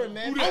different,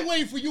 man. I'm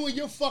waiting for you and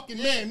your fucking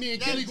man. Me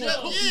and Gillie gonna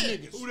cook you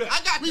niggas.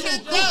 I got We gonna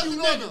 10,000 cook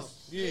you on them.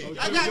 niggas.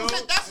 I got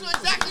 10. That's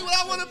exactly what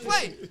I want to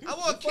play. I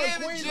want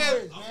Cam and Jim.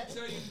 Queensbridge, I'm man. gonna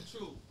tell you the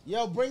truth.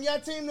 Yo, bring your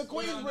team to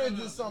Queensbridge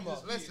this summer.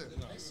 Listen,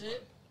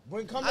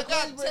 Come I to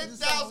got Queensbridge this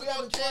summer. 10,000 We have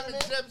on a Cam and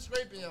tournament. Jim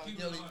scraping y'all,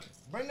 Gillie.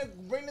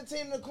 Bring the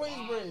team to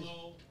Queensbridge. Cameras on?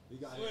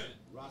 Y'all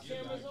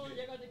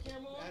got the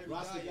camera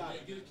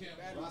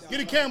on? Get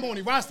a camera on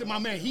him. Roster, my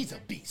man. He's a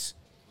beast.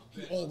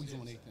 He always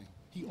on anything.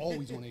 He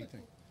always on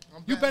anything.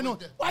 You better know.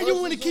 Why you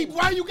want to keep?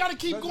 Why you gotta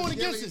keep going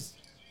against us?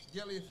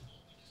 Gillie.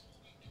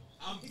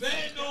 I'm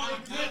betting on it.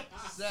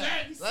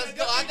 Let's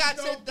go. I got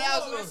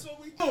 10,000.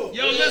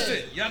 Yo,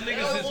 listen, y'all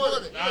niggas is.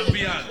 I'll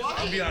be honest.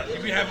 I'll be honest.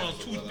 You be having on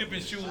 2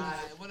 different shoes.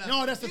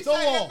 No, that's the throw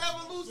off.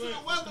 Never lose to the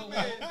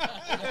weatherman.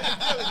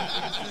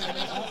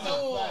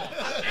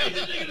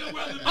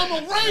 I'm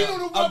a raid on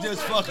the weather. I'm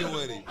just fucking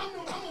with him.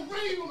 I'm a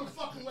raid on the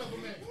fucking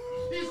weatherman.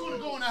 He's gonna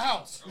go in the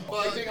house.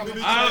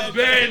 I'm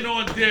betting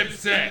on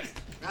Dipset.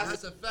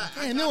 That's a fact.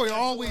 Man, no, he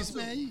always,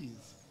 man.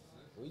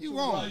 You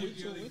wrong.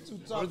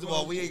 First of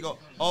all, we ain't gonna.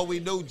 All we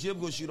know, Jim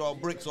gonna shoot all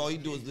bricks. All he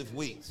do is lift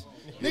weights.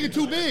 Nigga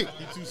too big.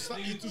 He too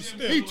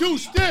stiff. He too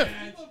stiff.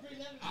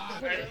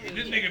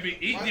 This nigga be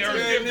eating turn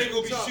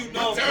different.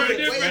 all Turn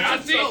bricks. different. I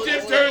see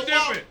Jim turn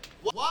different.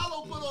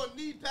 Wallo put on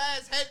knee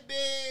pads,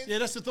 headbands. Yeah,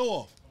 that's the throw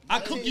off. I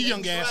cook you,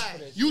 young ass.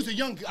 Trash. You's a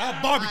young.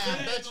 I barbecue.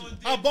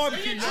 I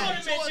barbecue you.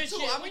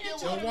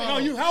 No,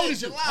 you. How old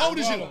is you? How old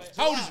is you?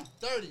 How old is you?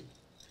 30.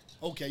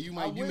 Okay, you I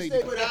might. You wish may.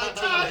 they would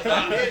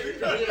I'm betting.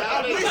 Bro,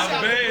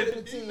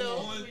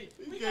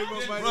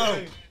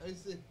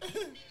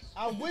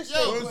 I wish they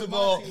first put of my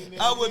all, team in.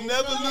 I would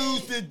never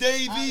lose to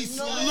Davies'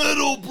 I know.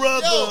 little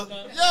brother, Yo,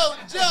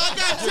 Joe, I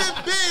got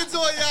 10 bids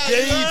on y'all. you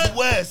heard? Dave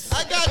West.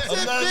 I got 10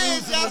 I'm not bids.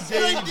 losing Y'all to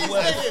scrape Dave these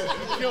West. niggas.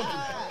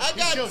 I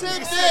got 10 He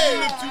bids. said you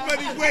lift too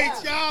many weights,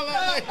 y'all.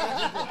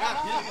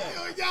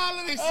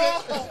 Y'all, they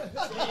said.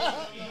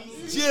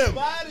 Jim,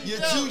 you're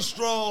too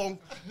strong.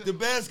 The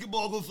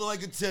basketball gonna feel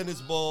like a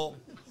tennis ball.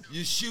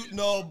 You're shooting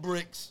all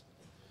bricks.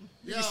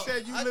 Yo, You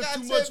said you I lift got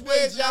too 10 much weight,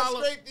 bids. Y'all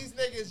y'all. scrape these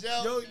niggas,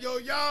 yo. Yo,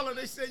 y'all,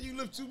 they said you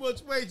lift too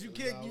much weight. You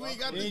ain't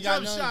got the ain't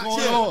got jump nothing shot. going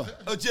Jim,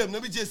 on. Jim,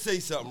 let me just say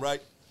something, right?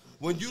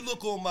 When you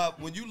look on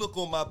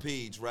my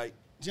page, right?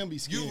 Jim be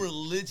scared. You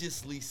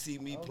religiously see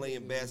me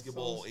playing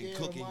basketball and scared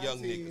cooking of my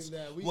young team niggas.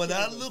 that we When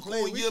I can't look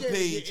play- on we your can't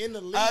page, get in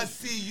the league. I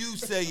see you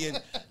saying,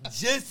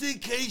 just in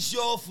case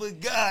y'all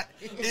forgot,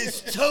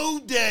 it's toe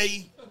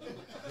day.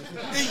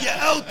 And you're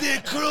out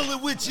there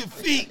curling with your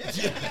feet.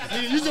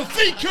 You's a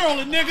feet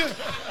curling, nigga.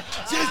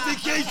 Just in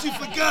case you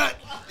forgot,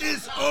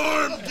 it's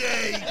arm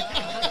day.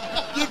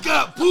 You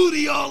got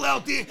Pooty all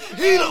out there.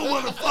 He don't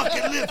want to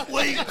fucking lift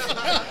weights.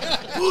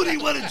 Pooty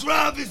want to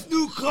drive his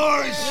new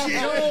car and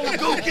shit.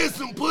 Go get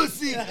some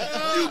pussy.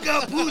 You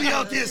got Pooty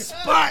out there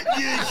spotting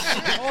you and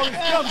shit. All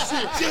this dumb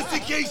shit. Just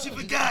in case you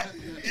forgot,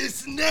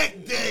 it's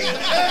neck day.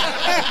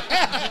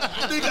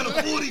 They got a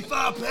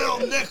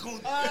 45-pound neck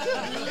on.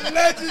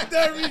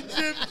 Legendary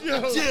Jim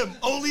Jones. Jim,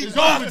 only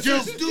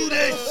boxers do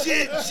that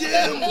shit,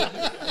 Jim.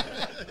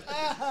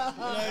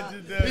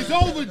 Legendary. It's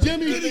over,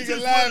 Jimmy.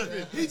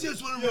 He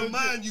just want to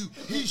remind you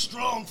he's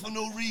strong for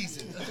no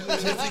reason.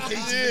 Just in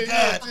case you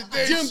forgot.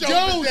 Jim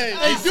Jones.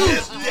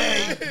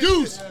 Hey,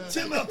 Deuce.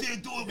 Tim out there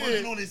doing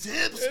working on his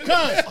hips.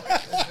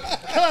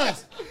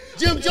 Cuz.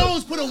 Jim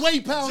Jones put a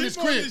weight pal in his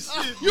crib.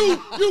 You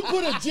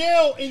put a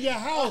jail in your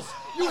house.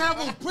 You have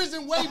a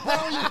prison weight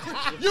pal in your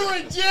crib. You're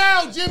in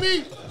jail,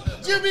 Jimmy.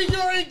 Jimmy,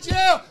 you're in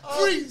jail.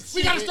 Free.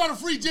 We gotta start a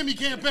free Jimmy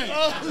campaign.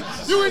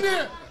 You in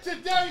there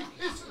today?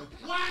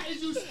 Why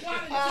is you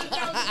squatting 10,000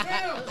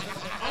 pounds?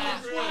 I'm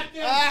gonna squat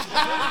there. You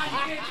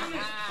can't do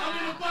this. I'm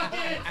in the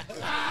bucket.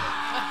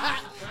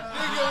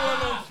 Nigga want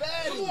no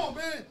fatty. Come on,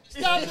 man.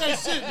 Stop that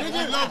shit,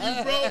 nigga. Love you,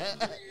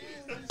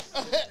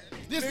 bro.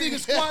 This nigga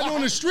squatting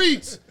on the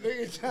streets.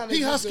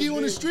 He husky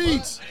on the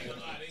streets.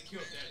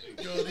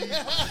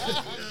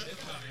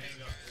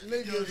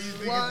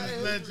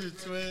 Legend,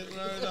 twin.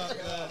 Word up,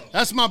 man.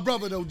 That's my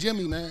brother, though,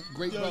 Jimmy, man.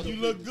 Great brother. You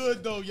look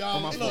good, though,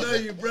 y'all. I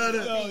love you,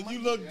 brother. Yo, you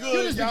look You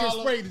good, just get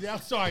y'all. sprayed today.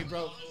 I'm sorry,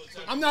 bro.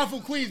 I'm not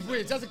from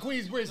Queensbridge. That's a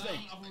Queensbridge thing.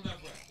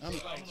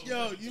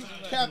 Yo, you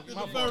Captain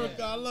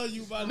America. I love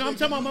you, my nigga. No, I'm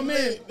talking about my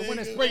man, the one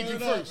that sprayed you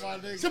first.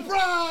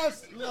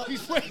 Surprise! He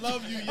sprayed you.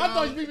 Love you, I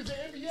thought y'all. you was the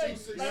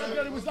NBA. Like, I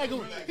thought it was like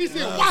he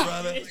said,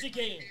 wow. It's the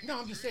game. No,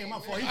 I'm just saying, my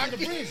fault. He's from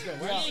the bridge,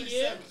 though, right?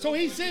 Yeah. So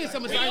he said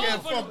something. I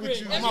can't fuck with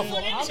you. My My fault.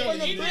 fault. I'm from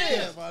the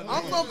bridge.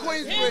 I'm from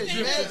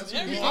Queensbridge,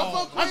 man. I'm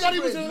from Queensbridge. I thought he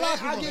was in the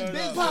locker I room. get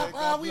busy. I'm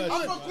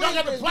I'm from Y'all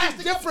got the Queensbridge. plastic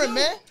We different,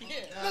 man.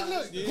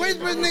 Look.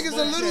 Queensbridge niggas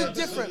a little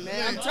different,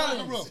 man. I'm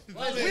telling you.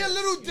 We a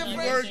little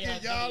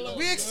different.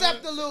 We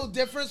accept a little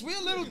difference. We a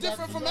little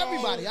different from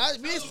everybody.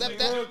 We accept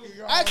that.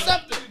 I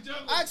accept it.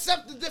 I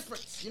accept the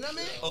difference. You know what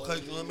I mean?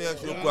 Okay, let me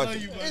ask you a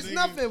question. It's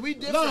nothing. We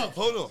different.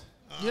 Hold on.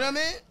 You know what I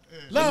mean?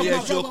 Let me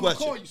ask you a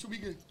question.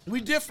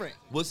 We different.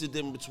 What's the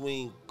difference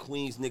between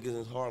Queens niggas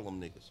and Harlem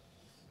niggas?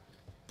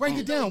 Break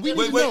it down. We Wait,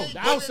 need to wait. know. The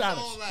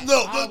outsiders.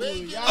 No, Oh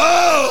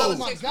oh!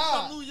 my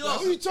God. New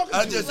York. Who you talking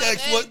I to? just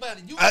asked what.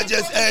 I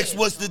just asked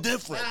what's the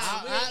difference.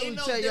 I will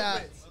tell y'all.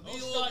 We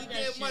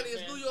get money.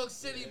 It's New York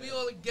City. We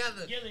all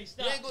together. Gillie,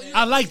 stop, We ain't gonna man. use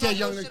I like no that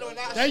young shit nigga. on our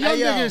That shit. young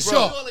Hey, nigga yo, is bro. We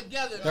sharp. all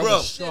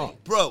together.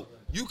 Bro,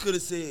 you could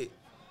have said,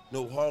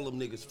 no, Harlem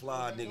niggas,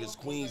 fly niggas,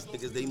 Queens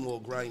niggas, they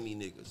more grimy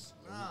niggas.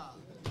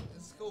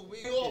 It's cool.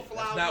 We all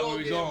fly. That's not we where all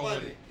we get going money.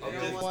 with it. I'm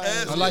just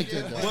asking, I like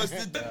that, though. what's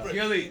the difference?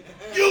 Gillie.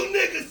 You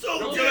niggas so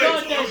Don't good.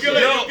 start that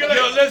shit.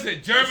 Yo,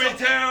 listen,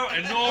 Germantown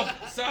and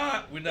North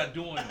Side, we're not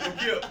doing that.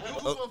 We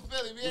from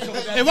Philly. We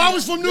ain't If I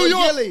was from New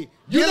York, Gillie,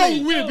 you know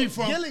Gillie. where we'd be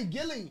from.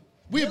 Gillie.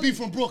 We'd be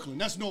from Brooklyn.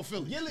 That's North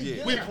Philly.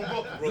 Gillie. We're from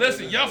Brooklyn.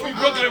 Listen, y'all from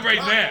Brooklyn right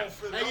now.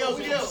 Hey, yo,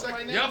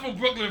 Y'all from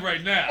Brooklyn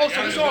right now. Oh,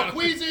 so it's all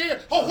Queens in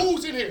here? Oh,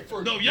 who's in here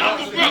first? No, y'all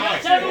from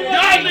Brooklyn. Tell me Y'all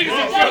one niggas day.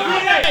 in Tell me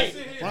Brooklyn. one day.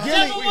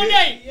 Tell me one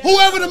day.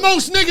 Whoever the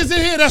most niggas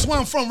in here, that's where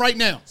I'm from right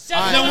now.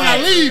 Now when I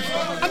leave,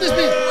 I'm just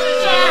being.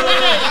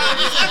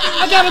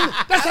 I got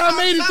him. That's how I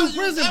made it through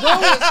prison, bro.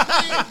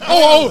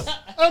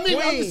 I mean,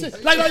 I'm just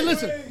saying, like,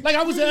 listen, like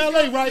I was in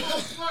LA, right?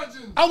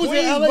 I was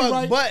in LA,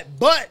 right?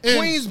 But And-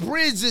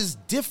 Queensbridge is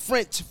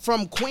different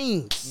from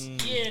Queens.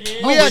 Yeah, it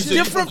is. We are shit.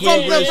 different Yeah,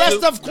 from the it rest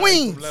is. of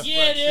Queens.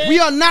 Yeah, it is. We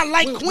are not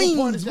like What part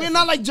Queens. is that We're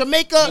not like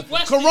Jamaica,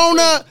 Western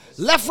Corona,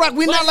 Left Rock.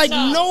 We're not West like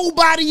side.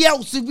 nobody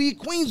else. We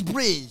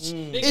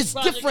Queensbridge. Biggest It's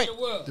project different. in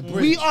the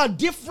world. We are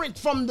different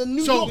from the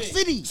New So- York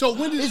City. so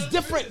when did- it's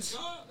different?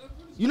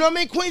 You know what I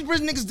mean?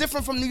 Queensbridge niggas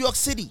different from New York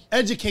City.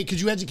 Educate.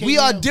 Could you educate We me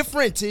are now?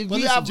 different. We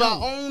listen, have Joe,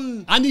 our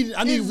own. I need it's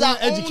real our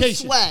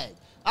education. Own swag,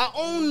 our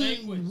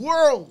own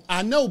world.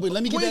 I know, but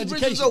let me get the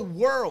Queensbridge is a education.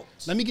 world.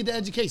 Let me get the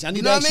education. I need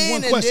You to know ask what I you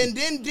mean? one question.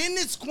 And then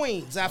it's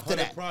Queens after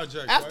that.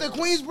 Project, After right?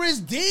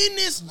 Queensbridge, then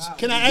it's.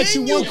 Can I ask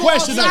then you one go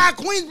question, though? outside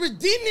Queensbridge,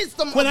 then it's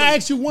the. Can I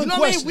ask you one know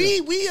question, What I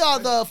mean? We are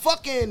the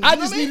fucking. I you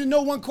know just what need I to mean?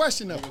 know one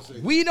question, though.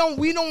 We are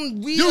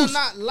Deuce,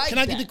 not like can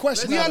I that. get the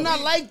question We out are of not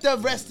it? like the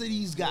rest of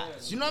these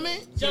guys. You know what I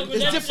mean? Jungle,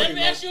 It's let different.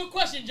 me ask you a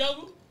question,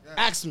 Jungle.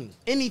 Ask me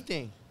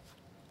anything.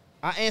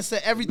 I answer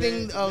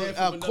everything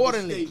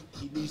accordingly.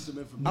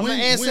 I'm gonna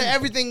answer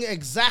everything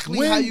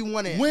exactly how you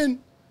want it.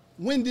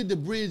 When did the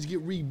bridge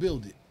get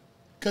rebuilt?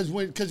 Because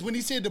when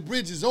he said the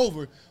bridge is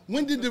over,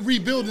 when did the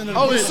rebuilding of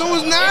the bridge? As soon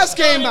as Nas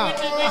came out.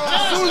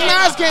 As soon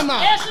as Nas came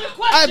out. Answer the All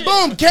question.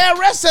 right, boom.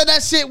 KRS said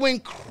that shit when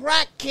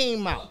crack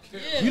came out.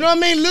 Yeah. You know what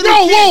I mean? Little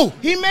No, Kid, whoa.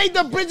 He made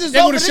the bridges They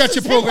over. would've This shut is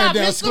your program hip-hop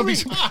down. It's gonna be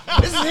history.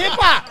 This is hip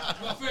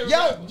hop.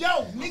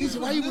 Yo, niggas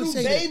Why was you would little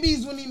say that?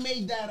 babies when he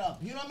made that up.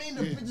 You know what I mean?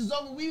 The bridges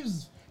over.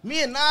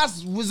 Me and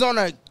Nas was on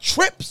a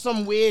trip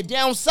somewhere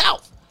down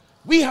south.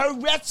 We heard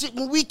that shit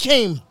when we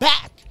came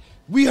back.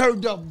 We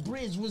heard the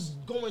bridge was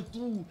going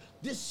through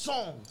this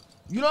song.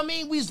 You know what I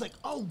mean? We was like,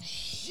 oh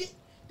shit.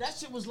 That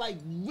shit was like,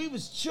 we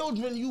was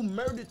children, you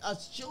murdered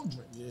us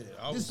children. Yeah,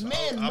 this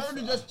man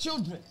murdered us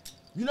children.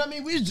 You know what I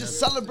mean? We was just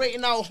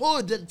celebrating our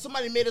hood that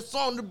somebody made a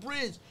song on the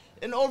bridge.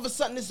 And all of a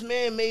sudden, this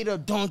man made a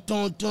dun.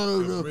 All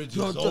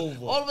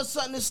of a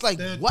sudden, it's like,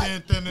 what?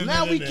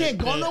 Now we can't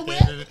go nowhere?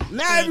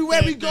 Now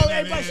everywhere we go,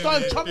 everybody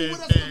starting trouble with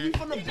us because we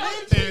from the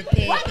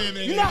bridge? What?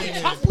 You know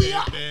how tough we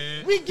are?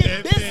 We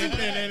get busy.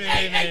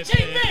 Hey,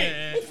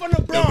 G-Man, we from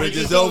the Bronx. The bridge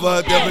is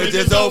over, the bridge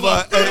is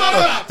over.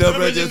 The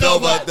bridge is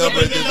over, the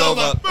bridge is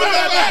over. The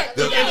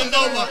bridge is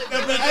over,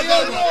 the bridge is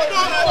over.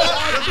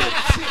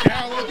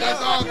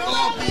 That's our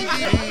coffee.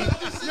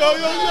 Yo,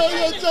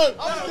 Chuck.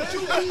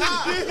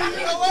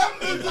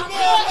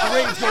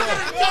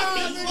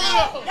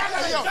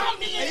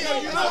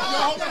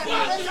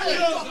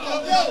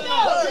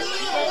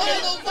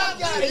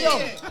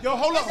 Yo,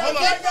 hold up. Y'all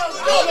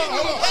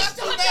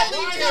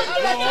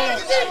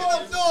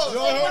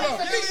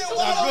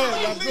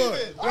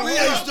good. We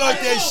ain't start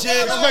that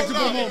shit.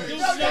 Respectable moment.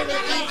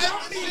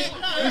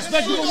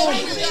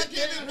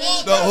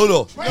 No, hold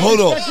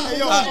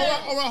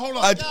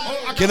on.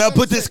 Can I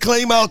put this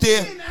claim out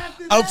there?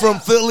 I'm from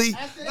Philly.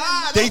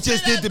 They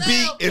just did the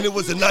beat, and it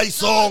was a nice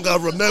song. I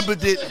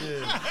remembered it.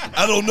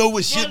 I don't know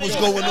what shit was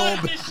going on.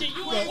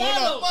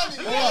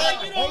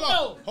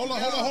 Hold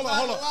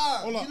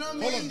on.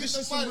 This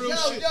is some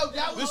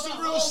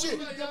real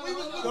shit.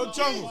 Yo,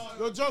 Jungle.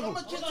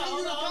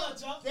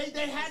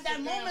 They had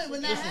that moment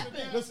when that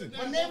happened. Listen.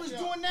 When they was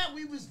doing that,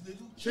 we was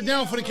little kids. Sit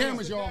down for the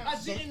cameras, y'all. I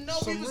didn't know.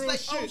 We was real like,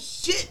 shit. oh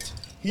shit.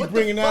 He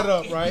bringing that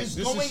up, right? This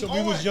is so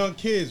we was young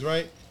kids,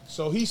 right?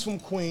 So he's from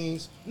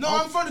Queens. No,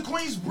 I'm from the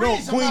Queens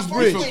Bridge. No,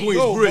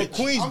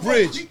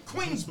 Queensbridge.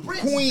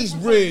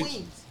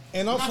 Queensbridge.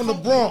 And I'm from the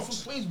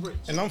Bronx.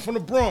 And I'm from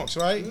the Bronx,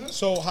 right? Mm-hmm.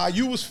 So how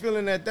you was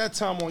feeling at that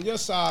time on your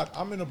side,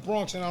 I'm in the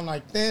Bronx and I'm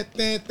like, and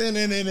I'm a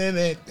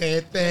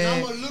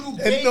little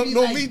baby.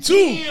 No, like, me too.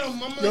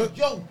 Damn, I'm like,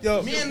 yo,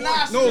 me and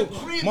Nas in the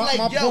crib, my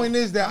like, point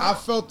is that I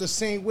felt the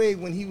same way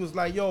when he was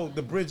like, yo,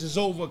 the bridge is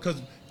over, because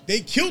they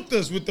killed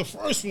us with the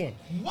first one.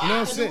 Wow, you know what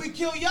I'm saying? We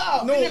kill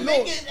y'all. No.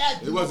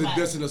 It wasn't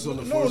dissing us on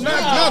the first one.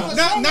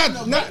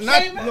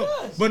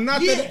 But not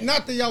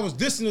that y'all was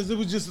dissing us. It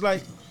was just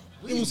like,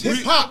 it was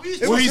hip hop.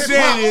 What he's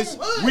saying is,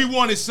 we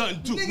wanted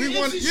something too. We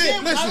wanted,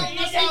 listen.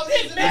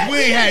 We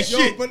ain't had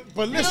shit.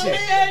 But listen,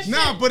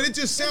 but it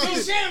just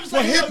sounded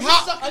for hip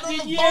hop.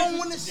 You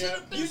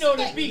know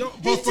the beat.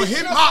 But for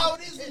hip hop.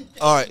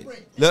 All right,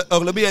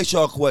 let me ask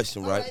y'all a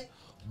question, right?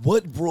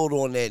 What brought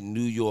on that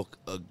New York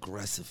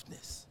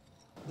aggressiveness?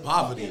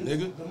 Poverty,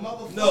 nigga.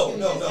 No.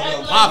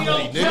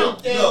 Poverty, nigga.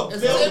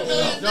 It's 10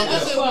 million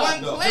niggas in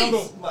one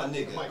place. My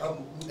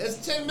nigga. It's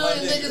 10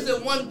 million niggas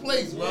in one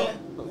place, bro.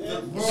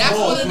 That's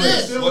what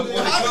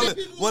it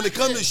is. When it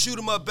comes to shoot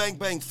 'em up, bang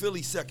bang,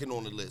 Philly second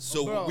on the list.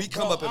 So we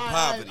come up in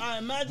poverty.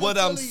 What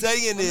I'm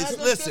saying is,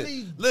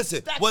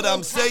 listen. What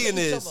I'm saying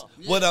is,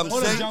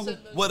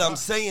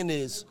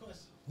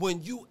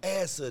 when you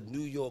ask a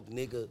New York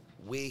nigga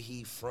where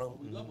he from,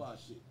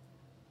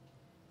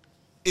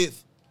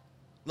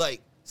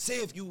 say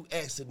if you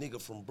ask a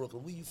nigga from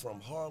Brooklyn, where you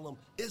from, Harlem,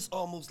 it's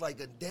almost like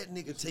that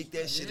nigga take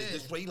that shit at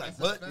this way. He like,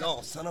 what?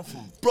 No, son, I'm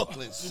from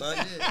Brooklyn, son.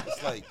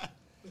 It's like,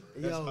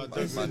 yo,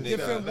 that's my nigga.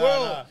 Different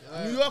world.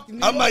 New York.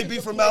 I might be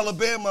from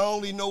Alabama. I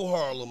only know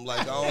Harlem.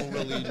 Like, I don't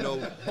really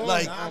know.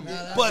 Like,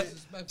 but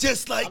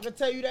just like, I can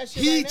tell you that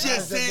shit he right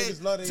just now.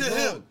 said to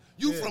him,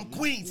 you from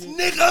Queens.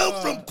 Nigga,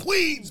 I'm from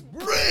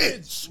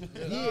Queensbridge.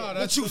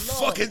 What you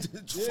fucking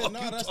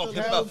talking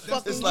about?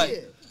 It's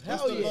like,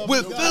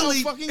 with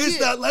Philly, it's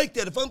not like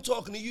that. If I'm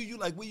talking to you, you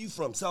like, where you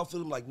from? South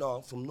Philly? I'm like, no,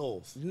 I'm from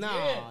North.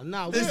 Nah,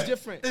 we're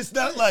different. It's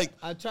not like,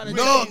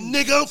 no,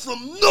 nigga, I'm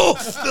from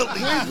North Philly.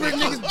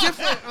 Queensbridge niggas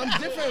different. I'm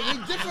different. We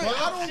different.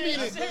 I don't mean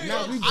it.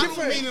 No, we different. I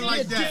don't mean it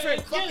like that.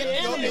 Different fucking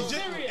animals.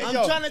 I'm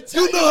trying to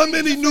tell you know how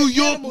many New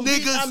York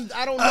niggas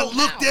I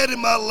looked at in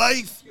my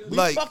life? We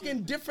like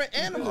fucking different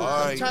animals.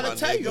 Right, I'm trying to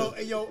tell you.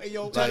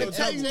 Trying to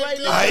tell you right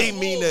now. I ain't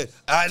mean that.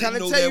 I didn't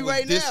know that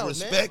was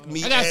disrespect.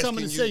 Me I got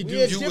something to say,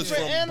 dude. You was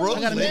from Brooklyn.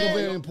 I gotta make a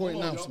very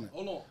important announcement.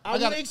 I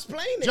gotta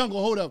explain it. Jungle,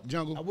 hold up,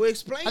 Jungle. I will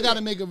explain it. I gotta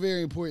make a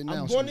very important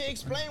announcement. I'm going to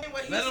explain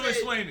what he said. Let him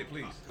explain it,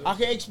 please. I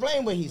can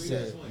explain what he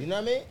said. You know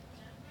what I mean?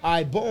 All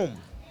right, boom.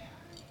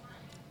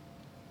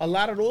 A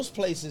lot of those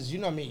places, you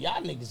know what I mean?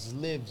 Y'all niggas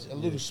live a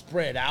little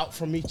spread out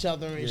from each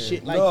other and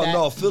shit like that.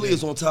 No, Philly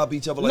is on top of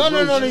each other. No,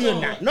 you're not.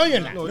 No, you're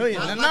not.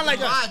 Not like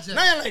that.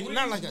 Not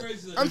like that.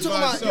 I'm talking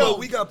about, yo,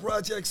 we got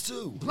projects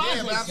too.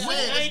 Yeah, but I'm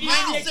saying,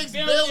 96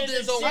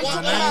 buildings on one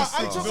block.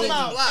 I'm talking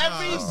about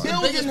every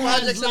building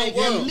has like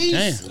at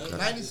least.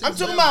 I'm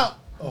talking about,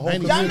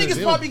 y'all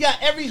niggas probably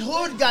got, every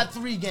hood got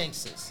 3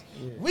 gangsters.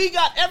 We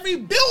got, every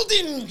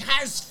building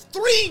has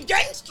 3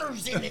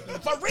 gangsters in it,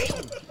 for real.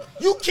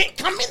 You can't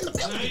come in the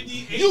building.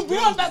 You grew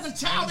up as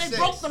a child, they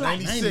broke the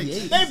lights.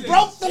 They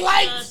broke the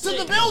lights to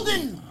the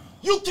building.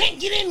 You can't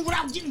get in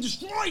without getting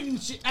destroyed and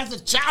shit as a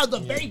child, a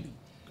baby.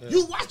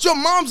 You watch your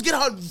moms get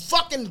her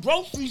fucking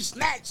groceries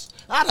snatched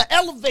out of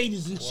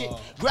elevators and shit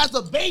as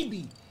a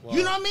baby.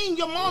 You know what I mean?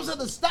 Your moms had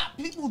to stop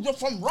people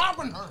from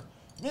robbing her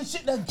and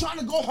shit that's trying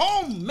to go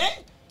home, man.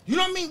 You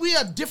know what I mean? We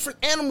are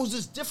different animals.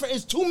 It's different.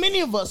 It's too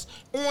many of us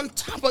on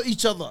top of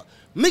each other.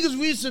 Niggas,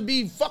 we used to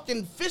be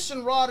fucking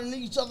fishing rodding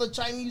each other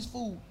Chinese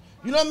food.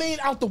 You know what I mean?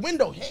 Out the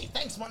window. Hey,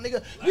 thanks, my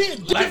nigga.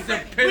 Like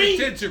the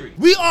penitentiary.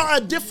 We are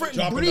a different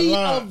Dropping the breed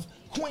line. of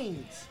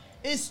Queens.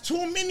 It's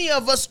too many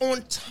of us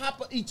on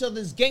top of each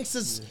other's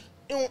gangsters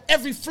on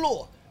every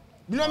floor.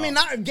 You know what I mean?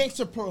 Not a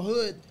gangster per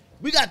hood.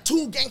 We got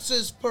 2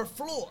 gangsters per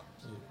floor.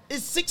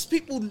 It's 6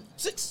 people,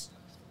 6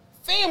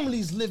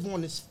 families live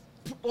on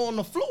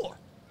the floor,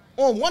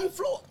 on one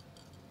floor.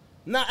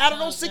 Now, out of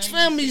those 6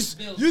 families,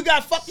 you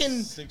got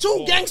fucking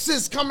 2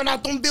 gangsters coming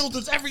out them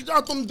buildings,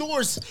 out them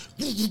doors.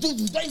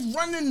 They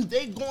running,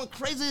 they going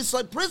crazy. It's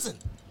like prison.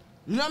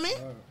 You know what I mean?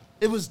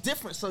 It was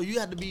different, so you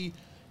had to be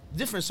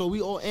different. So we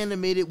all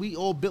animated, we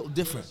all built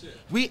different.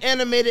 We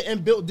animated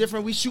and built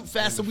different. We shoot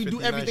faster, we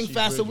do everything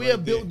faster. We are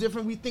built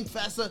different, we think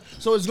faster.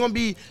 So it's gonna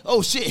be,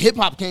 oh shit, hip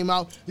hop came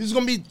out. There's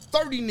gonna be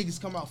 30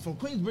 niggas come out from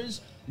Queensbridge.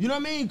 You know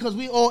what I mean? Because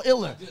we all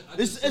iller.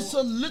 It's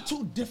a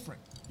little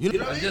different. You know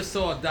what I mean? just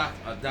saw a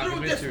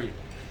documentary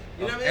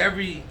You know what I of mean?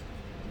 every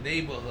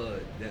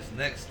neighborhood that's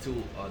next to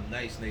a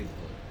nice neighborhood.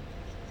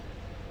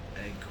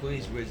 And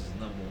Queensbridge is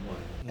number 1.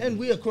 And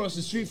we across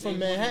the street from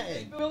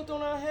Manhattan. Built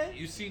on our head.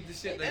 You see the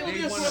shit And like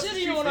we got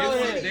city on our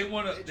head. they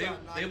want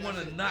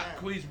to knock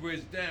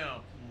Queensbridge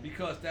down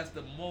because that's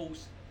the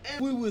most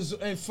We was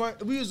in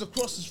front. We was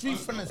across the street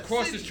from the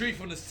across the street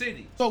from the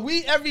city. So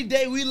we every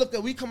day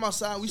we come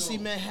outside, we see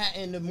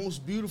Manhattan, the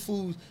most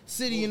beautiful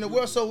city in the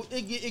world. So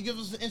it gives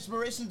us the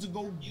inspiration to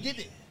go get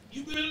it.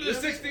 You been in the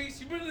 60s?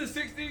 You been in the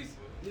 60s?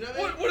 You know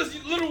what I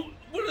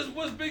mean?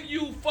 What's big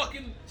you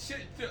fucking shit?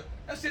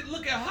 That shit.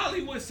 Look at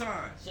Hollywood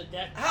signs. So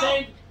that How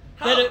same.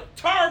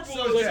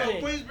 terrible is that?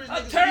 Queensbridge How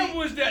niggas,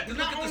 terrible is that to look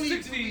not at the only do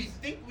we 60s?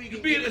 think we You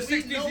can be in get the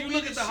it, we 60s, know you we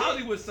look the at the shit.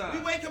 Hollywood sign.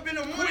 We wake up in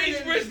the morning.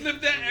 Queensbridge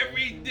lived that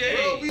every day.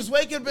 Bro, we was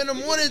waking up in the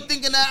morning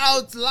thinking that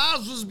our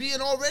lives was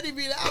being already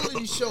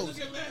reality shows.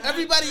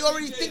 Everybody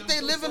already think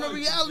they live in a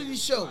reality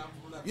show.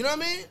 You know what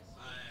I mean?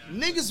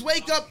 Niggas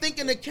wake up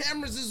thinking the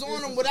cameras is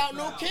on them without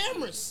no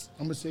cameras.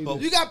 I'm gonna say You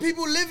this. got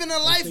people living a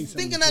life say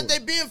something thinking that they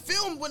important. being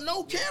filmed with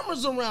no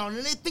cameras around,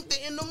 and they think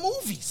they're in the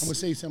movies. I'm gonna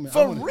say something.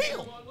 For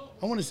real.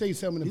 I want to say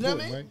something You know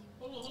what important,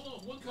 I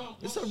mean? right?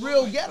 It's a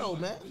real ghetto,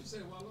 man.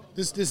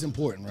 This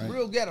important, right?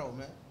 Real ghetto,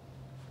 man.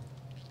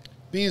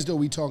 Being as though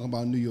we talking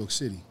about New York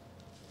City,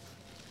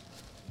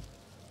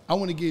 I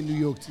want to give New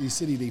York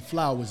City their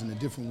flowers in a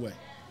different way.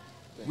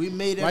 We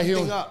made Right here,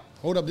 everything up.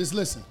 hold up, just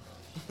listen.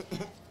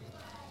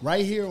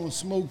 Right here on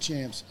Smoke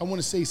Champs, I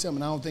want to say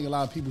something I don't think a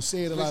lot of people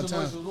say it a lot of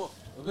times.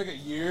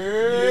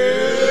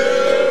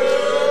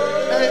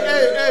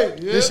 Hey.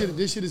 Yeah.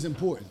 This shit is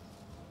important.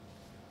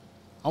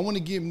 I want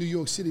to give New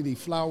York City their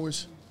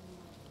flowers.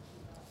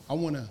 I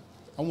want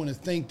to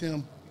thank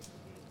them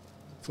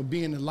for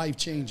being a life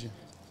changer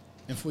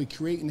and for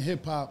creating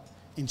hip hop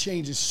and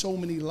changing so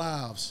many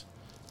lives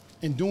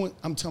and doing.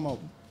 I'm talking about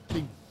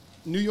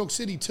New York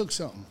City took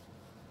something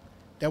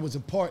that was a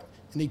part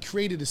and they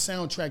created a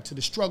soundtrack to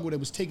the struggle that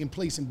was taking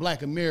place in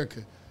Black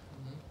America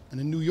and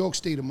the New York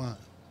state of mind.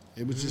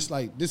 It was just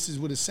like, this is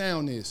what a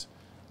sound is.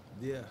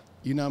 Yeah.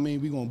 You know what I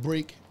mean? We gonna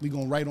break. We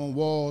gonna write on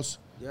walls.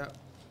 Yeah.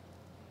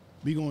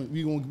 We gonna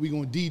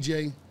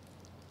DJ.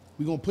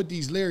 We gonna put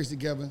these lyrics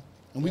together,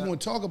 and we gonna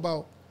talk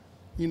about,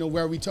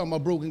 where we talking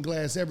about broken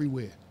glass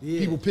everywhere. Yeah.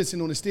 People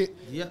pissing on the stick.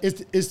 Yeah.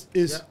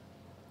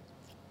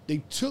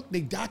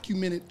 They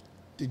documented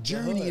the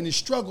journey and the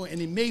struggle, and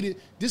they made it.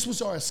 This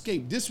was our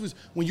escape. This was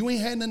when you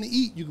ain't had nothing to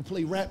eat, you could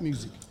play rap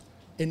music.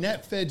 And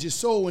that fed your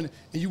soul, and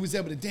you was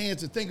able to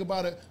dance and think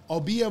about it, or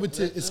be able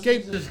to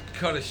escape. Just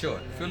cut it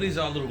short. Philly's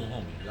our little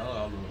homie. Y'all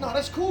our little No, homie.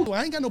 that's cool.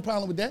 I ain't got no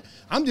problem with that.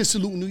 I'm just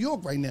saluting New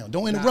York right now.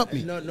 Don't interrupt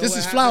me. no, This what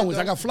is happened, flowers.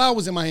 though? I got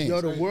flowers in my hands.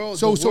 Yo, the world-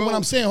 So the what world-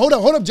 I'm saying, hold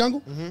up, Jungle.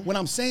 What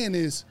I'm saying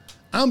is,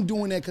 I'm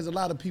doing that because a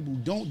lot of people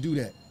don't do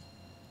that.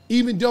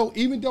 Even though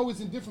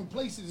it's in different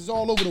places, it's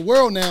all over the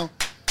world now.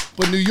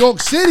 But New York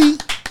City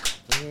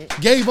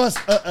gave us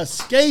an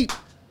escape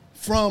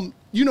from,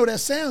 that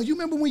sound. You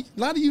remember when a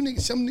lot of you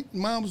niggas, some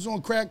mom was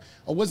on crack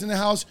or was in the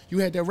house, you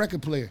had that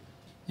record player.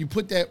 You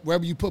put that,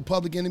 wherever you put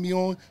Public Enemy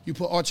on, you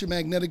put Archer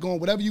Magnetic on,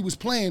 whatever you was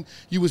playing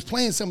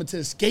something to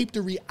escape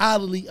the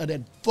reality of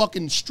that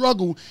fucking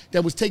struggle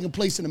that was taking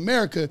place in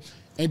America.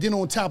 And then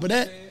on top of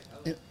that,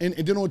 and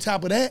then on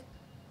top of that,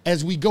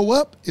 as we go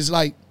up, it's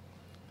like,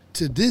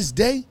 to this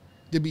day,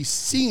 to be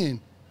seeing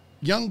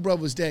young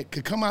brothers that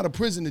could come out of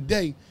prison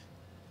today,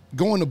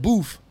 go in the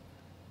booth,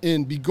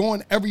 and be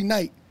going every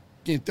night,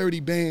 getting 30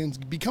 bands,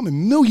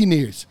 becoming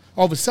millionaires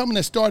off of something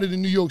that started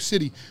in New York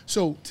City.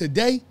 So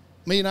today,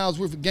 $1 million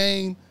worth of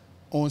game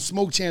on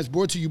Smoke Champs,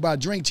 brought to you by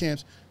Drink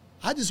Champs.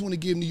 I just want to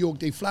give New York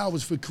their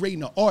flowers for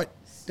creating an art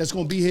that's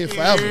going to be here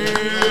forever.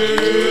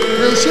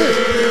 Real shit.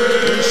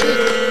 Real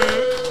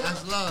shit.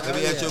 That's love. Let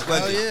me ask you a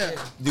question. Yeah.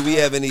 Do we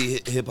have any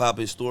hip hop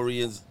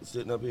historians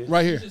sitting up here?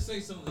 Right here. Just say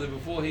something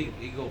before he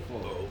go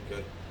forward. Oh,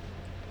 okay.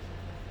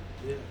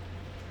 Yeah.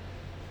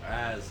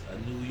 As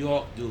a New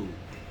York dude,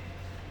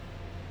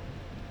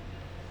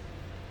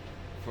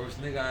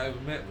 first nigga I ever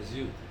met was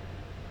you.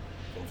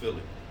 From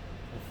Philly.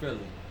 From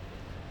Philly.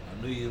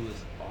 I knew you was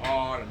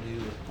hard. I knew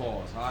you was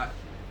paws hot.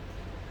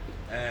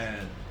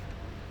 And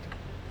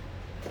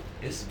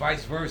it's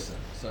vice versa.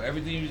 So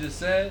everything you just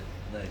said,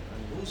 like,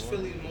 Who's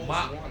Philly most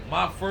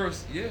my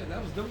first,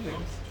 that was them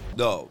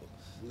niggas.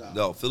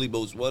 No, Philly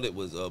most wanted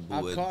was I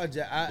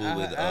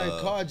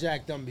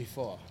carjacked them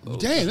before.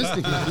 Damn, this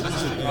nigga.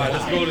 All right,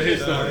 let's go to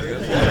his story.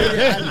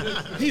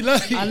 He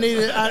lucky.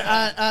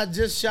 I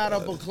just shot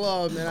up a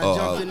club, man. I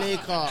jumped in their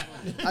car.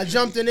 I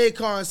jumped in their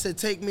car and said,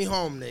 "Take me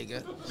home,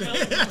 nigga."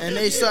 And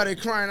they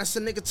started crying. I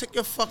said, "Nigga, take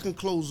your fucking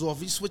clothes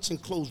off. He's switching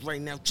clothes right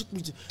now."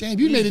 Damn,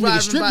 you made a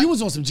nigga strip. You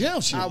was on some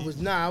jail shit. I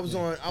was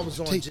on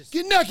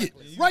Get naked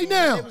right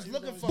now.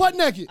 Butt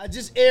naked. I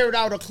just aired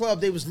out a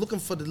club. They was looking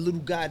for the little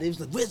guy. They was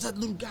like, "Where's that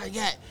little guy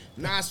at?"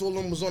 Nas all of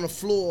them was on the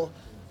floor,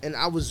 and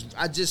I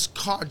just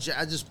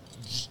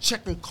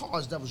checking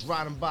cars that was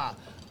riding by.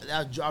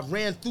 I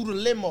ran through the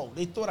limo.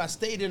 They thought I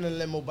stayed in the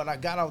limo, but I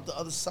got out the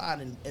other side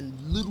and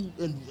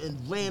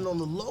ran on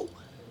the low.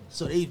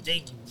 So they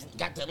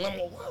got the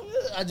limo.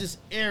 I just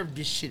aired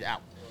this shit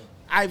out.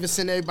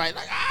 Iverson, everybody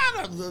like,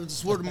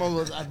 swear to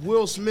mother,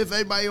 Will Smith,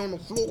 everybody on the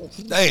floor.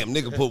 Damn,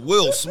 nigga put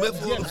Will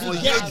Smith on the floor.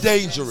 You're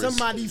dangerous.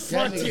 Somebody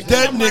fronted.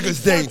 That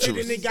nigga's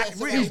dangerous. And it got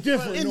real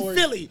in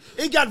Philly.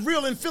 It got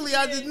real in Philly.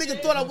 This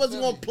nigga thought I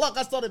wasn't gonna pluck.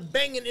 I started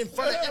banging in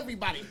front of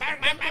everybody. Bang,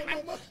 bang, bang,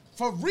 bang.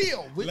 For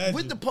real.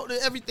 With the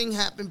everything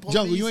happened. Police.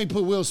 Jungle, you ain't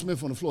put Will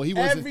Smith on the floor. He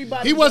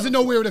wasn't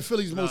nowhere where the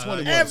Phillies most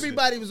wanted was.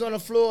 Everybody was on the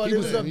floor. There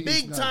was a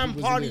big time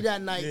party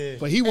that night. Yeah.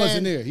 But he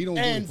wasn't there. He don't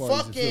do the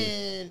parties in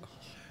Philly. And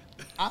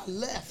I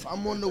left.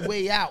 I'm on the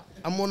way out.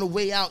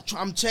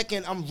 I'm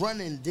checking. I'm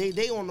running.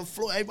 They on the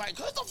floor. Everybody,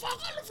 get the fuck on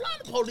the floor.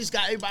 The police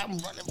got everybody. I'm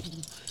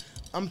running.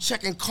 I'm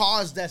checking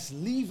cars that's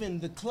leaving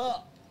the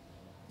club.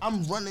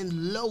 I'm running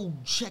low,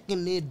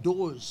 checking their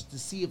doors to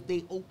see if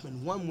they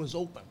open. One was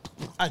open.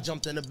 I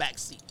jumped in the back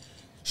seat.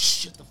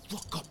 Shut the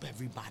fuck up,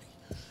 everybody.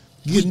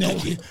 We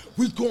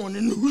going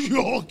to New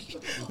York.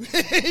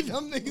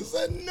 Them niggas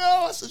said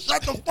no. I said,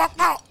 shut the fuck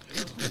up.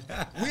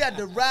 We had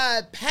to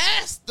ride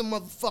past the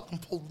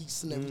motherfucking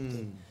police and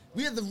everything.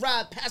 We had to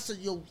ride past it,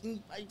 yo.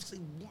 I say,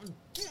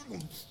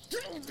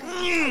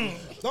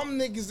 them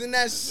niggas in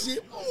that shit.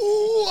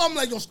 Ooh, I'm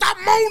like, yo, stop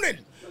moaning.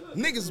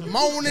 Niggas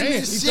moaning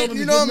and shit,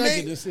 you know what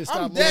I mean?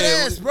 I'm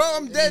dead ass, bro.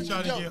 I'm dead.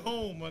 Trying to get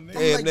home, my nigga.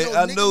 Yeah, like,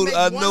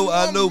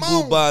 I know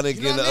Bubonic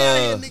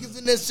and niggas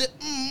in that shit.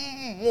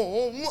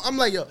 I'm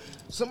like, yo,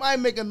 somebody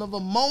make another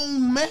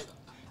moan, man.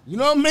 You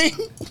know what I mean?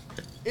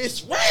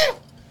 It's real.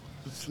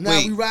 Now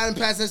we riding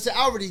past that shit.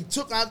 I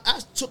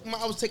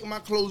was taking my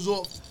clothes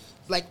off,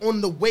 like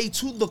on the way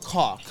to the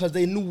car, because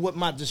they knew what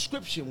my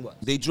description was.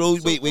 They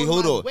drove. So wait,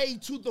 hold on. Way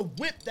to the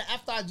whip. That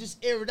after I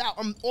just aired it out,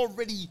 I'm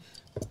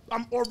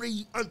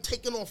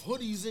taking off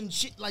hoodies and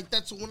shit like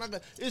that. So when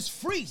it's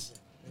freezing.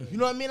 You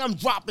know what I mean? I'm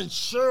dropping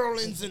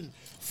Sherlins and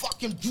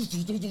fucking.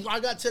 I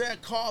got to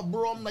that car,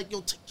 bro. I'm like,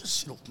 yo, take this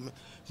shit off, man.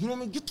 You know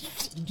what I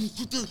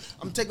mean?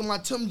 I'm taking my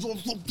Tim's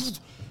off.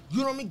 You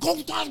know what I mean? Go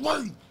that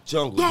way.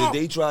 Jungle, did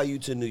they drive you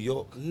to New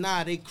York?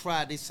 Nah, they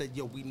cried. They said,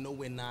 yo, we know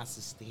where Nas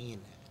is staying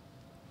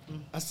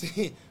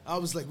at. I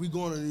was like, we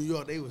going to New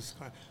York. They was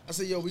crying. I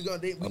said, yo, we know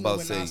where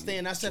Nas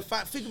staying. I said,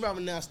 figure out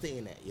where Nas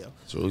staying at, yo.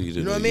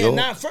 You know what I mean?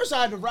 Now, first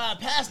I had to ride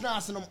past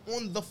Nas and I'm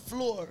on the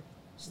floor.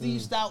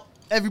 Steve Stout,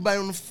 everybody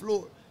on the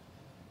floor.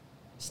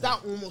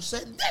 Stout almost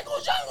said, there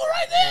goes Jungle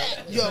right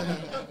there. Yo.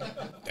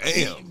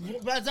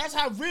 Damn. But that's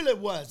how real it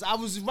was. I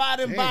was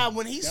riding by.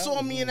 When he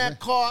saw me in that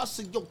car, I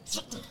said, yo,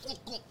 shut the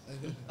fuck up.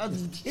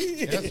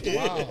 That's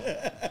wild.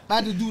 I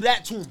had to do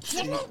that to him.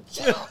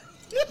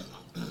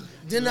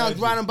 Then I was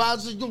riding by. I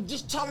said, yo,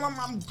 just tell him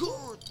I'm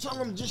good. Tell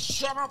him just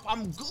shut up.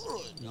 I'm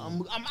good.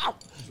 I'm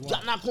out.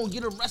 Y'all not going to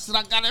get arrested.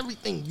 I got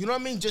everything. You know what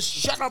I mean? Just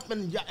shut up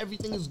and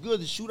everything is good.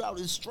 The shootout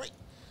is straight.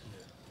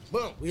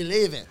 Boom. We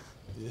leaving.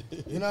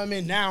 You know what I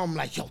mean? Now I'm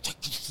like, yo,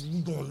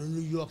 we going to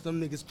New York. Them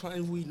niggas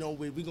crying. We know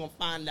where. We going to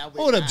find out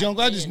where. Hold up,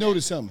 Jungle. I just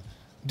noticed something.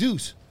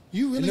 Deuce,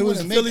 you really want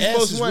to make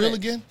asses real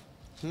again?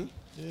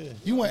 Yeah.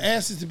 You want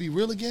asses to be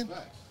real again?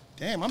 Right.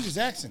 Damn, I'm just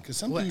asking because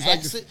some dudes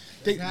like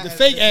the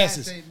fake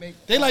asses.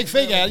 They like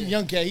fake asses.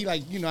 Young cat, he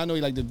like, I know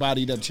he like the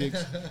bodied up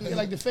chicks. They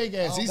like the fake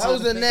asses. That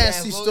was a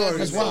nasty story.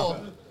 That's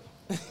wild.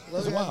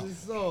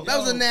 That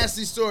was a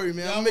nasty story,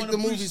 man. I'll make the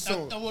movie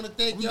soon. I want to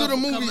thank you. y'all Do the for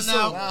movie coming soon.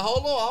 out.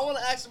 Hold on. I want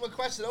to ask him a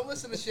question. Don't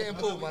listen to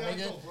Shampoo, my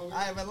nigga. All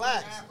right,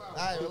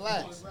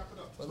 relax.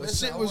 But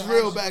shit was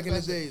real back in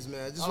the days,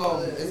 man. Just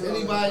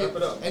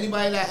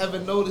anybody that ever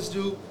noticed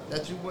you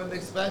that you wouldn't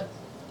expect?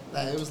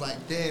 Like, it was like,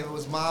 damn, it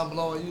was mind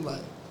blowing. You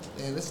like,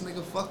 damn, this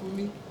nigga fuck with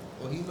me?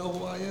 Or he know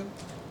who I am?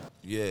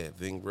 Yeah,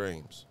 Ving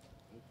Rhames.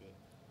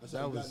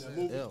 That was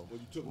ill.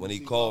 When he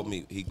called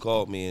me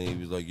and he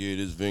was like, yeah,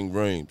 this Ving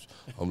Rhames.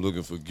 I'm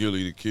looking for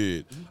Gillie the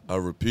Kid. I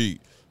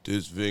repeat,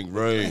 this Ving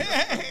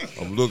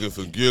Rhames. I'm looking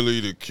for Gillie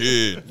the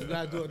Kid. You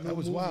gotta do a new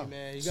movie,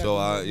 man. So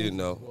I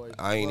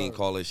ain't even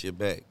call that shit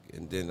back.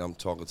 And then I'm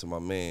talking to my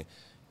man,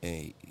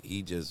 and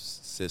he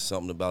just said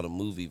something about a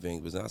movie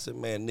Ving was. And I said,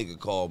 man, nigga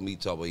called me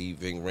talking about he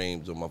Ving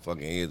Rhames on my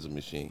fucking answer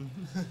machine.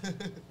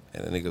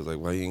 And the nigga was like,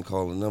 why you ain't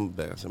calling the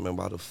number back? I said, man,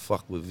 why the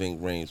fuck would Ving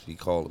Rhames be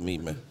calling me,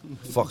 man?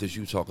 Fuck is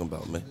you talking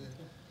about, man?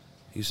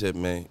 He said,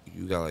 man,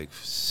 you got like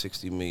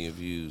 60 million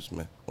views,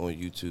 man, on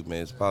YouTube,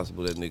 man. It's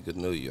possible that nigga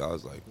know you. I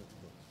was like,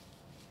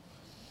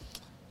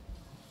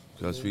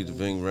 Godspeed the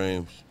Ving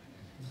Rhames.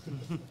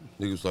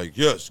 Nigga was like,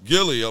 yes,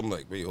 Gillie. I'm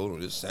like, wait, hold on,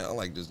 this sound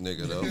like this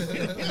nigga, though.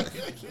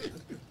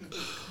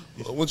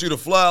 I want you to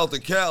fly out to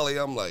Cali.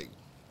 I'm like,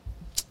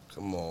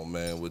 come on,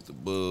 man, with the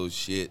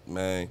bullshit,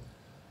 man.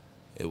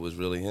 It was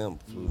really him.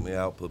 Flew me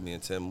out, put me in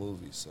 10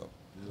 movies, so.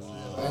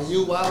 And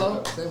you,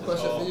 Wallo? Same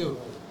question for you.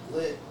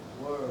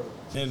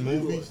 10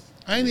 movies?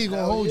 I ain't even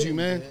gonna hold you,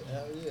 man.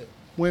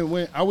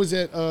 When I was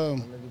at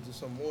the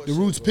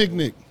Roots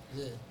picnic,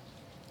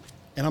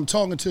 and I'm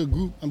talking to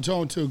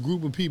a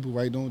group of people,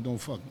 right? Don't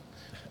fuck me.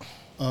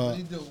 What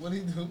he do?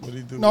 What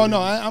he do? No,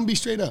 I'm be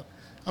straight up.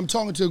 I'm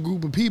talking to a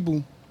group of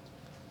people,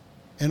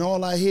 and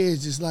all I hear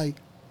is just like,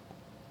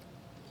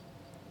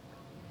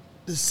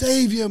 the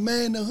savior,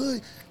 man, the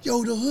hood.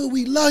 Yo, the hood,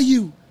 we love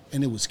you.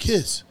 And it was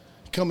Kiss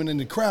coming in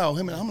the crowd.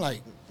 Him and I'm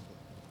like,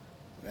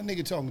 that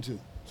nigga talking to?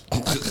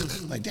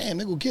 Like, damn,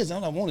 nigga Kiss. I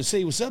don't want to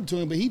say what's up to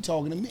him, but he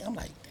talking to me. I'm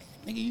like,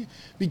 damn, nigga,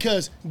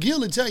 because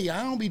Gillie tell you,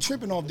 I don't be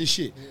tripping off this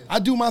shit. I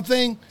do my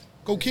thing,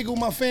 go kick it with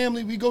my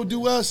family, we go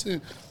do us,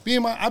 and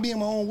I be in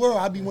my own world.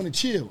 I be want to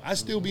chill. I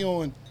still be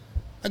on.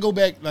 I go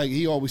back, like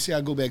he always say,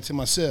 I go back to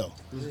my cell.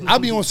 I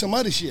be on some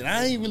other shit.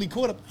 I ain't really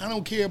caught up. I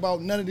don't care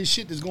about none of this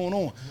shit that's going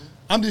on.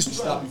 I'm just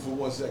stop you for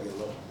 1 second,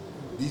 Lo.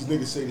 These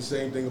niggas say the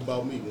same thing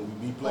about me when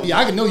we be playing. Yeah,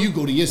 I can know you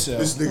go to your cell.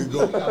 This nigga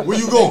go. Where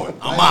you going?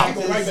 I'm out.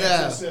 Go right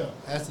back to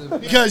your cell.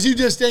 Because you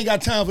just ain't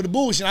got time for the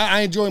bullshit. I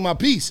enjoy my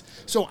peace.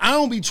 So I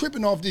don't be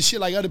tripping off this shit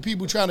like other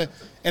people trying to,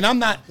 and I'm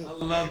not. I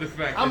love the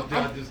fact that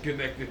John just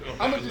connected.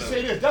 I'm going to just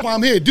say this. That's why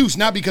I'm here, Deuce,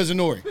 not because of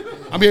Nori.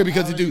 I'm here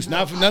because of Deuce,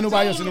 not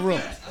nobody else in the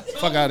room.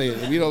 Fuck out of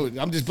here. You know,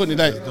 I'm just putting it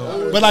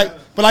out.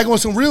 But like on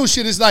some real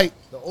shit, it's like.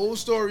 The old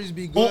stories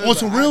be good. On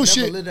some real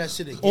shit. That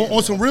shit again,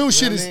 on some real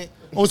shit is.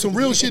 On some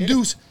real shit,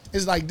 Deuce,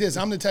 it's like this.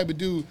 I'm the type of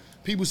dude,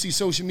 people see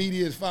social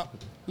media as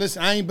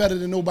listen, I ain't better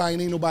than nobody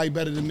and ain't nobody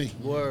better than me.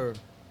 Word.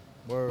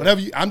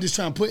 Whatever I'm just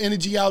trying to put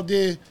energy out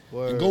there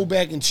and go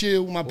back and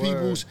chill with my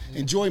peoples,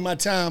 enjoy my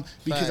time,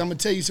 because I'm going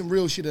to tell you some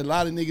real shit that a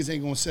lot of niggas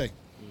ain't going to say.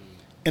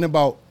 In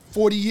about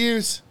 40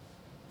 years,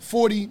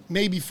 40,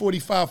 maybe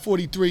 45,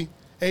 43,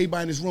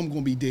 everybody in this room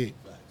going to be dead.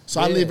 So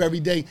I live every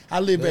day.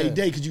 I live every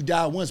day because you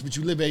die once, but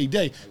you live every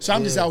day. So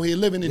I'm just out here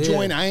living,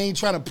 enjoying. I ain't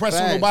trying to press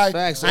on nobody.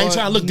 I ain't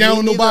trying to look down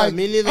on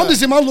nobody. I'm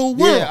just in my little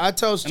world. Yeah, I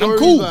tell stories, I'm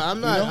cool, but I'm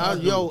not.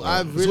 You know?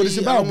 I really. That's what it's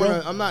about,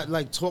 bro. I'm not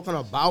like talking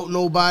about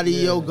nobody.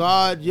 Yo,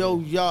 God,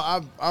 yo,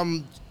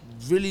 I'm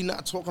really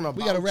not talking about.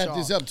 We gotta wrap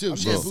this up too. I'm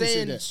just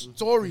saying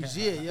stories.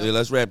 Yeah,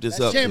 let's wrap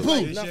this up.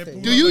 Shampoo.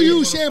 Do you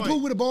use shampoo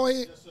with a bald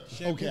head?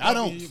 Okay, I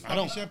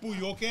don't. Shampoo,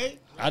 you okay?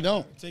 I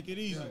don't. Take it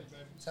easy.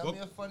 Tell me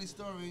a funny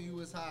story when you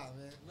was high,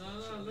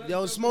 man.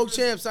 Yo, Smoke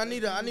Champs, I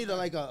need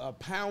like a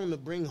pound to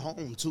bring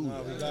home too.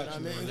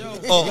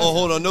 Oh,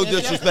 hold on. No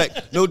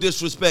disrespect. No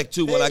disrespect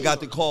too. When I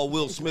got the call,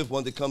 Will Smith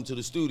wanted to come to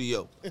the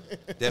studio.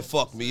 That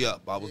fucked me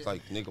up. I was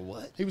like, nigga,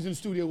 what? He was in the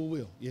studio with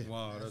Will. Yeah.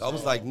 Wow. I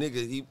was like,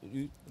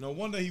 nigga, no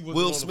wonder he was.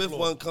 Will Smith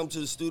wanted to come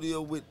to the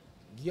studio with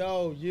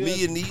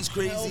me and these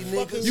crazy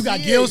niggas. You got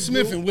Gil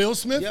Smith and Will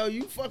Smith? Yo,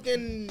 you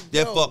fucking.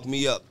 That fucked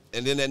me up.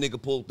 And then that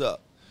nigga pulled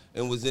up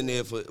and was in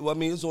there for, well, I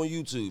mean, it's on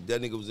YouTube.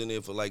 That nigga was in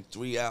there for like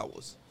 3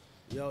 hours.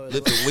 Yo,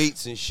 lifting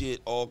weights and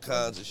shit, all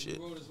kinds of shit.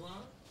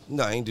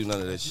 No, I ain't do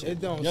none of that shit.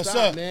 It don't yes,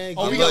 stop, sir. man.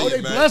 Oh,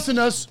 they blessing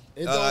us.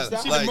 It don't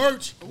stop. See the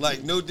merch.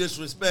 Like, no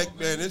disrespect,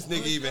 man. This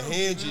nigga even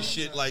hands you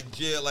shit like a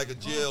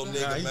jail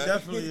nigga, he's man.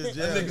 definitely a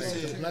jail That nigga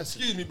said,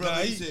 excuse me,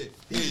 brother. He said,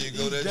 here you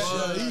go, that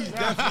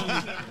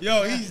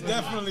shit. He's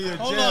definitely a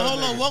jail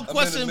Hold on. One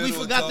question we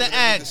forgot to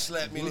ask.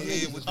 Slap me in the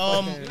head with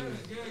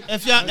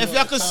if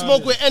y'all could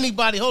smoke with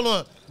anybody, hold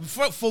on.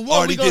 For what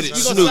Already we gonna did it,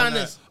 sign Snoop.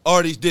 this?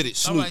 Already did it,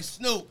 Snoop. All right,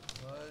 Snoop.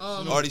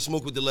 Already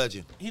smoked with the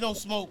legend. He don't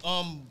smoke.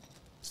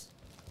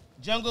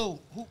 Jungle.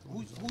 Who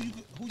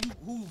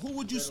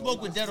would you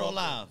smoke with, dead or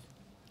alive?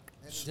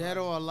 Dead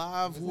or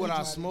alive? Who would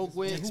I smoke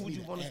with? Who would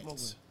you want to smoke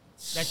with?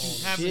 That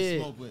you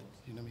haven't smoked with.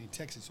 You know what I mean?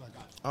 Texas, so I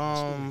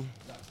got.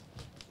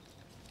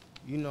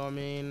 You know what I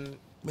mean?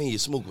 Man, you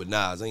smoke with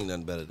Nas. Ain't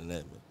nothing better than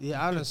that, man.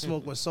 Yeah, I done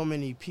smoked with so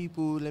many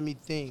people. Let me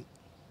think.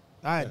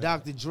 I had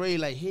Dr. Dre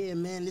like, hey,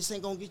 man, this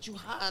ain't gonna get you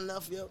high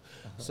enough, yo.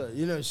 So,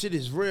 you know, shit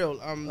is real.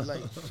 I'm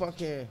like,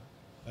 fucking.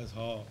 That's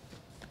hard.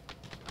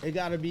 It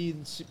gotta be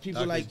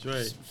people Dr. like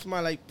Dre.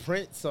 somebody like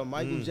Prince or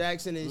Michael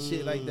Jackson and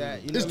shit like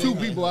that. You know There's what I two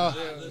mean? people out.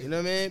 You know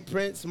what I mean?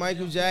 Prince,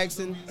 Michael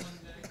Jackson.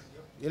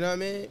 You know what I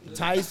mean?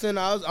 Tyson.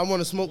 I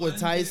want to smoke with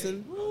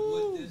Tyson.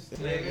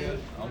 Nigga,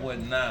 I'm with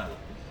Nah.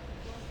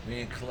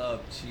 Me and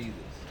Club Cheetahs.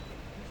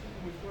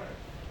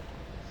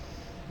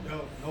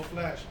 Yo, no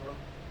flash, bro.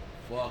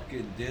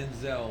 Fucking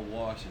Denzel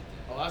Washington.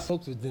 Oh, I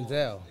smoked with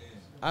Denzel.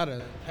 I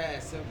done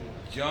passed several.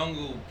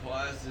 Jungle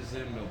passes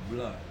in the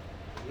blood.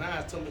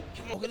 Nah, told me,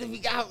 come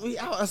on, we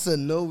out. I said,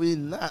 no, we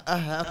not.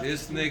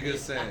 This nigga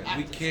said,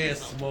 we can't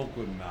smoke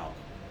with Malcolm.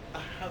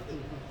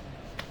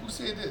 Who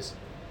said this?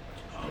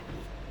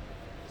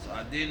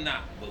 I did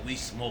not, but we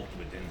smoked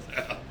with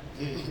Denzel.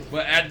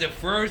 But at the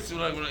first,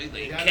 like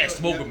can't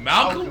smoke with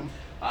Malcolm.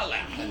 I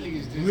like,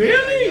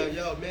 really?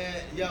 Yo,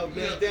 man,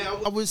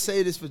 damn. I would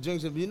say this for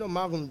Junction, but you know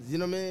Malcolm, you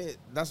know what I mean?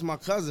 That's my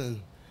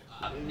cousin.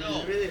 I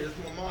know. That's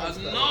my mom's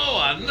cousin.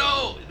 I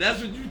know.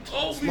 That's what you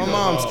told me. My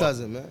mom's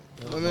cousin, man.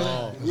 You know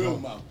what I mean? Real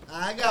mom.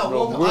 I got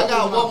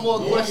one more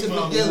question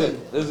for Gillie.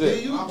 Do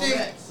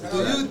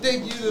you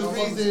think you the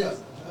reason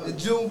the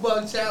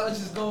Junebug challenge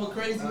is going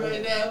crazy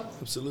right now?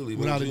 Absolutely,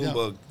 Without man. a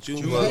doubt.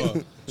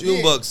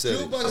 Junebug said it.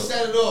 Junebug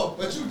set it off,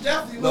 but you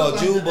definitely No, look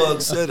like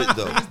Junebug said it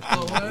though. You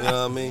know what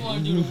I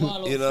mean?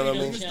 You know what I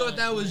mean? You thought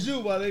that was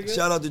you, my nigga.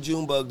 Shout out to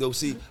Junebug though.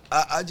 See,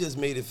 I just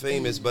made it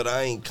famous, but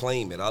I ain't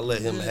claim it. I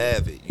let him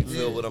have it. You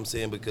feel what I'm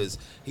saying? Because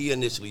he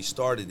initially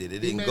started it. It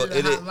didn't go.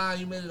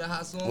 You made it a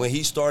hot song. When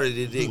he started,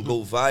 it didn't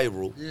go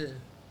viral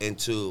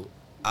until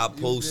I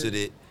posted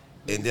it,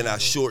 and then I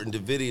shortened the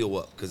video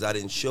up because I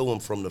didn't show him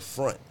from the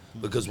front.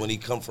 Because when he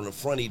come from the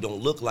front, he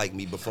don't look like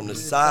me, but from the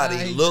side,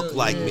 he look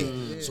like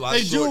me. So I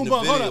shortened the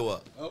video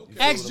up.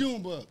 Ask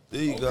Junebug.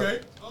 There you go.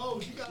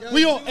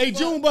 We on, hey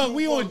Junebug,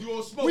 we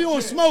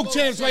on Smoke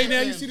Champs right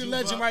now. You see the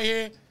legend right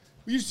here.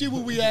 You see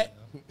where we at.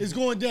 It's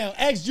going down.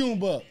 Ask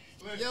Junebug.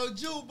 Yo,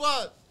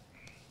 Junebug.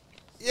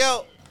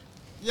 Yo,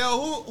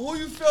 who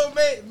you feel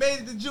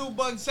made the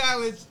Junebug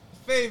challenge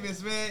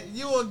famous, man?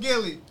 You or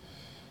Gillie?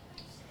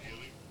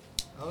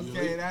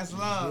 Okay, that's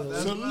love.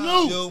 That's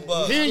Salute.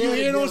 love. Here you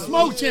here on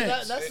Smoke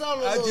Champs.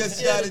 I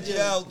just shouted you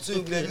out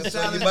too, nigga.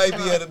 So you might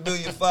be at 1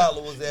 million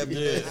followers after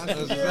this.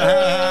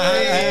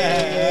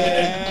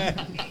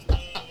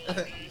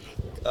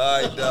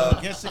 All right, dog.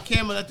 Against the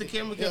camera, let the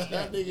camera get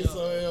that nigga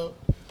so ill.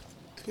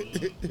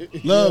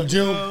 Love,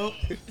 June.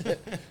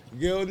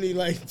 Gil need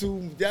like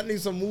y'all need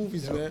some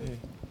movies, man.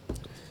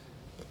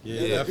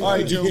 Yeah, all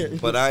right, June.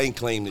 But I ain't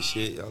claim the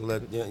shit. I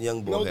let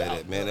young boy have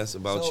that, man. That's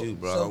about you,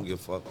 bro. I don't give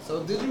a fuck.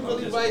 So did you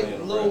really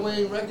write Lil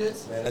Wayne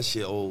records? Man, that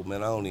shit old,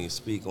 man. I don't even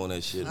speak on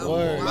that shit no more.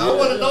 I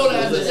want to know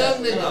that as a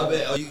young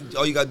nigga.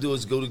 All you gotta do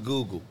is go to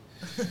Google.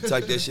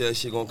 Type that shit. That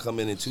shit gonna come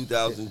in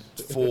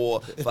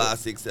 2004, 5,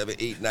 6, 7,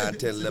 8, 9,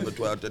 10, 11,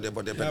 12, 13,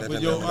 14,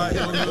 15.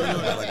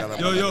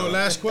 Yo,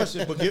 last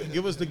question. But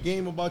give us the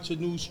game about your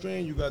new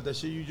strain you got. That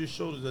shit you just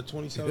showed us at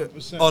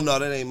 27%. Oh no,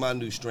 that ain't my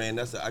new strain.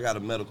 I got a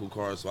medical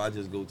card, so I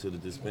just go to the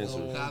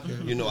dispensary.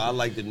 You know, I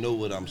like to know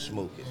what I'm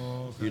smoking.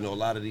 You know, a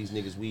lot of these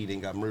niggas weed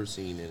ain't got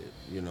myrcene in it.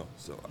 You know,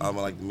 so I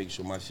like to make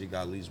sure my shit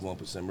got at least 1%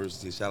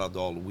 myrcene. Shout out to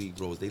all the weed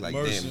growers. They like,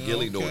 damn,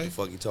 Gillie know what the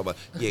fuck you talking about.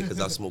 Yeah,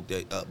 because I smoke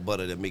that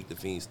butter that make the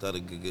fiend stutter.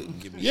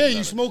 Give me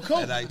you smoke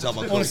coke and I ain't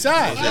talking about on the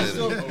side.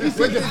 He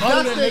said the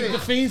butter that make the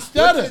fiend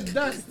stutter.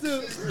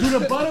 Do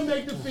the butter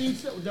make the fiend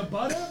stutter? The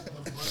butter?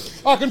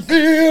 I can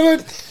feel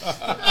it.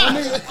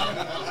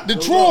 I mean,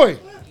 Detroit.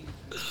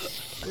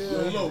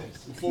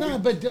 Nah,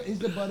 but it's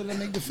the butter that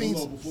make the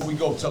fiends. Before we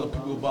go, tell the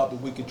people about the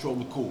We Control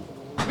the Cool.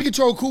 We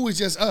Control Cool is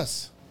just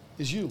us.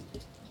 It's you.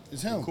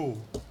 It's him. Cool.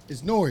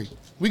 It's Nori.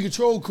 We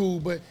control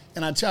Cool,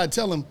 and I try to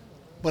tell him,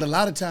 but a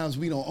lot of times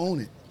we don't own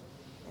it.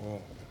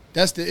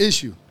 That's the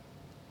issue.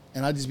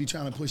 And I just be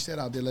trying to push that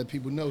out there, let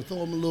people know. Throw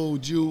them a little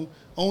Jew.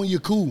 Own your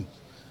Cool.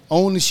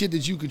 Own the shit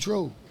that you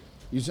control.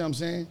 You see what I'm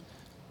saying?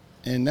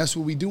 And that's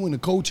what we do in the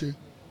culture.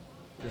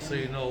 Just so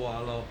you know,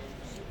 Wallo,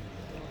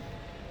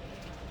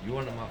 you're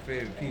one of my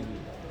favorite people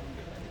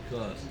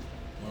because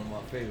one of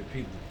my favorite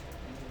people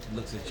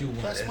looks at you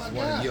as one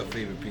of your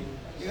favorite people.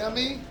 You know what I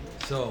mean?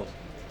 So,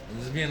 I'm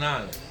just being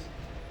honest.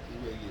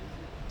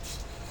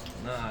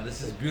 Nah,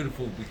 this is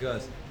beautiful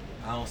because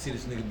I don't see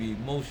this nigga be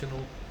emotional.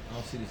 I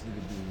don't see this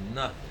nigga do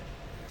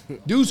nothing.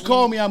 Dudes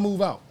call me, I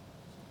move out.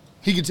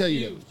 He can tell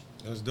you that.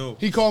 That's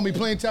dope. He called me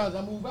plenty times,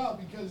 I move out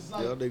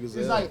because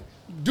it's like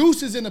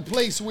Deuce is in a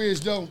place where it's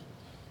though.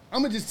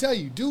 I'm gonna just tell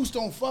you, Deuce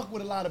don't fuck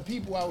with a lot of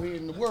people out here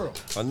in the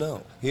world. I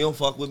know. He don't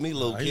fuck with me,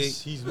 low key.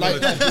 He's like,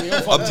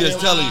 I'm just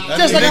telling you.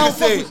 Just like I don't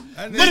fuck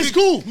with, but it's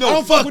cool. No, I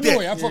don't fuck with that.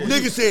 Nori. I fuck with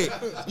nigga said,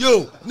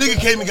 yo, nigga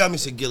came and got me and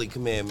said, Gillie,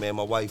 come here, man.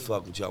 My wife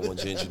fuck with you. I want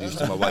you to introduce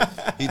to my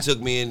wife. He took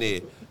me in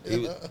there. He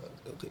was,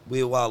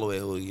 we at Wallo at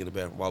Hoodie in the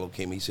bathroom. Wallo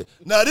came in, he said,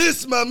 now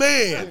this my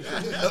man.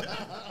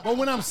 But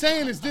what I'm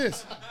saying is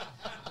this.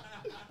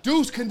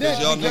 Deuce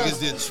connect. Y'all niggas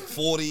did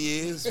 40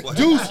 years.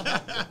 Deuce,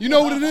 you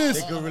know what it is?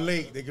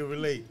 They can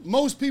relate.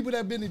 Most people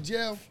that been in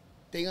jail,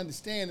 they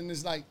understand, and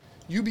it's like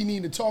you be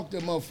needing to talk to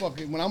a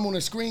motherfucker. When I'm on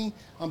the screen,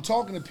 I'm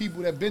talking to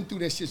people that been through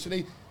that shit. So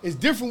it's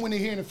different when they're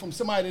hearing it from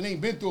somebody that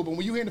ain't been through it. But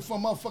when you hearing it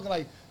from a motherfucker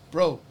like,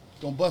 bro,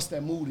 don't bust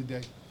that mood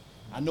today.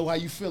 I know how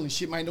you feeling.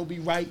 Shit might not be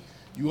right.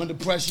 You under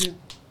pressure.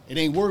 It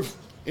ain't worth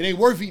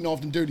eating off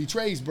them dirty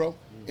trays, bro.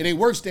 It ain't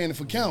worth standing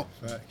for count.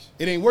 Facts.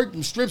 It ain't worth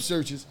them strip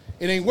searches.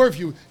 It ain't worth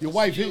your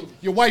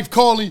wife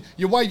calling,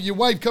 your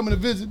wife coming to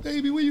visit.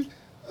 Baby, will you?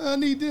 I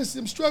need this.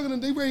 I'm struggling.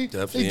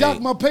 They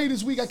docked my pay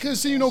this week. I couldn't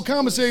send you no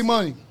commissary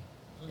money.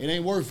 It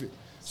ain't worth it.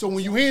 So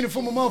when you hearing it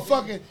from a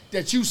motherfucker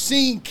that you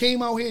seen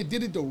came out here,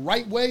 did it the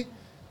right way,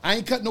 I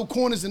ain't cut no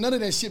corners and none of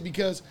that shit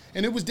because,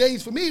 and it was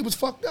days for me, it was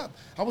fucked up.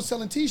 I was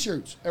selling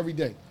T-shirts every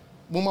day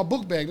with my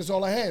book bag. That's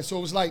all I had. So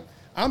it was like,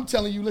 I'm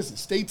telling you, listen,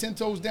 stay 10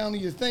 toes down to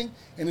your thing,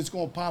 and it's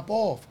gonna pop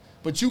off.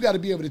 But you got to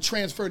be able to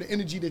transfer the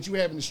energy that you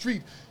have in the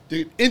street,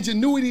 the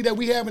ingenuity that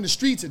we have in the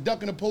streets of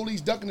ducking the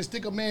police, ducking the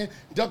stick-up man,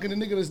 ducking the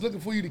nigga that's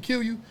looking for you to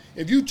kill you.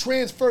 If you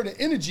transfer the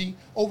energy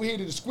over here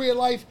to the square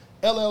life,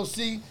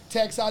 LLC,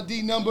 tax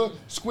ID number,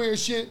 square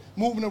shit,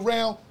 moving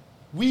around,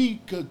 we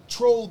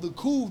control the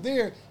cool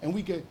there, and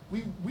we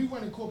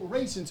running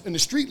corporations in the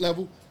street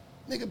level.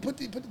 Nigga, put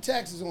the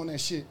taxes on that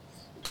shit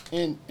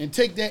and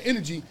take that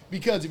energy,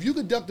 because if you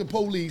could duck the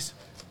police,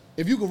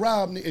 if you could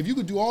rob, if you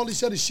could do all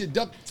this other shit,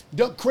 duck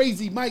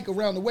crazy Mike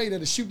around the way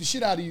that'll shoot the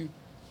shit out of you,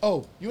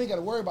 oh, you ain't got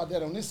to worry about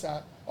that on this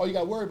side. All you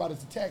got to worry about is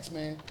the tax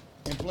man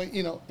and play,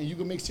 you know, and you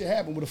can make shit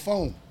happen with a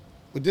phone,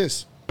 with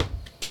this.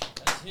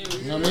 You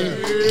know what I mean?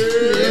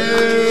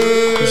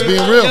 It's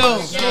being real.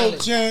 Smoke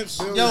Champs.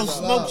 Yo,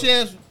 Smoke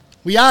Champs.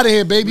 We out of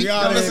here, baby.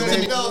 Listen to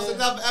me, though. It's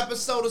another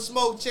episode of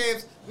Smoke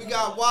Champs. We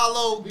got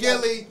Wallo,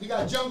 Gillie. We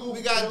got Jungle.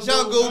 We got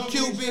Jungle,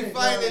 QB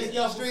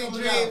Finest, Street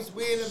Dreams.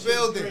 We in the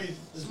building.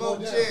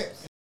 Smoke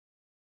Champs.